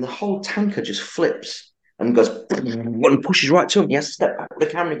it, and the whole tanker just flips and goes and pushes right to him. He has to step back with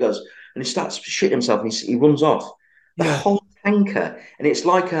the camera, goes, and he starts shitting himself and he runs off. The Yeah. whole tanker, and it's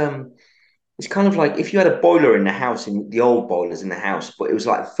like it's kind of like if you had a boiler in the house, in the old boilers in the house, but it was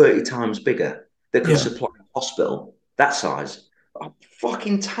like 30 times bigger that could Yeah. supply a hospital that size. A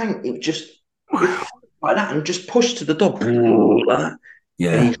fucking tank, it Wow. flipped like that and just pushed to the door like that. And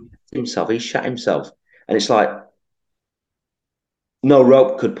Yeah. he shot himself. And it's like no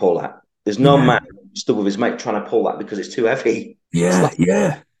rope could pull that. There's no Yeah. man stood with his mate trying to pull that because it's too heavy. It's Yeah. like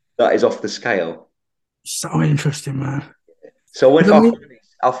Yeah. that is off the scale. So interesting, man. So when 'Cause I mean,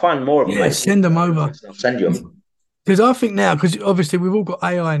 I'll find more of them, yeah, mate. If send them over. I'll send you them. Because I think now, because obviously we've all got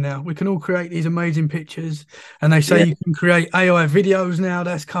AI now, we can all create these amazing pictures, and they say Yeah, you can create AI videos now.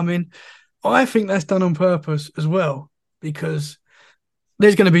 That's coming. I think that's done on purpose as well, because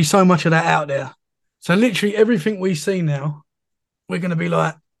there's going to be so much of that out there. So literally everything we see now, we're going to be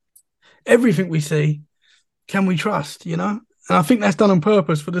like, everything we see, can we trust? You know, and I think that's done on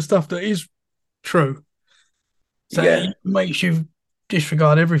purpose for the stuff that is true. So yeah. it makes you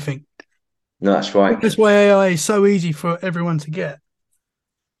disregard everything. No, that's right. That's why AI is so easy for everyone to get.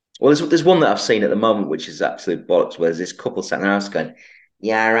 Well, there's one that I've seen at the moment, which is absolute bollocks, where there's this couple sat in the house going,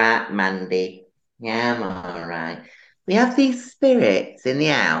 "Yeah, all right, Mandy. Yeah, I'm all right. We have these spirits in the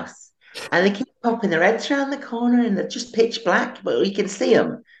house, and they keep popping their heads around the corner, and they're just pitch black, but we can see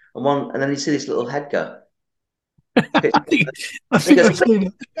them." And then you see this little head go, pitch I think, black. I And he think goes, I've "He seen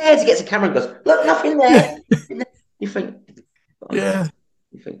it. he gets a camera and goes, "Look, nothing Yeah, there." You think, yeah. honest.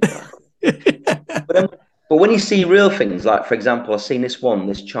 You think, oh. But when you see real things, like for example, I've seen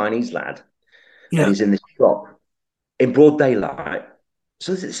this Chinese lad, and Yeah, he's in this shop in broad daylight.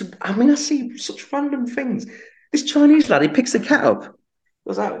 So I mean, I see such random things. This Chinese lad, he picks the cat up,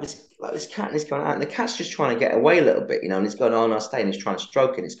 goes out with this cat, and he's going out, and the cat's just trying to get away a little bit, and he's going, "Oh no, stay," and he's trying to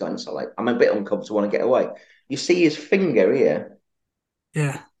stroke it. And he's going, so like, I'm a bit uncomfortable, want to get away. You see his finger here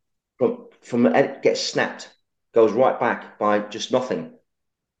yeah, from it gets snapped, goes right back by just nothing.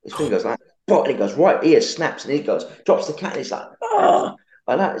 His finger goes like, and it goes right here, snaps, and he goes, drops the cat, and he's like, "Ah,"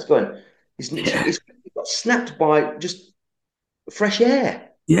 like that. It's going. yeah, His got snapped by just fresh air.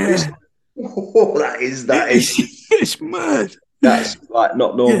 And it's yeah. like, oh, It's mad. that's like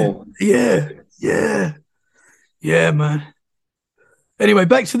not Yeah, normal. yeah, yeah, yeah, man. Anyway,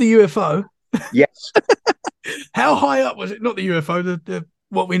 back to the UFO. Yes, How high up was it? Not the UFO, the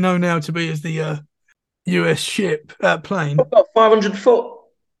what we know now to be as the US ship plane. about 500 foot.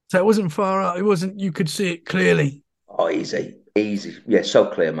 So it wasn't far up. It wasn't. You could see it clearly. Oh, easy, easy. Yeah, so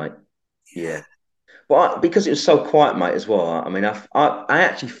clear, mate. Yeah, but because it was so quiet, mate, as well. I mean, I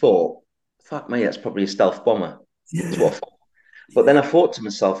actually thought, fuck me, that's probably a stealth bomber. Is what Yeah, I thought. But then I thought to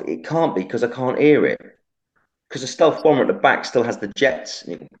myself, it can't be because I can't hear it. Because a stealth bomber at the back still has the jets.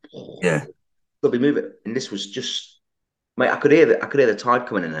 And yeah, they'll be moving. And this was just, mate, I could hear the tide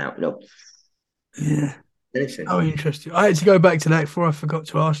coming in and out. yeah. Anything. Oh, interesting. I had to go back to that before I forgot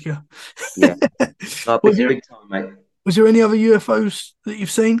to ask you. Yeah, no, was there big time, mate. was there any other UFOs that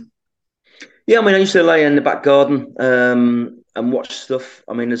you've seen? Yeah, I mean, I used to lay in the back garden and watch stuff.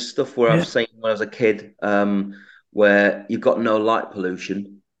 I mean, there's stuff where I've Yeah, seen when I was a kid where you've got no light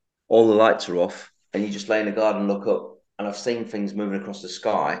pollution, all the lights are off, and you just lay in the garden, and look up, and I've seen things moving across the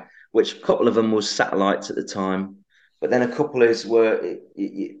sky. Which a couple of them was satellites at the time, but then a couple is where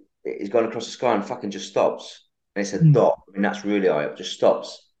it's going across the sky and fucking just stops, and it's a mm. dot. I mean, that's really high up, just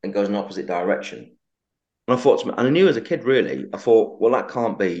stops and goes in opposite direction. And I thought, and I knew as a kid, really, I thought, well, that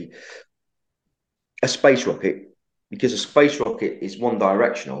can't be a space rocket because a space rocket is one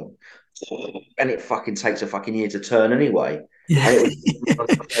directional and it fucking takes a fucking year to turn anyway. Yeah, And it was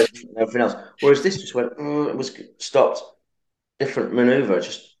everything else. Whereas this just went, it was stopped, different maneuver.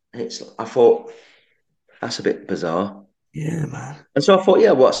 I thought that's a bit bizarre. yeah, man. And so I thought,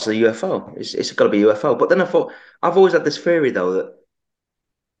 yeah, what's the UFO? It's got to be UFO. But then I thought, I've always had this theory though that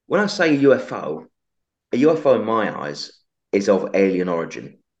when I say a UFO in my eyes is of alien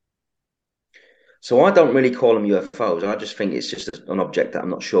origin. So I don't really call them UFOs. I just think it's just an object that I'm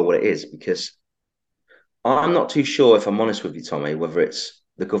not sure what it is because I'm not too sure, if I'm honest with you, Tommy, whether it's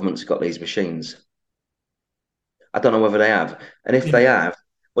the government's got these machines. I don't know whether they have, and if Yeah, they have,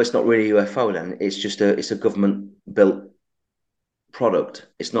 well, it's not really a UFO. Then it's a government built product.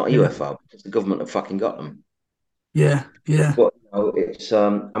 It's not a yeah, UFO. It's the government have fucking got them. yeah, yeah, But it's I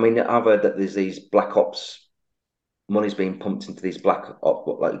mean, I've heard that there's these black ops money's being pumped into these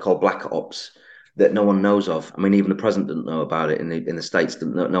what like you call black ops that no one knows of. I mean, even the president didn't know about it in the states.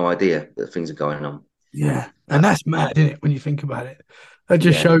 Didn't know, no idea that things are going on. yeah. Uh, And that's mad, isn't it, when you think about it? That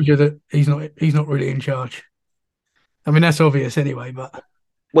just yeah, shows you that he's not really in charge. I mean, that's obvious anyway, but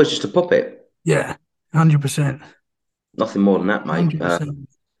well, it's just a puppet. yeah, 100%. Nothing more than that, mate. 100%.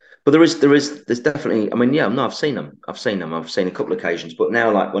 But there's definitely. I mean, yeah, no, I've seen them. I've seen them. I've seen a couple of occasions. But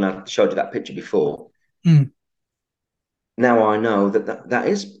now, like when I showed you that picture before, Mm, now I know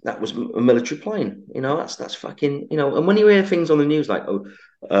that was a military plane. That's fucking. And when you hear things on the news like,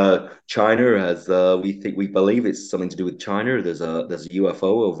 oh, China has, we believe it's something to do with China. There's a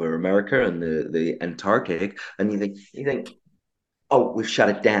UFO over America and the Antarctic, and you think, oh, we've shut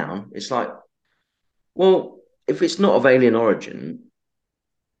it down. It's like, well, if it's not of alien origin,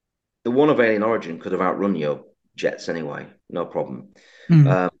 the one of alien origin could have outrun your jets anyway, no problem.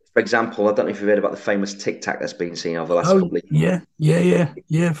 mm, for example, I don't know if you've heard about the famous Tic Tac that's been seen over the last Oh, couple of years.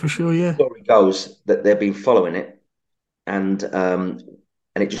 yeah, for sure, yeah. The story goes that they've been following it, and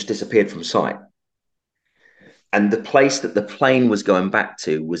it just disappeared from sight. And the place that the plane was going back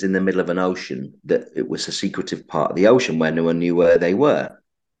to was in the middle of an ocean. That it was a secretive part of the ocean where no one knew where they were.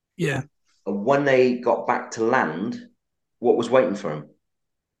 Yeah, And when they got back to land, what was waiting for them?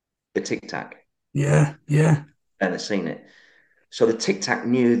 The Tic Tac. yeah. And had seen it. So the Tic Tac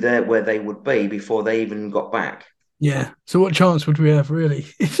knew where they would be before they even got back. Yeah. So what chance would we have really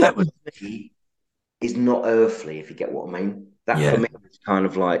if that That was? to me is not earthly, if you get what I mean. That for Yeah, me is kind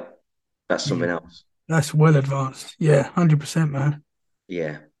of like that's yeah. something else. That's well advanced. Yeah, 100%, man.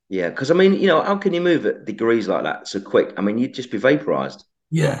 Yeah, yeah. Because I mean, how can you move at degrees like that so quick? I mean, you'd just be vaporized.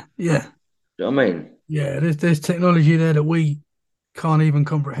 Yeah. Do you know what I mean? Yeah, there's technology there that we can't even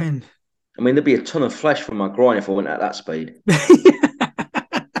comprehend. I mean, there'd be a ton of flesh from my groin if I went at that speed.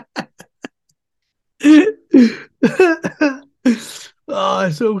 Oh,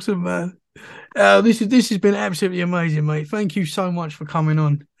 it's awesome, man. This has been absolutely amazing, mate. Thank you so much for coming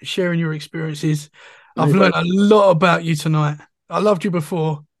on, sharing your experiences. No, I've you're learned very, a lot about you tonight. I loved you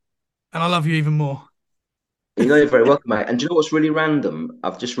before, and I love you even more. you're very welcome, mate. And do you know what's really random?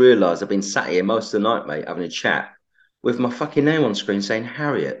 I've just realised I've been sat here most of the night, mate, having a chat with my fucking name on screen saying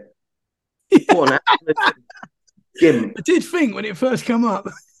Harriet. What an absolute gimp. I did think when it first come up.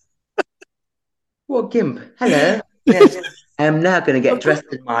 What a gimp. Hello. Yes. I'm now going to get I've got dressed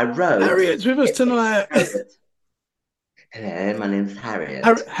in my robe. Harriet's with us It's tonight. Harriet. Hello, my name's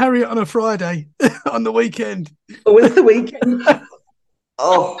Harriet. Harriet on a Friday on the weekend. Oh, it's the weekend.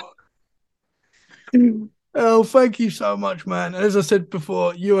 Oh, Oh, thank you so much, man. As I said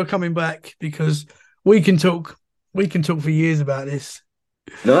before, you are coming back because we can talk. We can talk for years about this.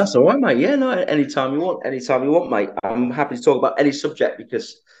 no, that's all right, mate. Yeah, no, anytime you want, mate. I'm happy to talk about any subject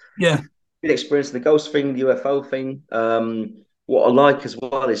because Yeah, been experiencing the ghost thing, the UFO thing. What I like as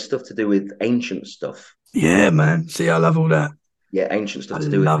well is stuff to do with ancient stuff. yeah, man. See, I love all that. Yeah, ancient I stuff to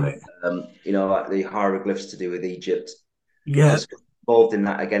do with, love it. like the hieroglyphs to do with Egypt. Yeah, Because involved in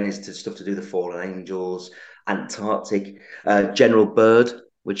that again is stuff to do with the fallen angels, Antarctic, General Bird,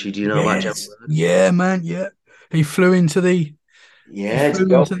 which you do know about General yes, Bird? yeah, man. Yeah, he flew into the. He Yeah, to flew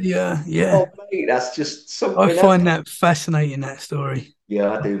go. into the. Yeah, Oh, mate, that's just I something else. find that fascinating. That story.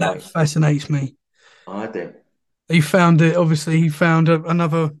 Yeah, I do, That mate. fascinates me. I do. He found it. Obviously, he found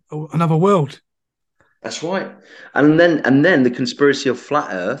another world. That's right. And then the conspiracy of flat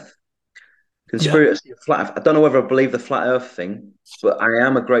Earth. Yeah, Conspiracy of flat Earth. I don't know whether I believe the flat Earth thing, but I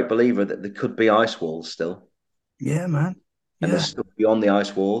am a great believer that there could be ice walls still, yeah, man. and there's Yeah, stuff beyond the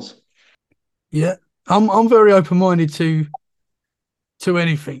ice walls. yeah. I'm very open minded to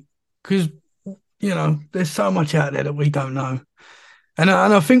anything because there's so much out there that we don't know. And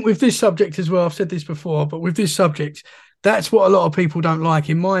I think with this subject as well, I've said this before, but with this subject, that's what a lot of people don't like,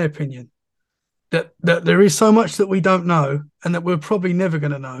 in my opinion. That there is so much that we don't know, and that we're probably never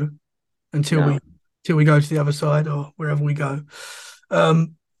going to know until No, we go to the other side or wherever we go.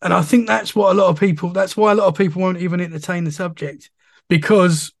 And I think that's what a lot of people. That's why a lot of people won't even entertain the subject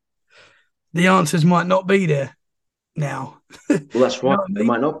because the answers might not be there now. well, that's You know right. what I There mean?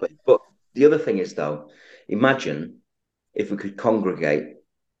 might not be. But the other thing is, though, imagine if we could congregate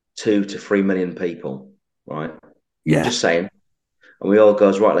 2 to 3 million people, right? Yeah, Just saying. And we all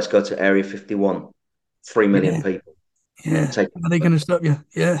goes, right, let's go to Area 51. 3 million yeah, people. yeah. Take Are they going to stop you?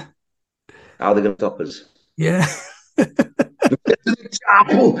 Yeah, How are they going to stop us? yeah. Get to the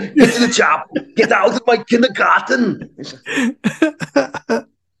chapel! Get to the chapel! Get out of my kindergarten!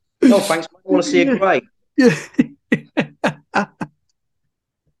 No, thanks. I want to see a Yeah, grey. yeah.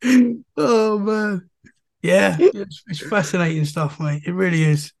 Oh man, yeah, it's fascinating stuff, mate. It really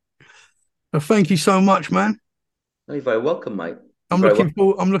is. But thank you so much, man. No, you're very welcome, mate. You're I'm very looking welcome.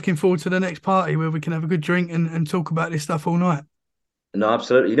 forward. I'm looking forward to the next party where we can have a good drink and talk about this stuff all night. No,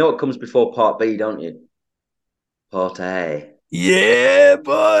 absolutely. You know what comes before part B, don't you? Part A. Yeah,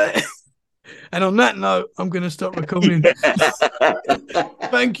 boy. And on that note, I'm going to stop recording.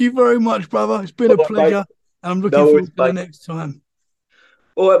 Thank you very much, brother. It's been a All right, mate. pleasure, and I'm looking No worries, forward to the mate. next time.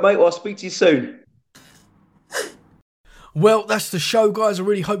 All right, mate. Well, I'll speak to you soon. Well, that's the show, guys. I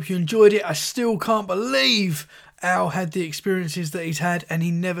really hope you enjoyed it. I still can't believe Al had the experiences that he's had, and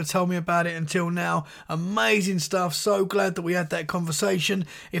he never told me about it until now. Amazing stuff. So glad that we had that conversation.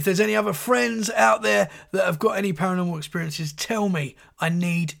 If there's any other friends out there that have got any paranormal experiences, tell me. I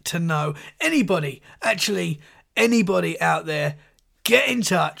need to know. Anybody out there, get in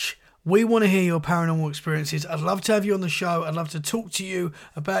touch. We want to hear your paranormal experiences. I'd love to have you on the show. I'd love to talk to you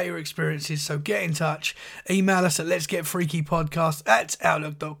about your experiences. So get in touch. Email us at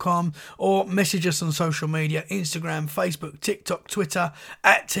letsgetfreakypodcast@outlook.com or message us on social media, Instagram, Facebook, TikTok, Twitter,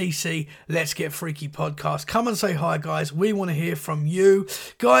 @TC Let's Get Freaky Podcast. Come and say hi, guys. We want to hear from you.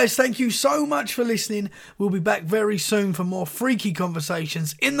 Guys, thank you so much for listening. We'll be back very soon for more freaky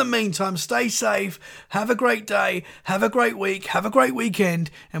conversations. In the meantime, stay safe. Have a great day. Have a great week. Have a great weekend.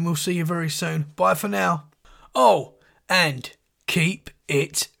 And we'll see you very soon. Bye for now. Oh, and keep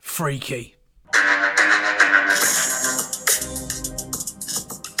it freaky.